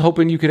 I was just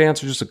hoping you could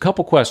answer just a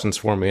couple questions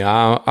for me.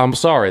 I'm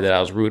sorry that I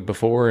was rude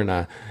before and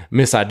I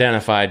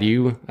misidentified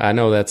you. I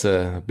know that's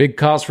a big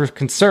cause for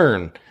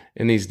concern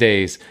in these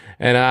days,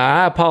 and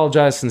I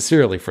apologize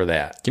sincerely for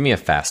that. Give me a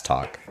fast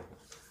talk.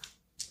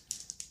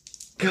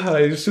 God,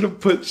 I should have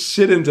put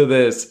shit into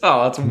this.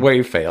 Oh, it's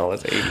way fail.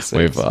 It's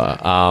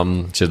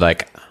 86. She's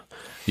like,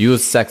 you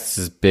sex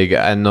is big.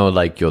 I know,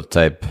 like, your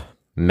type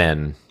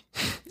men.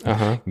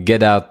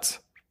 Get out.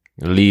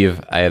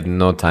 Leave. I have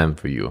no time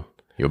for you.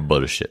 You're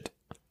bullshit.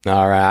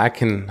 All right, I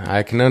can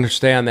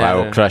understand that. I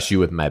will crush you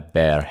with my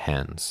bare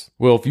hands.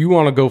 Well, if you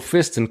want to go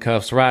fist and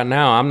cuffs right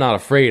now, I'm not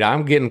afraid.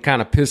 I'm getting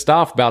kind of pissed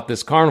off about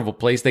this carnival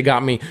place. They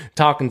got me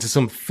talking to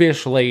some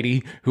fish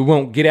lady who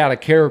won't get out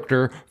of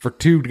character for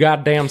 2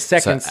 goddamn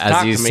seconds. So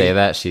as you say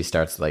that, she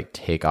starts to like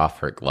take off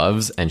her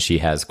gloves, and she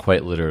has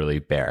quite literally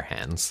bare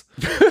hands.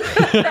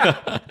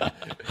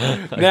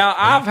 Now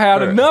I've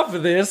had enough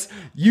of this.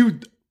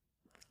 You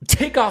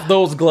take off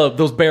those gloves,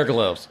 those bear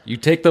gloves. You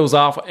take those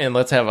off, and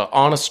let's have an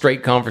honest,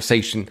 straight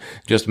conversation.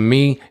 Just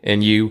me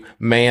and you,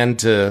 man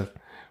to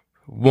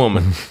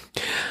woman.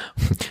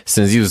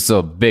 Since you're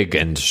so big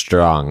and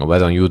strong, why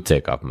don't you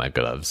take off my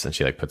gloves? And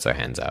she like puts her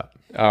hands out.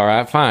 All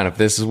right, fine. If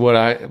this is what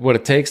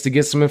it takes to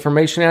get some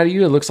information out of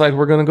you, it looks like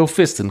we're gonna go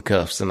fist and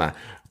cuffs. And I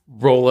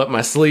roll up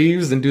my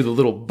sleeves and do the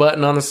little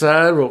button on the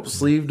side. Roll up the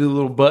sleeve, do the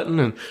little button,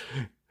 and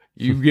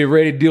you get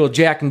ready to deal with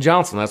Jack and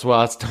Johnson. That's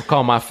why I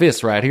call my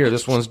fists right here.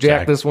 This one's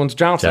Jack, this one's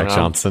Johnson. Jack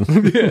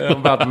Johnson. Yeah, I'm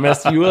about to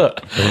mess you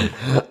up.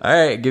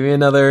 All right, give me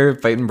another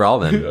fight and brawl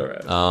then.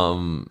 All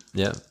right.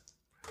 Yeah.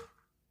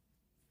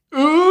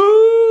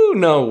 Ooh,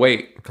 no,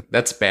 wait.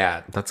 That's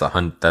bad. That's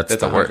 100. That's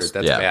the 100. worst.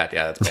 That's yeah. bad.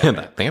 Yeah, that's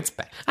bad. That's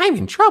bad. I'm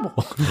in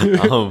trouble.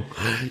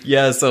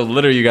 Yeah, so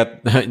literally you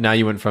got, now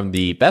you went from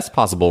the best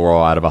possible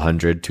roll out of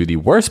 100 to the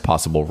worst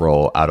possible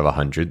roll out of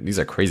 100. These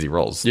are crazy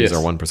rolls. Yes. These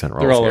are 1% rolls.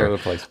 They're all here. over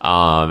the place.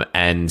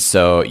 And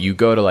so you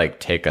go to like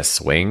take a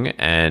swing,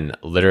 and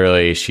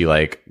literally she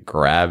like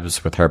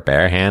grabs with her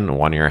bare hand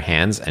one of your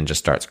hands and just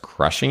starts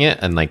crushing it.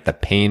 And like the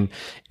pain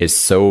is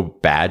so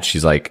bad,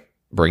 she's like,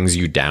 brings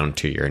you down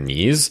to your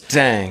knees.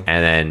 Dang.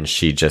 And then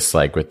she just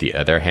like with the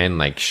other hand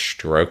like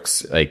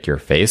strokes like your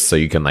face so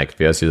you can like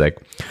feel. She's like,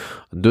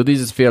 do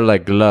these feel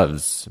like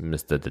gloves,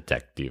 Mr.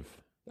 Detective?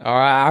 All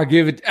right, I'll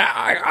give it.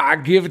 I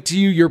give it to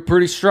you. You're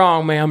pretty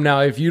strong, ma'am. Now,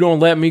 if you don't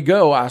let me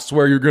go, I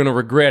swear you're gonna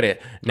regret it.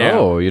 Now,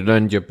 Oh, you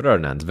learned your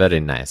pronouns. Very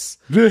nice.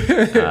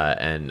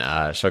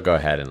 And she'll go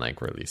ahead and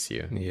like release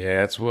you.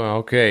 yeah, it's well,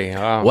 okay.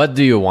 What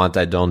do you want?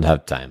 I don't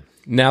have time.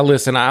 Now,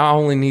 listen. I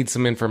only need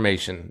some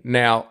information.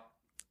 Now,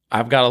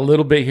 I've got a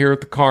little bit here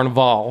at the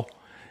carnival,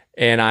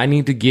 and I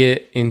need to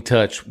get in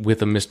touch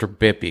with a Mr.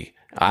 Bippy.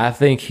 I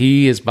think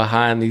he is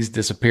behind these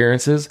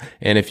disappearances,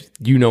 and if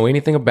you know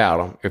anything about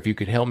him, if you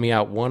could help me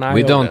out one iota.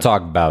 We don't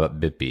talk about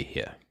Bippy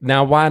here.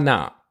 Now, why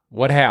not?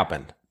 What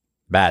happened?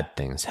 Bad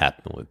things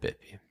happen with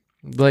Bippy.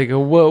 Like,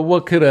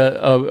 what could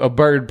a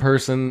bird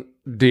person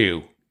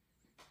do?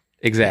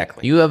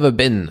 Exactly. You ever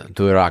been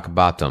to Rock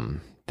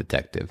Bottom,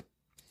 Detective?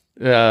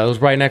 It was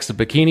right next to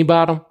Bikini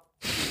Bottom.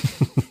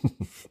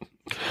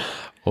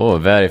 Oh,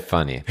 very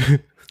funny.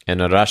 In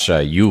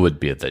Russia, you would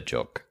be the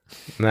joke.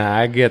 Nah,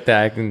 I get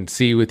that. I can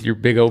see with your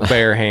big old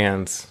bare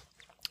hands.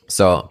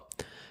 So,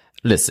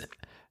 listen.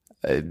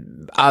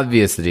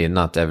 Obviously,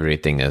 not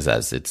everything is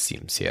as it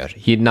seems here.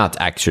 He's not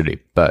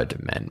actually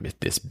Birdman with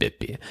this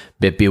Bippy.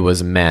 Bippy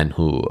was a man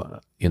who,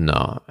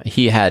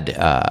 he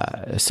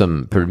had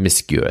some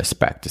promiscuous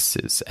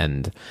practices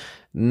and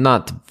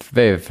not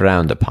very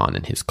frowned upon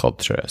in his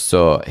culture.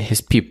 So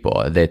his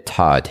people, they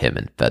tarred him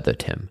and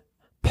feathered him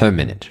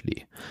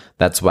permanently.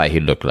 That's why he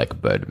looked like a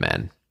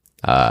Birdman.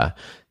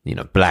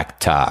 Black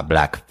tar,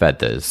 black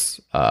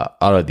feathers,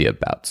 all of the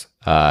abouts.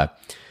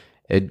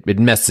 It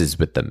messes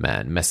with the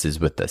man, messes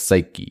with the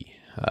psyche.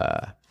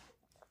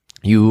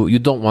 You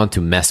don't want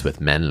to mess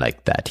with men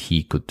like that.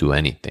 He could do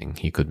anything.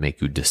 He could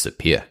make you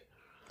disappear.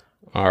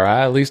 All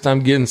right, at least I'm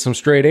getting some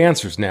straight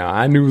answers now.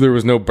 I knew there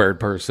was no bird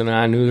person.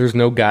 I knew there's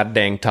no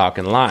goddamn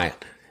talking lion.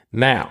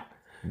 Now.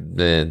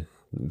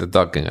 The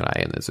talking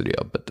lion is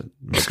real, but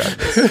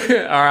regardless.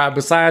 All right,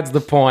 besides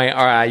the point,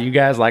 all right, you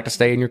guys like to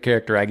stay in your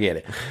character. I get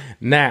it.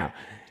 Now,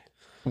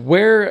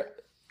 where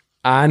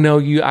I know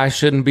I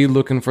shouldn't be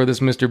looking for this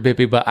Mr.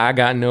 Bippy, but I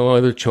got no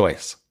other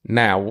choice.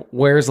 Now,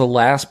 where's the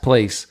last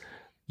place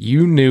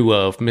you knew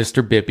of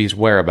Mr. Bippy's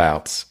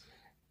whereabouts?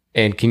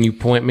 And can you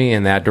point me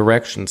in that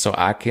direction so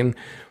I can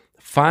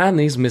find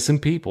these missing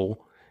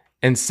people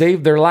and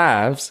save their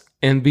lives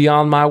and be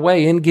on my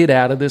way and get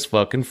out of this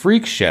fucking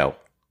freak show,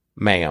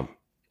 ma'am?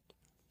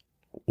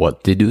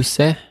 What did you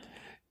say?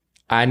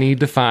 I need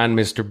to find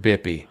Mr.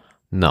 Bippy.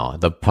 No,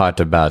 the part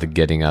about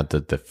getting out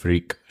of the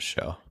freak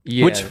show.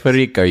 Yes. Which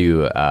freak are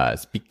you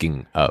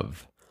speaking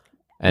of?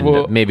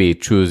 And maybe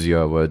choose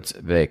your words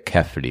very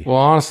carefully. Well,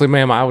 honestly,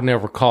 ma'am, I would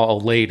never call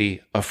a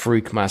lady a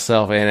freak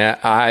myself, and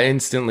I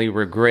instantly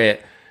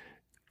regret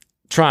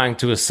trying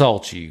to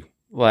assault you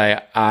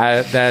Like,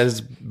 that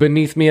is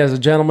beneath me as a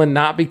gentleman,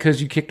 not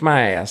because you kicked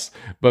my ass,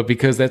 but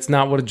because that's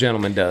not what a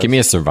gentleman does. Give me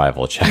a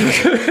survival check.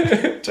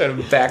 Trying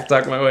to back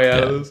talk my way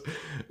out of this.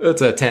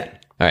 That's a 10.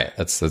 All right,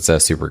 that's a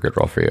super good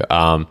roll for you.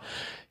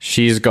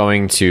 She's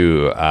going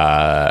to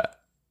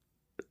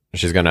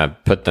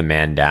put the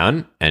man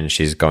down, and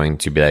she's going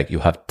to be like, "You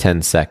have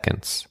 10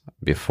 seconds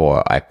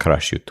before I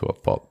crush you to a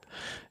pulp.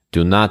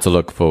 Do not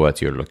look for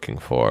what you're looking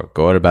for.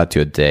 Go about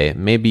your day.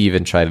 Maybe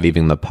even try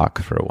leaving the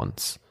park for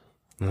once."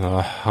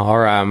 All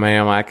right,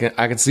 ma'am. I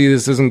can see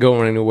this isn't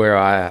going anywhere.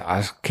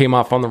 I came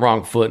off on the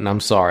wrong foot, and I'm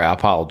sorry. I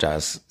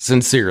apologize.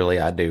 Sincerely,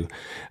 I do.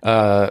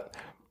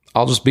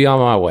 I'll just be on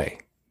my way.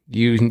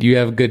 You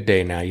have a good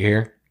day now. You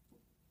hear?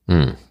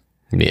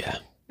 Yeah.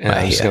 And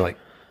I'm just gonna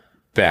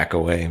back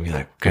away and be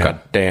like, "God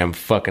damn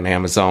fucking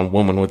Amazon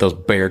woman with those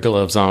bear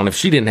gloves on. If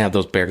she didn't have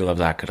those bear gloves,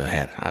 I could have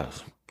had a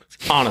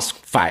honest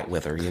fight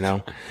with her.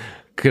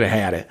 Could have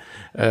had it."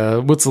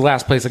 What's the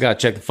last place I got to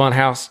check? The fun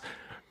house.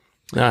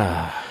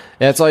 Yeah,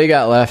 that's all you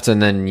got left,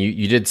 and then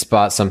you did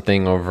spot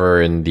something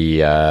over in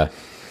the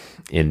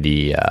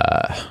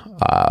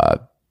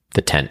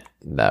tent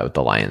that with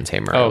the lion's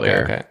tamer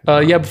earlier.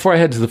 Okay. Yeah. Before I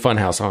head to the fun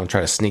house, I want to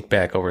try to sneak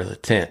back over to the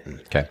tent.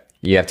 Okay.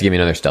 You have to give me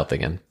another stealth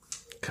again.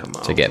 Come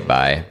on. To get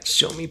by.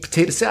 Show me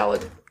potato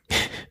salad.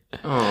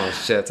 Oh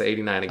shit! That's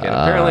 89 again.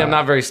 Apparently, I'm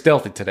not very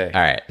stealthy today.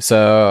 All right.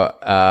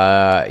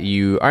 So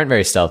you aren't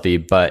very stealthy,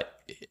 but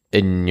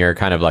you're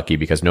kind of lucky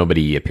because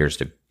nobody appears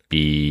to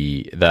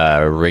be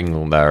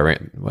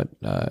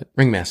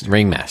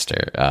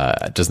ringmaster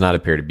does not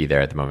appear to be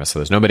there at the moment, so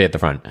there's nobody at the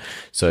front.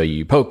 So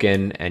you poke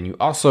in, and you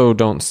also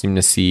don't seem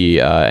to see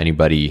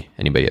anybody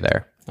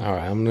there. All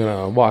right, I'm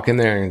gonna walk in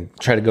there and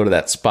try to go to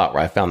that spot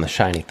where I found the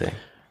shiny thing.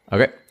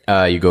 Okay,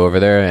 you go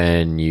over there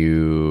and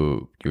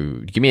you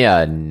give me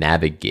a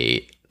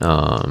navigate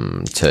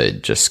to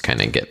just kind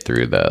of get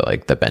through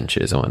the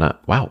benches and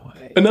whatnot. Wow.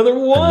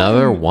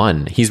 Another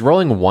one. He's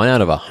rolling 1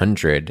 out of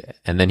 100,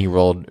 and then he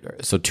rolled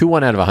 2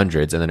 1 out of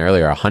 100s, and then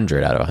earlier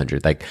 100 out of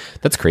 100. Like,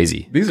 that's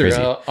crazy. These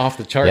crazy. are off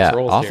the charts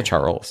rolls. Off the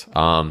chart rolls.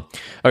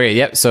 Okay,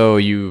 yep. So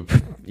you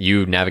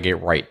navigate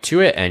right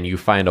to it, and you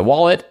find a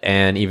wallet.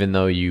 And even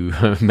though you,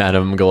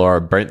 Madame Galore,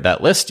 burnt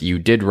that list, you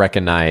did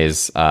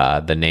recognize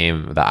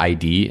the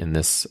ID in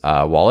this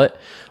wallet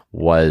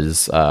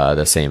was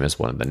the same as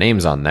one of the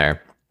names on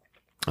there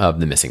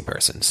of the missing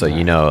person. So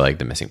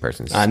the missing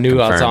person's I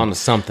knew I was on to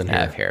something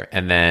here.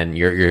 And then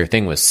your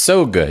thing was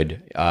so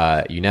good.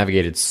 You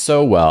navigated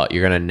so well.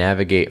 You're going to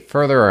navigate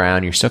further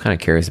around. You're still kind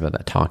of curious about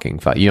that talking.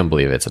 You don't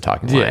believe it's a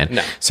talking lion.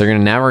 No. So you're going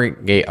to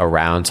navigate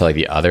around to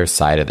the other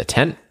side of the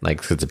tent,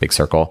 it's a big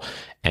circle.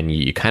 And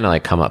you kind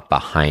of come up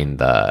behind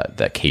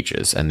the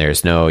cages, and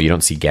you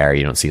don't see Gary,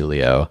 you don't see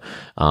Leo,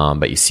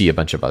 but you see a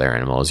bunch of other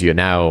animals. You're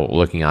now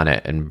looking on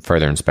it in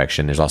further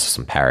inspection. There's also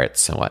some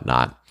parrots and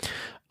whatnot.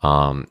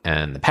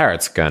 And the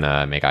parrot's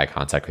gonna make eye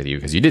contact with you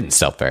because you didn't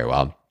stealth very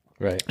well.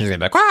 Right. He's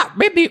gonna be like,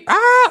 baby.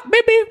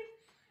 I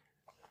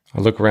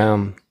look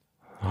around.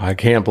 I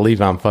can't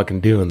believe I'm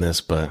fucking doing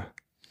this, but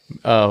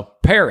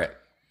parrot,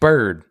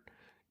 bird.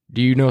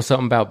 Do you know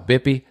something about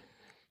Bippy?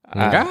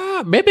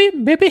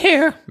 Baby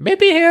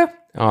here.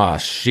 Oh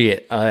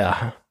shit.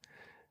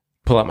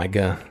 Pull out my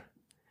gun.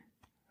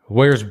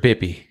 Where's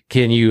Bippy?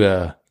 Can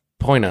you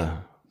point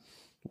a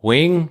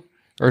wing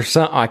or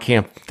something? I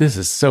can't. This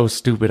is so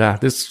stupid.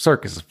 This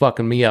circus is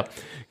fucking me up.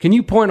 Can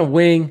you point a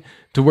wing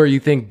to where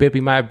you think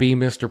Bippy might be,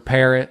 Mr.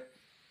 Parrot?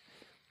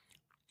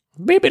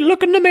 Baby,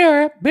 look in the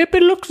mirror. Baby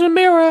looks in the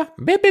mirror.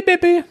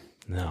 Baby.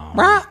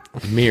 No.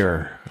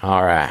 Mirror.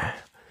 All right.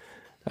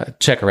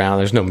 Check around.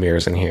 There's no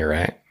mirrors in here,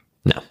 right?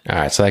 No. All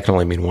right. So that can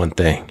only mean one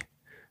thing.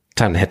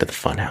 Time to head to the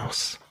fun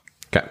house.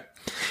 Okay.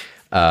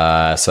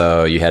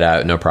 So you head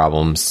out, no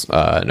problems.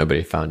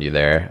 Nobody found you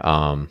there.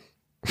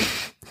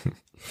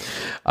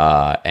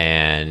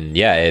 And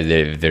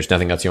if there's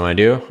nothing else you want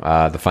to do,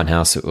 the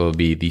funhouse will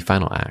be the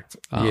final act.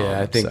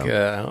 I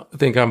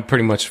think I'm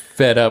pretty much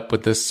fed up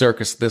with this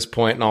circus at this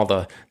point and all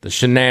the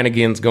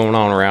shenanigans going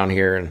on around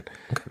here, and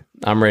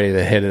I'm ready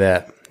to head to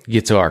that.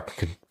 Get to our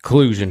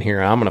conclusion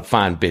here. I'm gonna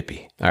find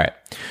Bippy. All right.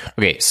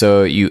 Okay.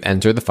 So you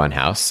enter the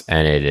funhouse,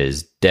 and it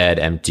is dead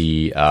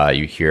empty.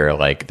 You hear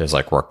there's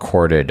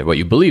recorded, what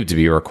you believe to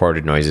be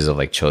recorded noises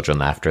of children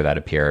laughter that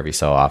appear every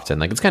so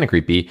often. It's kind of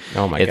creepy.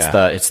 Oh my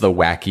God. It's the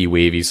wacky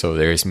wavy. So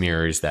there's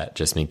mirrors that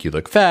just make you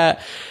look fat.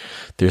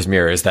 There's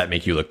mirrors that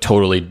make you look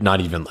totally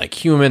not even like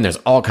human. There's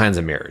all kinds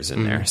of mirrors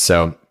in there.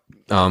 So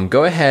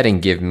go ahead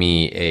and give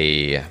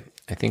me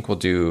I think we'll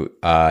do,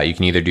 you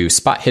can either do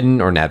spot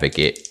hidden or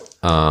navigate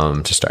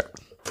to start.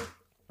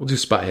 We'll do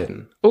spot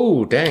hidden.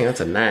 Oh, dang, that's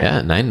a 9.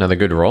 Yeah, 9, another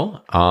good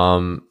roll.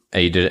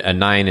 You did a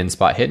 9 in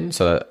spot hidden,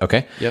 so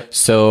okay. Yep.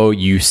 So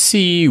you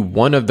see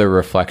one of the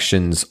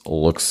reflections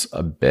looks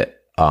a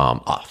bit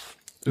off.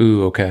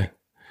 Ooh, okay.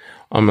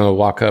 I'm gonna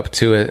walk up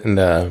to it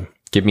and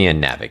give me a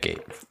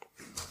navigate.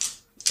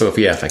 Oh,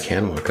 if I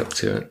can walk up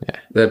to it, yeah,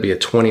 that'd be a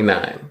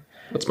 29.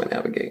 What's my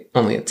navigate?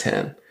 Only a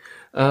 10.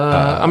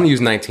 I'm gonna use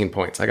 19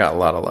 points. I got a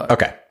lot of luck.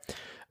 Okay.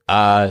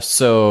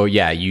 So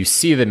yeah, you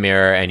see the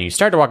mirror and you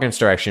start to walk in its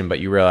direction, but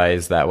you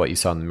realize that what you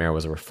saw in the mirror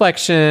was a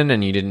reflection,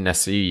 and you didn't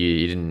necessarily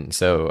you didn't.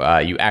 So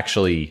you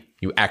actually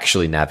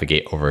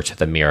navigate over to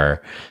the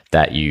mirror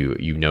that you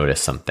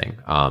notice something.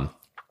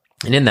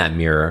 And in that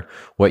mirror,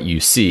 what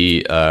you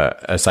see,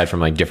 aside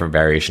from like different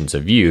variations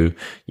of view,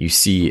 you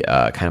see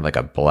kind of like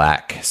a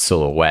black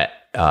silhouette,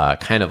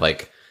 kind of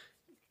like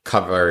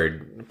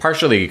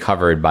partially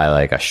covered by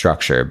like a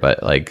structure,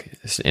 but like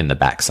in the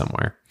back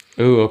somewhere.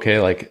 Ooh, okay,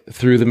 like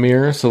through the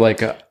mirror. So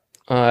like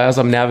as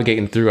I'm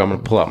navigating through, I'm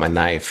going to pull out my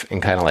knife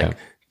and kind of like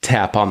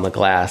tap on the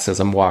glass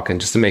as I'm walking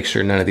just to make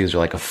sure none of these are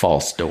like a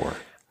false door.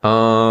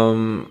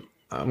 I'm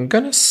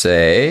going to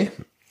say,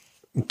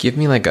 give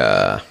me like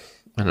a,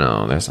 I don't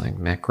know, there's like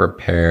mech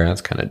repair.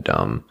 That's kind of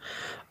dumb.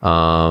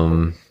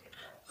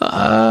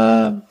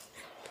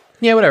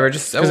 Yeah, whatever.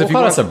 Just we'll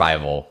call it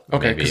survival.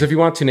 Okay, because if you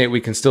want to, Nate,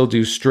 we can still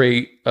do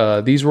straight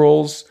these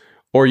rolls,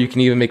 or you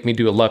can even make me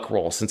do a luck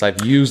roll since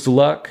I've used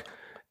luck.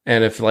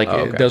 And if like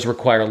it does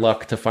require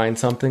luck to find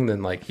something,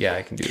 then like yeah,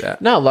 I can do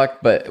that. Not luck,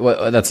 but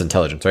that's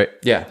intelligence, right?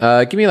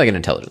 Yeah. Give me like an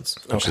intelligence,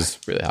 which is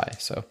really high.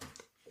 So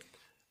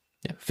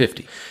yeah,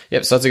 50.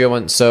 Yep, so that's a good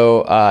one.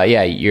 So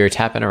yeah, you're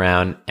tapping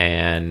around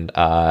and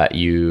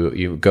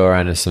you go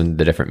around to some of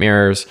the different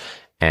mirrors,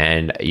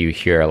 and you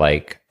hear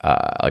like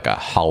a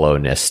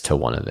hollowness to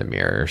one of the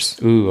mirrors.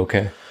 Ooh,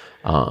 okay.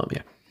 Yeah. All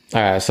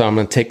right, so I'm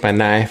gonna take my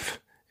knife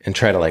and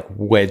try to like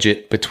wedge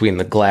it between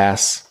the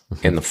glass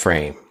and the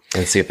frame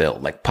and see if they'll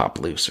like pop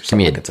loose or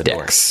something. Give me like it's a a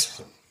door.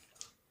 dex.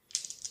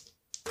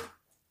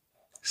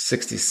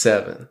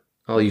 67.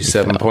 I'll use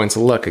 7 points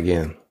of luck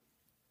again.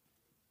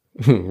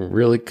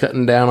 Really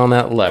cutting down on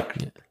that luck.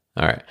 Yeah.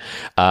 All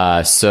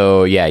right.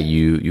 So yeah,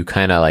 you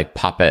kind of like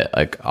pop it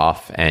like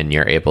off, and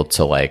you're able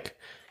to like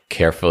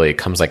carefully, it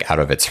comes like out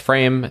of its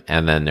frame,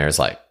 and then there's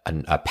like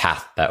a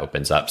path that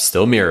opens up,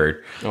 still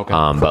mirrored,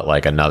 but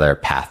like another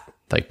path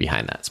like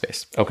behind that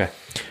space. Okay.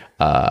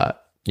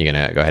 You're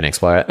gonna go ahead and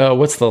explore it.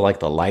 What's the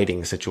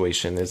lighting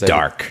situation? Is it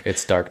dark?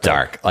 It's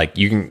dark. Like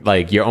you can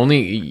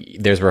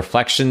there's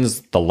reflections.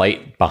 The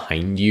light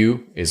behind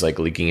you is like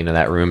leaking into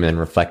that room and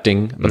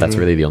reflecting, but that's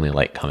really the only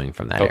light coming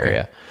from that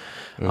area.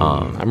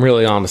 I'm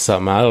really on to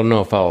something. I don't know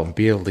if I'll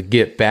be able to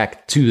get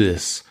back to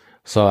this,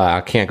 so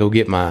I can't go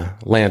get my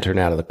lantern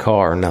out of the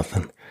car or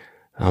nothing.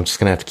 I'm just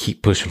gonna have to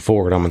keep pushing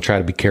forward. I'm gonna try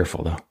to be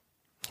careful though.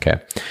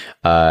 Okay.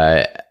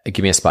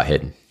 Give me a spot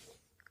hidden.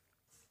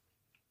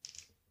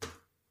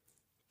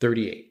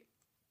 38.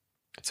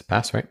 It's a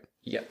pass, right?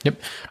 Yeah.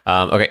 Yep.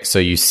 Okay, so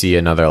you see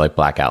another like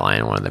black outline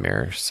in one of the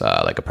mirrors,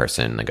 like a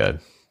person, like a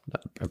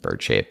bird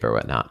shape or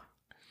whatnot.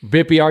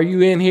 Bippy, are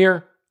you in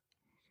here?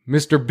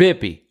 Mr.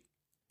 Bippy.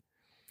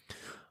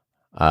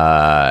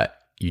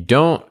 You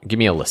don't give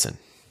me a listen.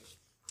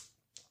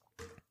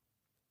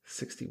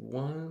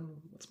 61.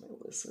 What's my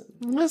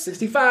listen?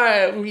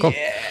 65. Cool.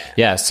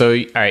 Yeah. So,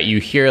 all right, you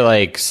hear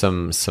like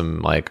some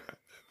like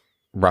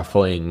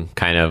ruffling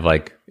kind of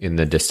like in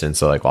the distance,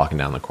 so like walking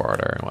down the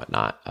corridor and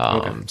whatnot.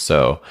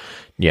 So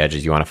yeah,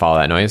 just you want to follow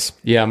that noise?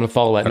 Yeah, I'm gonna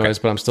follow that noise,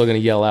 but I'm still gonna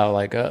yell out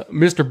like,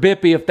 Mr.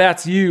 Bippy, if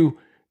that's you,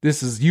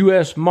 this is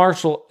U.S.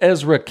 Marshal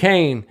Ezra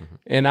Kane,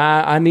 and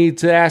I need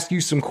to ask you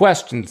some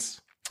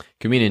questions.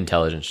 Give me an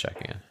intelligence check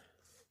again.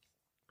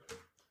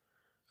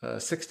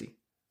 60.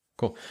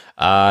 Cool.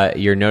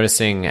 You're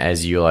noticing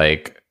as you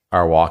like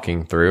are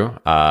walking through,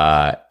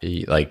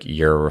 like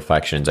your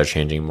reflections are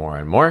changing more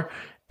and more.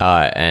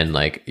 And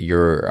like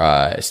you're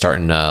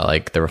starting to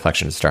like the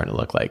reflection is starting to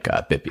look like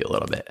Bippy a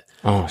little bit.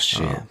 Oh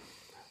shit!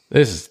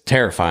 This is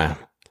terrifying.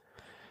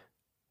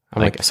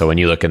 So when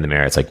you look in the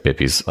mirror, it's like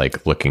Bippy's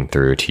like looking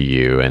through to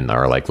you and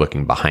or like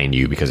looking behind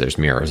you because there's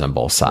mirrors on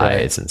both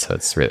sides, and so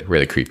it's really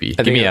really creepy.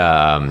 Give me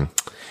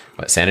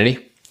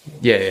sanity.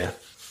 Yeah.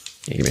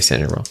 Give me a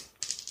sanity roll.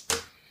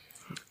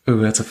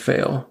 Ooh, that's a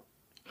fail.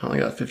 I only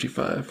got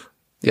 55.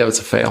 Yeah, it's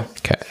a fail.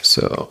 Okay,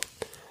 so.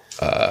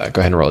 Go ahead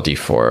and roll a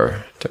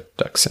d4 to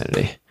duck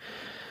sanity.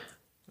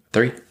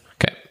 3.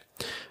 Okay.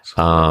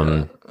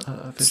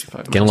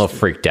 55. Getting a little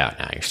freaked out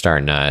now. You're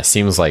starting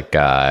seems like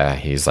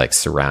he's like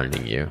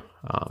surrounding you.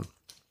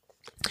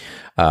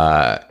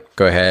 Go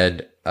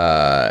ahead.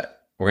 We're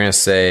going to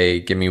say,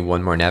 give me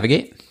one more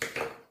navigate.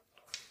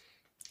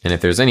 And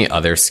if there's any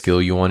other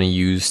skill you want to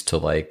use to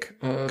like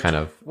kind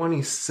of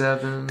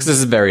 27, because this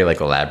is very like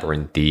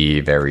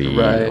labyrinthy, very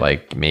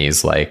like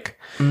maze-like.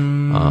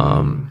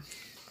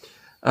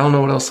 I don't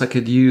know what else I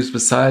could use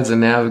besides a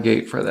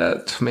navigate for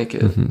that to make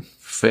it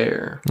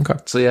fair. Okay.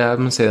 So yeah, I'm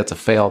going to say that's a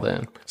fail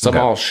then. So I'm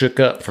all shook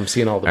up from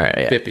seeing all the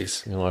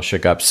Bippies. You're a little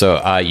shook up.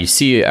 So you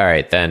see, all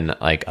right, then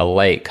like a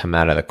light come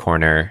out of the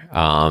corner,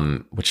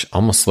 which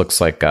almost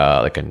looks like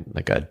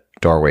a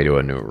doorway to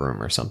a new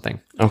room or something.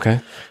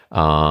 Okay.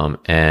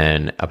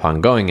 And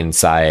upon going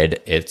inside,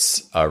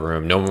 it's a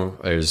room.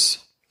 There's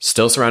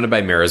still surrounded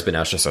by mirrors, but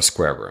now it's just a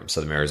square room.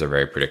 So the mirrors are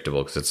very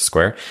predictable because it's a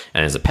square.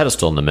 And there's a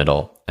pedestal in the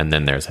middle, and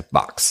then there's a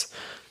box.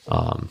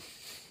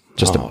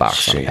 Just a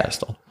box on a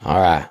pedestal. All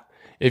right.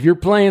 If you're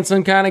playing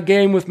some kind of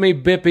game with me,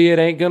 Bippy, it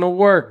ain't going to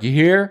work. You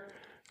hear?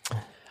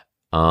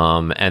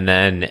 And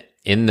then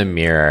in the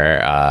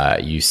mirror,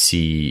 you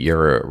see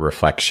your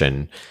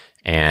reflection,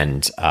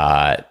 and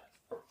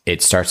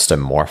it starts to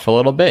morph a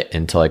little bit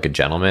into like a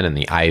gentleman, and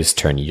the eyes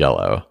turn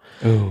yellow.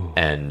 Ooh.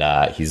 And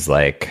he's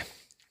like,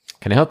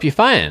 "Can I help you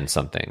find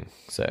something,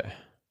 sir?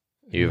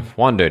 You've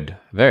wandered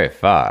very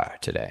far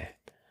today."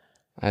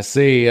 I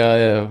see.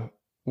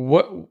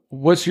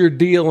 What's your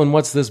deal and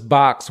what's this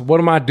box? What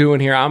am I doing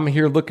here? I'm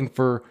here looking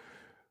for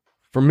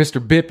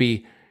Mr.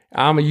 Bippy.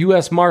 I'm a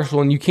U.S.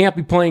 Marshal, and you can't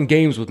be playing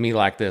games with me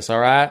like this, all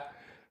right?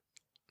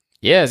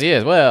 Yes.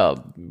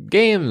 Well,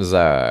 games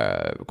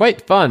are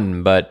quite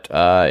fun, but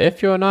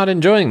if you're not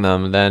enjoying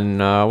them, then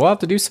we'll have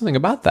to do something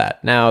about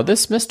that. Now,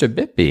 this Mr.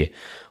 Bippy,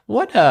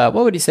 what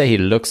would you say he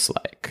looks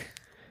like?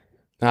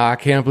 I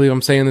can't believe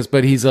I'm saying this,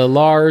 but he's a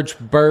large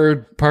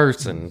bird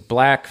person.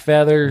 Black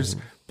feathers,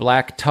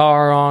 black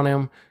tar on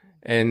him,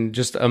 and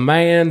just a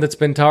man that's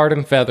been tarred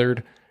and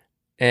feathered.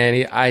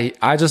 And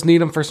I just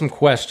need him for some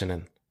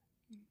questioning.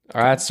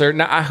 All right, sir.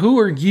 Now, who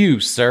are you,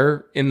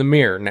 sir, in the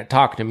mirror? Now,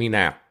 talk to me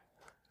now.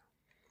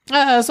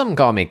 Some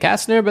call me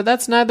Kastner, but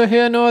that's neither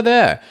here nor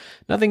there.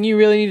 Nothing you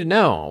really need to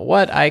know.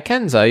 What I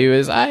can tell you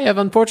is I have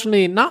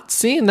unfortunately not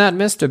seen that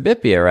Mr.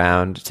 Bippy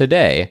around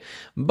today.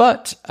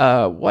 But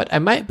what I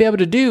might be able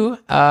to do,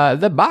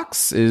 the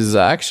box is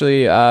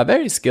actually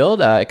very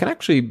skilled. It can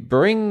actually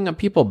bring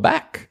people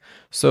back.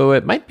 So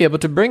it might be able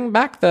to bring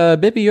back the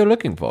Bippy you're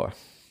looking for.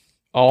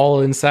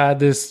 All inside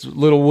this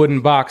little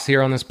wooden box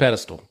here on this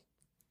pedestal.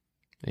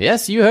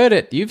 Yes, you heard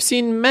it. You've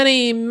seen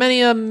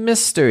many a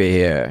mystery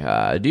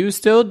here. Do you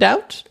still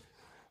doubt?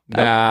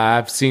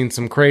 I've seen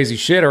some crazy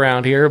shit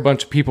around here. A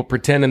bunch of people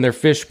pretending they're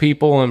fish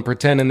people and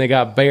pretending they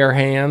got bare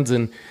hands,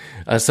 and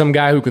some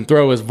guy who can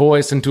throw his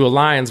voice into a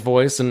lion's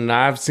voice, and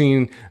I've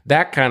seen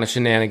that kind of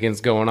shenanigans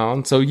going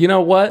on. So you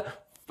know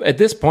what? At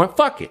this point,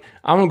 fuck it.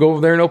 I'm going to go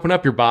over there and open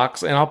up your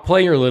box, and I'll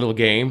play your little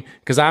game,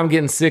 because I'm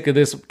getting sick of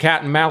this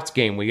cat and mouse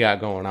game we got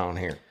going on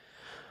here.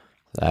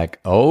 Like,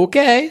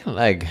 okay,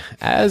 like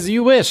as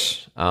you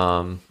wish.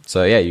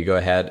 So yeah, you go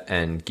ahead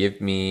and give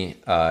me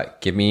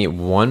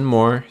one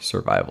more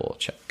survival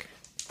check.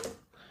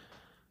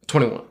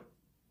 21.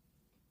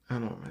 I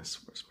don't know where's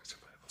my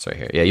survival. Sorry,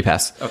 here. Yeah, you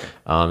pass. Okay.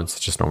 It's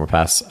just normal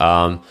pass.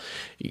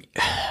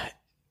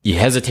 You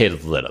hesitate a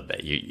little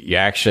bit. You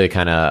actually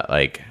kind of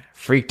like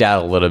freaked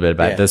out a little bit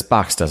about this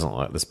box.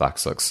 This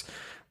box looks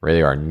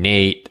really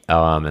ornate,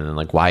 and then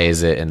like, why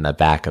is it in the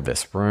back of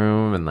this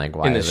room, and like,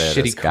 why is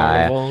there this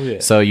guy? Yeah.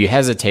 So you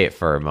hesitate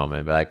for a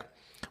moment, but like,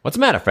 what's the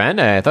matter,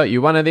 friend? I thought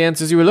you wanted the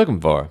answers you were looking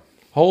for.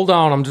 Hold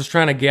on, I'm just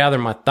trying to gather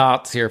my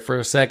thoughts here for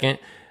a second.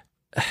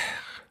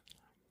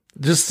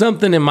 Just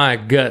something in my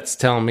guts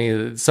telling me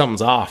that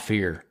something's off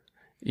here.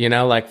 You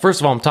know, like, first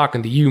of all, I'm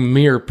talking to you,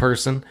 mirror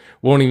person,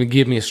 won't even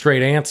give me a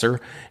straight answer,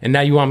 and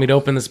now you want me to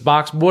open this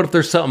box? What if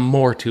there's something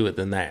more to it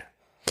than that?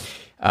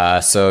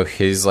 So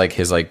he's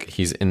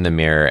in the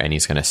mirror, and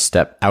he's gonna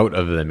step out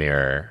of the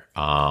mirror.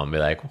 Be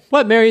like,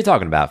 "What mirror are you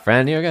talking about,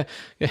 friend?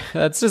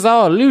 That's just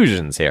all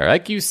illusions here.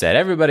 Like you said,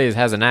 everybody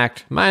has an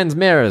act. Mine's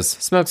mirrors,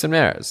 smokes and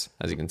mirrors,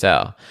 as you can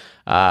tell.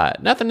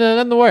 Nothing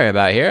to worry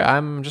about here.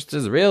 I'm just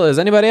as real as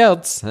anybody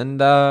else. And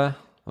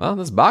well,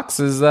 this box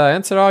has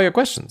answered all your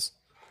questions."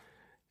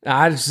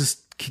 I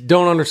just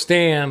don't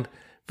understand.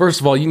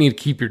 First of all, you need to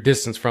keep your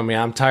distance from me.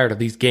 I'm tired of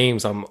these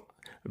games.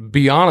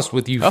 Be honest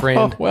with you,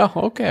 friend. Oh, well,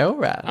 okay, all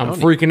right. I'm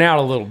freaking out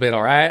a little bit,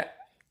 all right?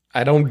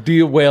 I don't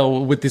deal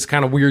well with this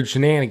kind of weird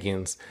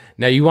shenanigans.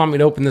 Now, you want me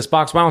to open this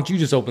box? Why don't you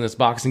just open this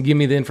box and give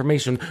me the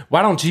information?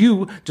 Why don't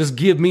you just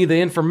give me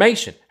the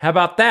information? How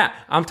about that?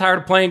 I'm tired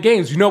of playing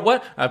games. You know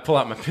what? I pull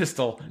out my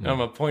pistol, and I'm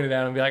going to point it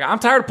at him and be like, I'm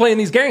tired of playing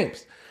these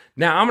games.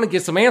 Now, I'm going to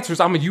get some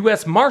answers. I'm a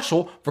U.S.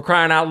 Marshal, for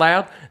crying out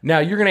loud. Now,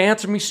 you're going to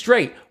answer me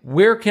straight.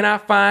 Where can I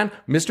find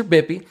Mr.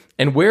 Bippy?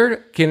 And where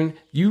can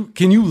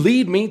you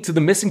lead me to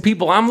the missing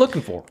people I'm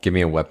looking for? Give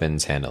me a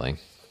weapons handling.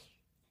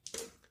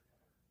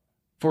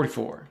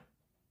 44.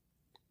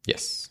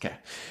 Yes. Okay.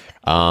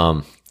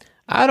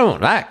 I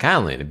don't like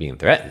kindly to being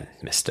threatened,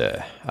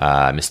 Mr.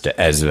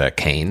 Ezra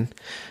Kane,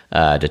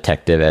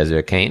 Detective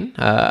Ezra Kane.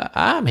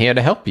 I'm here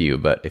to help you,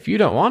 but if you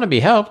don't want to be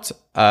helped,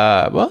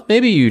 well,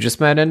 maybe you just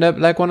might end up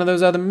like one of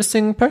those other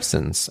missing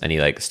persons. And he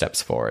like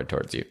steps forward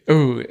towards you.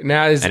 Ooh,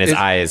 now his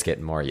eyes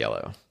get more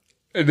yellow.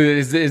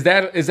 Is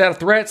that a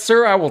threat,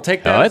 sir? I will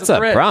take that. It's a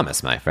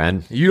promise, my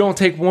friend. You don't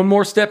take one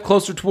more step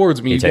closer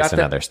towards me. He takes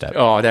another step.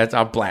 Oh,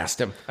 I'll blast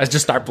him. I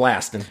just start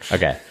blasting.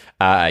 Okay.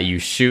 You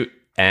shoot,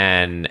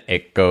 and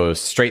it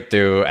goes straight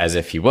through as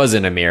if he was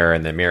in a mirror,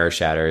 and the mirror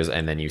shatters,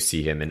 and then you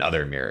see him in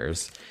other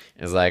mirrors.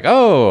 It's like,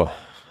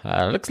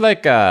 looks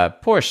like a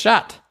poor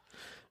shot.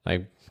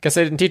 I guess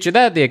I didn't teach you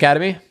that at the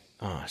academy.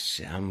 Oh,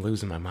 shit. I'm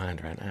losing my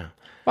mind right now.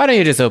 Why don't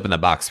you just open the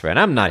box, friend?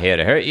 I'm not here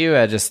to hurt you.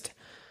 I just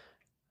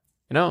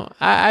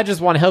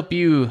want to help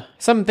you.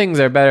 Some things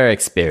are better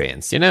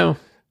experienced, you know?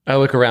 I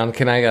look around.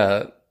 Can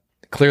I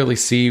clearly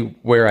see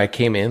where I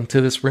came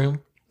into this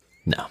room?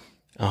 No.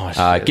 Oh,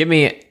 shit.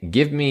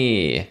 Give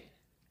me.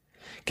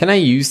 Can I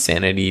use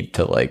sanity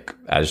to like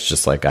as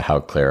just like a how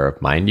clear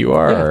of mind you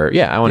are?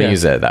 Yeah. Or I want to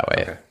use it that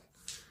way.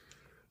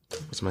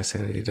 What's my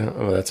sanity down?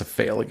 Oh, that's a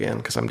fail again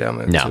because I'm down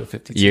to No,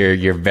 52.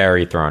 you're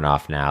very thrown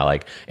off now.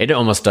 Like it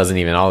almost doesn't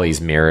even, all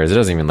these mirrors, it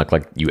doesn't even look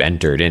like you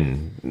entered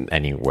in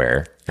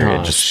anywhere.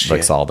 It just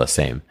looks all the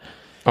same.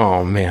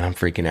 Oh man, I'm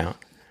freaking out.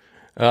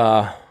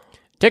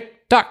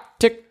 Tick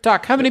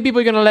tock. How many people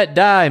are you gonna let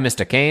die,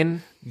 Mr.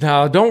 Kane?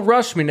 Now don't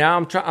rush me. Now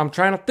I'm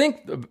trying to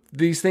think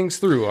these things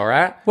through. All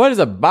right. What is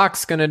a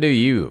box gonna do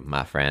you,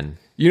 my friend?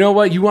 You know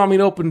what? You want me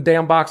to open the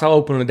damn box? I'll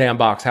open the damn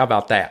box. How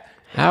about that?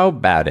 How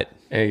about it?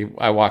 And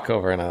I walk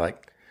over and I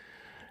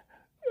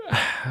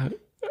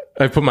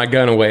put my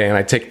gun away and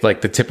I take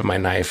like the tip of my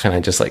knife and I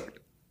just like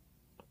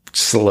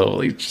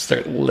slowly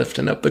start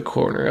lifting up the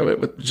corner of it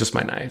with just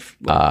my knife.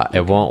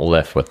 It won't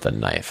lift with the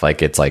knife.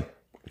 Like it's like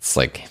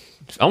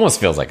it almost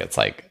feels like it's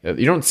like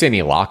you don't see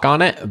any lock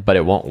on it, but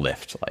it won't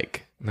lift.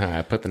 Like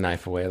I put the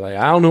knife away. Like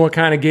I don't know what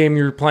kind of game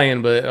you're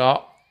playing, but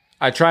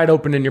I tried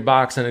opening your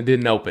box and it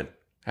didn't open.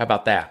 How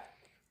about that?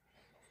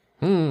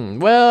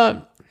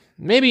 Well,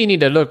 maybe you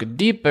need to look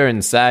deeper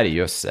inside of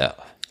yourself.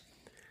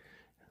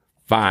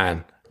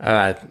 Fine.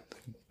 I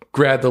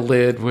grab the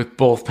lid with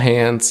both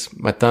hands,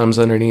 my thumbs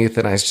underneath,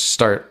 and I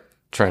start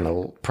trying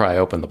to pry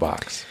open the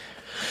box.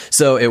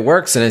 So it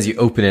works, and as you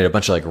open it, a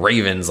bunch of like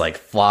ravens like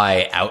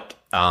fly out,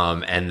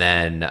 and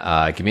then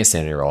give me a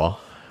sanity roll.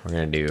 We're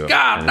gonna do.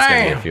 God and it's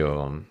gonna be damn! a few of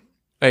them.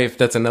 Hey, if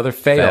that's another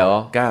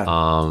fail.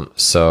 God.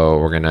 So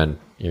you're gonna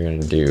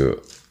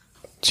do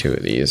 2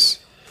 of these.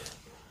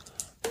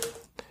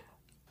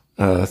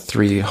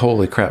 3.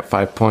 Holy crap!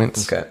 5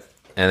 points. Okay.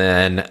 And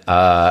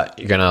then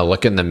you're gonna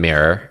look in the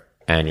mirror,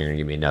 and you're gonna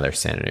give me another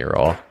sanity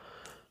roll.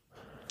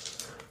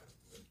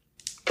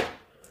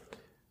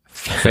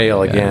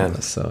 Fail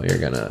again. So you're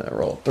gonna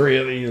roll 3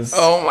 of these.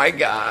 Oh my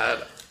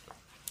god.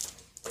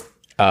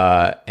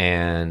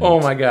 And Oh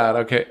my god.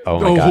 Okay. Oh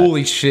my God.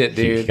 Holy shit,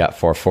 you dude. got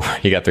 4.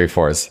 You got 3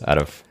 4s out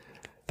of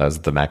that was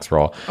the max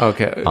roll.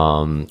 Okay.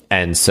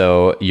 And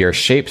so your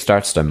shape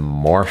starts to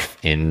morph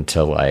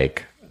into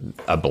like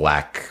a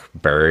black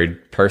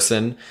bird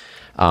person.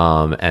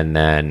 And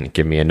then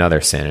give me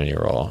another sanity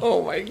roll.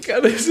 Oh my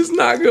god, this is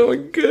not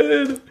going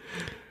good.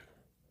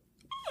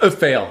 A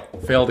fail.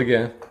 Failed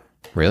again.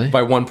 Really?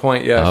 By 1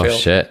 point, yeah. Oh failed.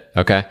 shit.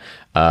 Okay.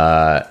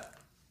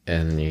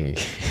 And you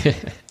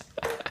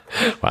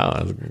wow,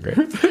 that was great.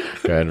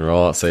 Go ahead and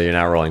roll. So you're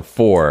now rolling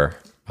 4.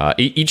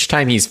 Each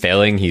time he's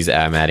failing,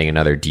 I'm adding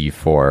another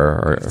D4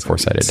 or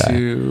 4-sided die.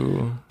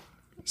 2,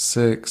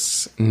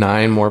 6,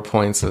 9 more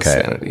points of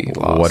sanity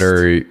lost.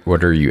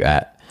 What are you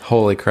at?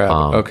 Holy crap.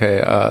 Okay,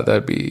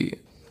 that'd be...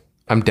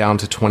 I'm down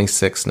to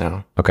 26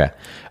 now. Okay.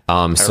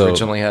 I So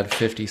originally had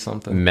 50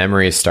 something.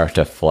 memories start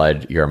to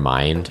flood your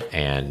mind,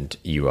 and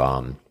you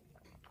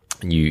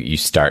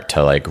start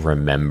to like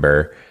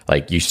remember,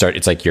 like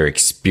it's like you're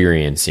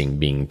experiencing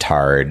being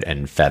tarred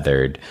and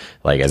feathered,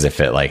 like as if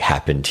it like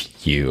happened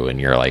to you, and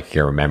you're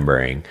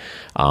remembering.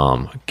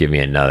 Give me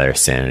another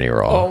sanity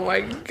roll. Oh my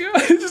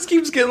god, it just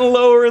keeps getting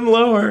lower and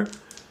lower.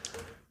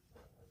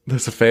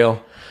 That's a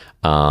fail.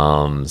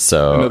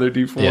 So Another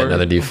D4. Yeah,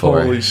 another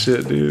D4. Holy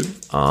shit, dude.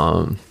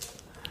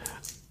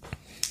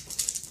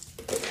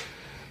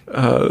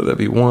 That'd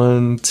be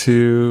 1,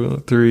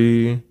 2,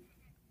 3,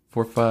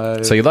 4,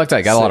 5. So you lucked out.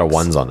 I got 6. a lot of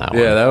ones on that one.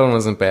 Yeah, that one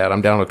wasn't bad.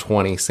 I'm down to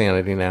 20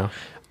 sanity now.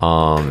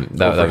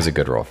 That was a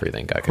good roll for you,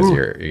 thank God, because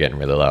you're getting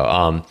really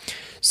low.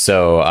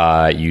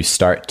 So you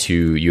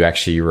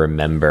actually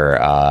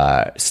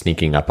remember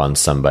sneaking up on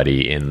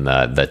somebody in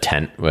the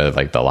tent with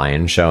like the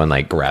lion show and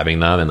like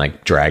grabbing them and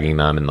like dragging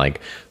them and like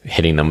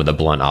hitting them with a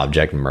blunt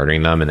object and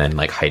murdering them, and then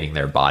like hiding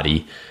their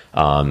body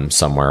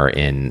somewhere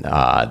in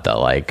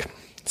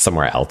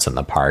somewhere else in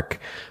the park,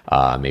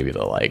 maybe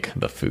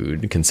the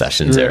food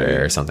concessions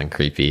area or something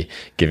creepy.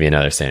 Give me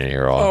another sanity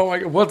roll. Oh my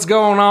god, what's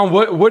going on?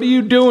 What are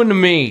you doing to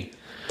me?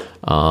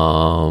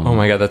 Oh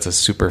my god, that's a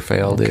super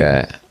fail, dude.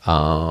 Okay.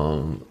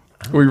 Are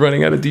we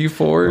running out of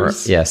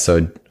D4s? Yeah,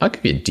 so I'll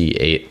give you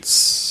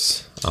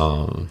D8s.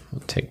 I'll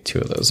take 2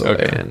 of those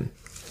away and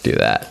do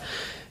that.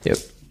 Yep.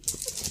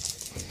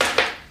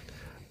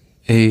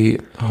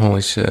 8,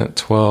 holy shit,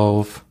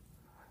 12,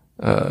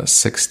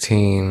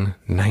 16,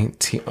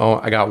 19. Oh,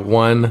 I got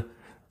 1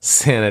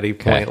 sanity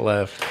point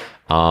left.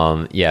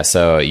 Yeah,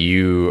 so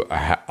you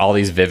all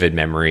these vivid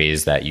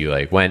memories that you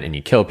like went and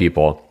you kill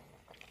people.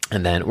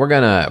 And then we're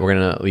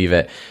gonna leave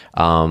it.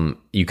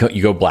 You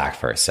go black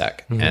for a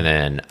sec, and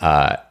then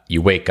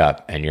you wake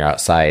up and you're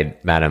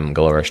outside Madame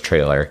Galora's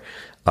trailer,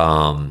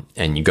 and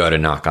you go to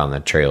knock on the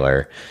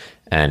trailer,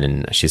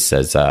 and she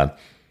says,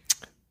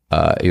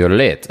 "You're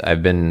late.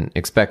 I've been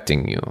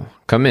expecting you.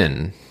 Come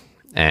in."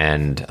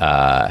 And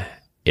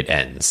it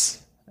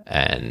ends,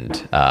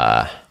 and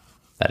that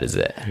is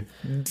it.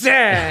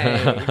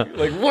 Dang!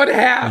 Like, what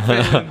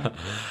happened?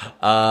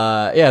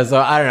 Yeah, so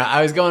I don't know.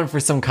 I was going for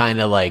some kind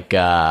of like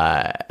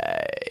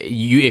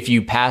if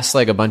you pass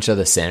like a bunch of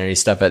the sanity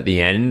stuff at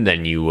the end,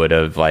 then you would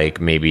have like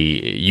maybe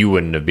you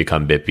wouldn't have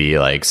become Bippy,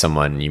 like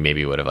someone you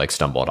maybe would have like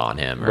stumbled on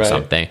him or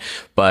something.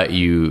 But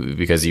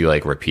because you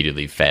like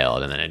repeatedly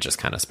failed and then it just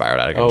kind of spiraled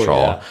out of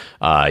control.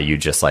 You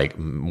just like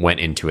went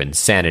into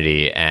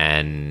insanity,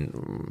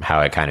 and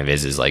how it kind of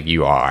is like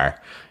you are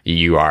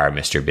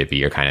Mr. Bippy.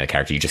 You're kind of the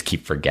character. You just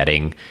keep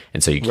forgetting,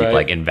 and so you keep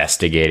like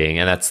investigating.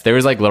 And there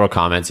was like little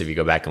comments if you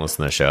go back and listen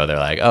to the show. They're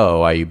like, "Oh,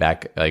 why are you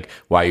back? Like,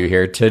 why are you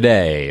here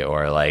today?"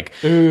 Or like,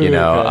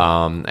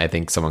 I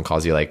think someone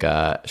calls you like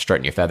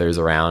strutting your feathers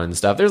around and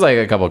stuff. There's like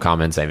a couple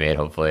comments I made.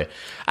 Hopefully,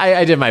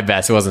 I did my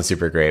best. It wasn't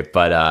super great,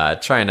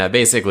 but trying to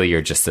basically,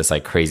 you're just this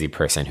like crazy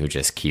person who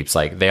just keeps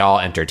like they all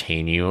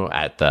entertain you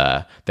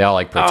they all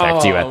like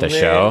protect you at the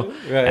show,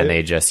 and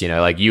they just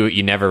like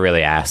you never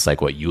really ask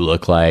like what you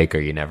look like, or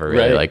you never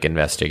really like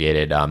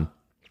investigated. There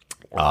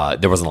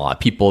wasn't a lot of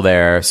people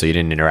there, so you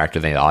didn't interact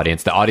with any of the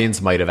audience. The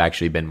audience might have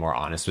actually been more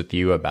honest with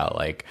you about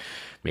like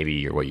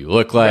maybe what you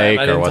look like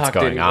or what's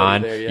going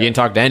on. You didn't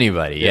talk to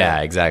anybody.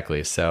 Yeah,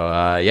 exactly.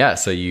 So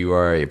so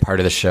you're part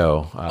of the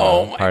show,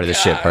 part of the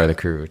ship, part of the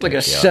crew. Like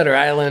a Shutter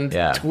Island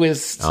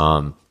twist.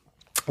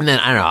 And then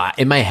I don't know,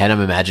 in my head I'm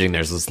imagining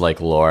there's this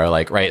like lore,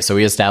 like so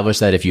we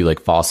established that if you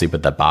like fall asleep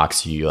with the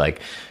box, you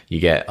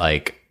get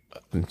like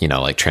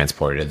like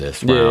transported to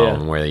this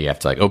realm where you have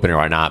to like open it or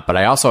whatnot. But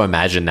I also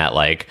imagine that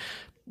like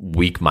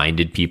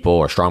weak-minded people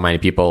or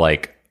strong-minded people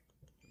like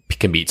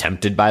can be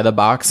tempted by the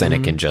box, and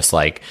it can just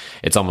like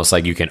it's almost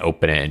like you can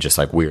open it and just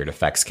like weird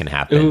effects can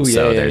happen.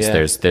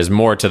 There's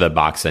more to the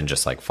box than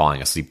just like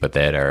falling asleep with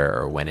it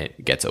or when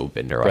it gets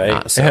opened or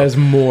whatnot. So, it has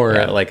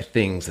more like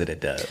things that it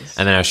does.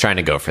 And then I was trying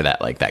to go for that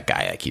like that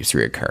guy that keeps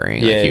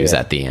reoccurring. Like he was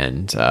at the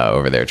end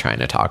over there trying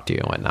to talk to you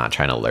and whatnot,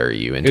 trying to lure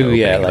you into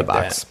opening the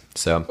box. That.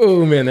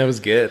 So man, that was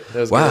good.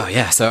 Wow, good.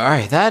 Yeah. So all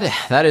right,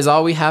 that is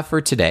all we have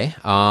for today.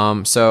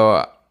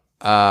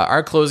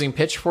 Our closing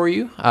pitch for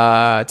you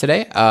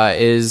today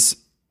is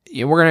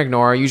we're going to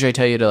ignore. Usually I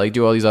tell you to like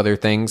do all these other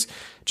things.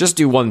 Just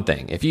do one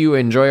thing. If you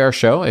enjoy our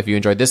show, if you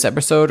enjoyed this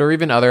episode or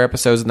even other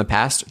episodes in the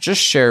past,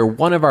 just share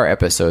one of our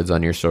episodes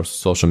on your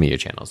social media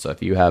channels. So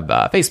if you have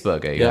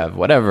Facebook, you have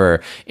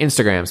whatever,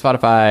 Instagram,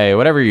 Spotify,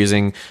 whatever you're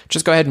using,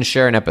 just go ahead and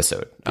share an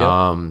episode.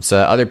 So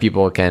other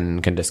people can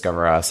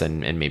discover us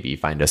and maybe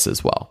find us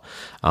as well.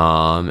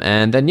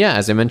 And then,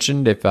 as I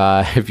mentioned,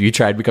 if you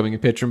tried becoming a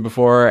patron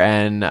before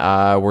and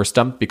were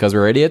stumped because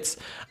we're idiots,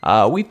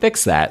 we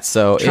fix that.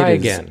 So try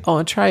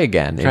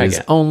again. It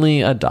is only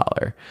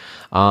 $1.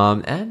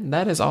 And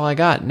that is all I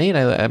got. Nate,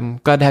 I'm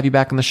glad to have you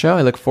back on the show.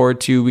 I look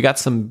forward to, we got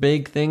some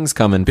big things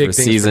coming for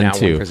season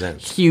 2.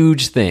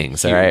 Huge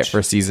things, all right,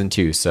 for season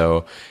 2.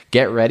 So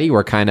get ready.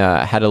 We're kind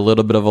of had a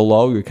little bit of a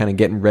lull. We were kind of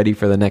getting ready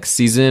for the next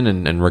season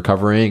and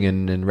recovering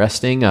and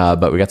resting.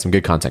 But we got some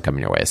good content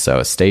coming your way.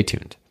 So stay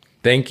tuned.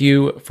 Thank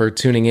you for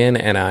tuning in,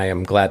 and I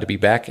am glad to be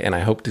back, and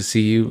I hope to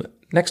see you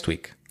next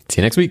week. See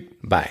you next week.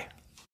 Bye.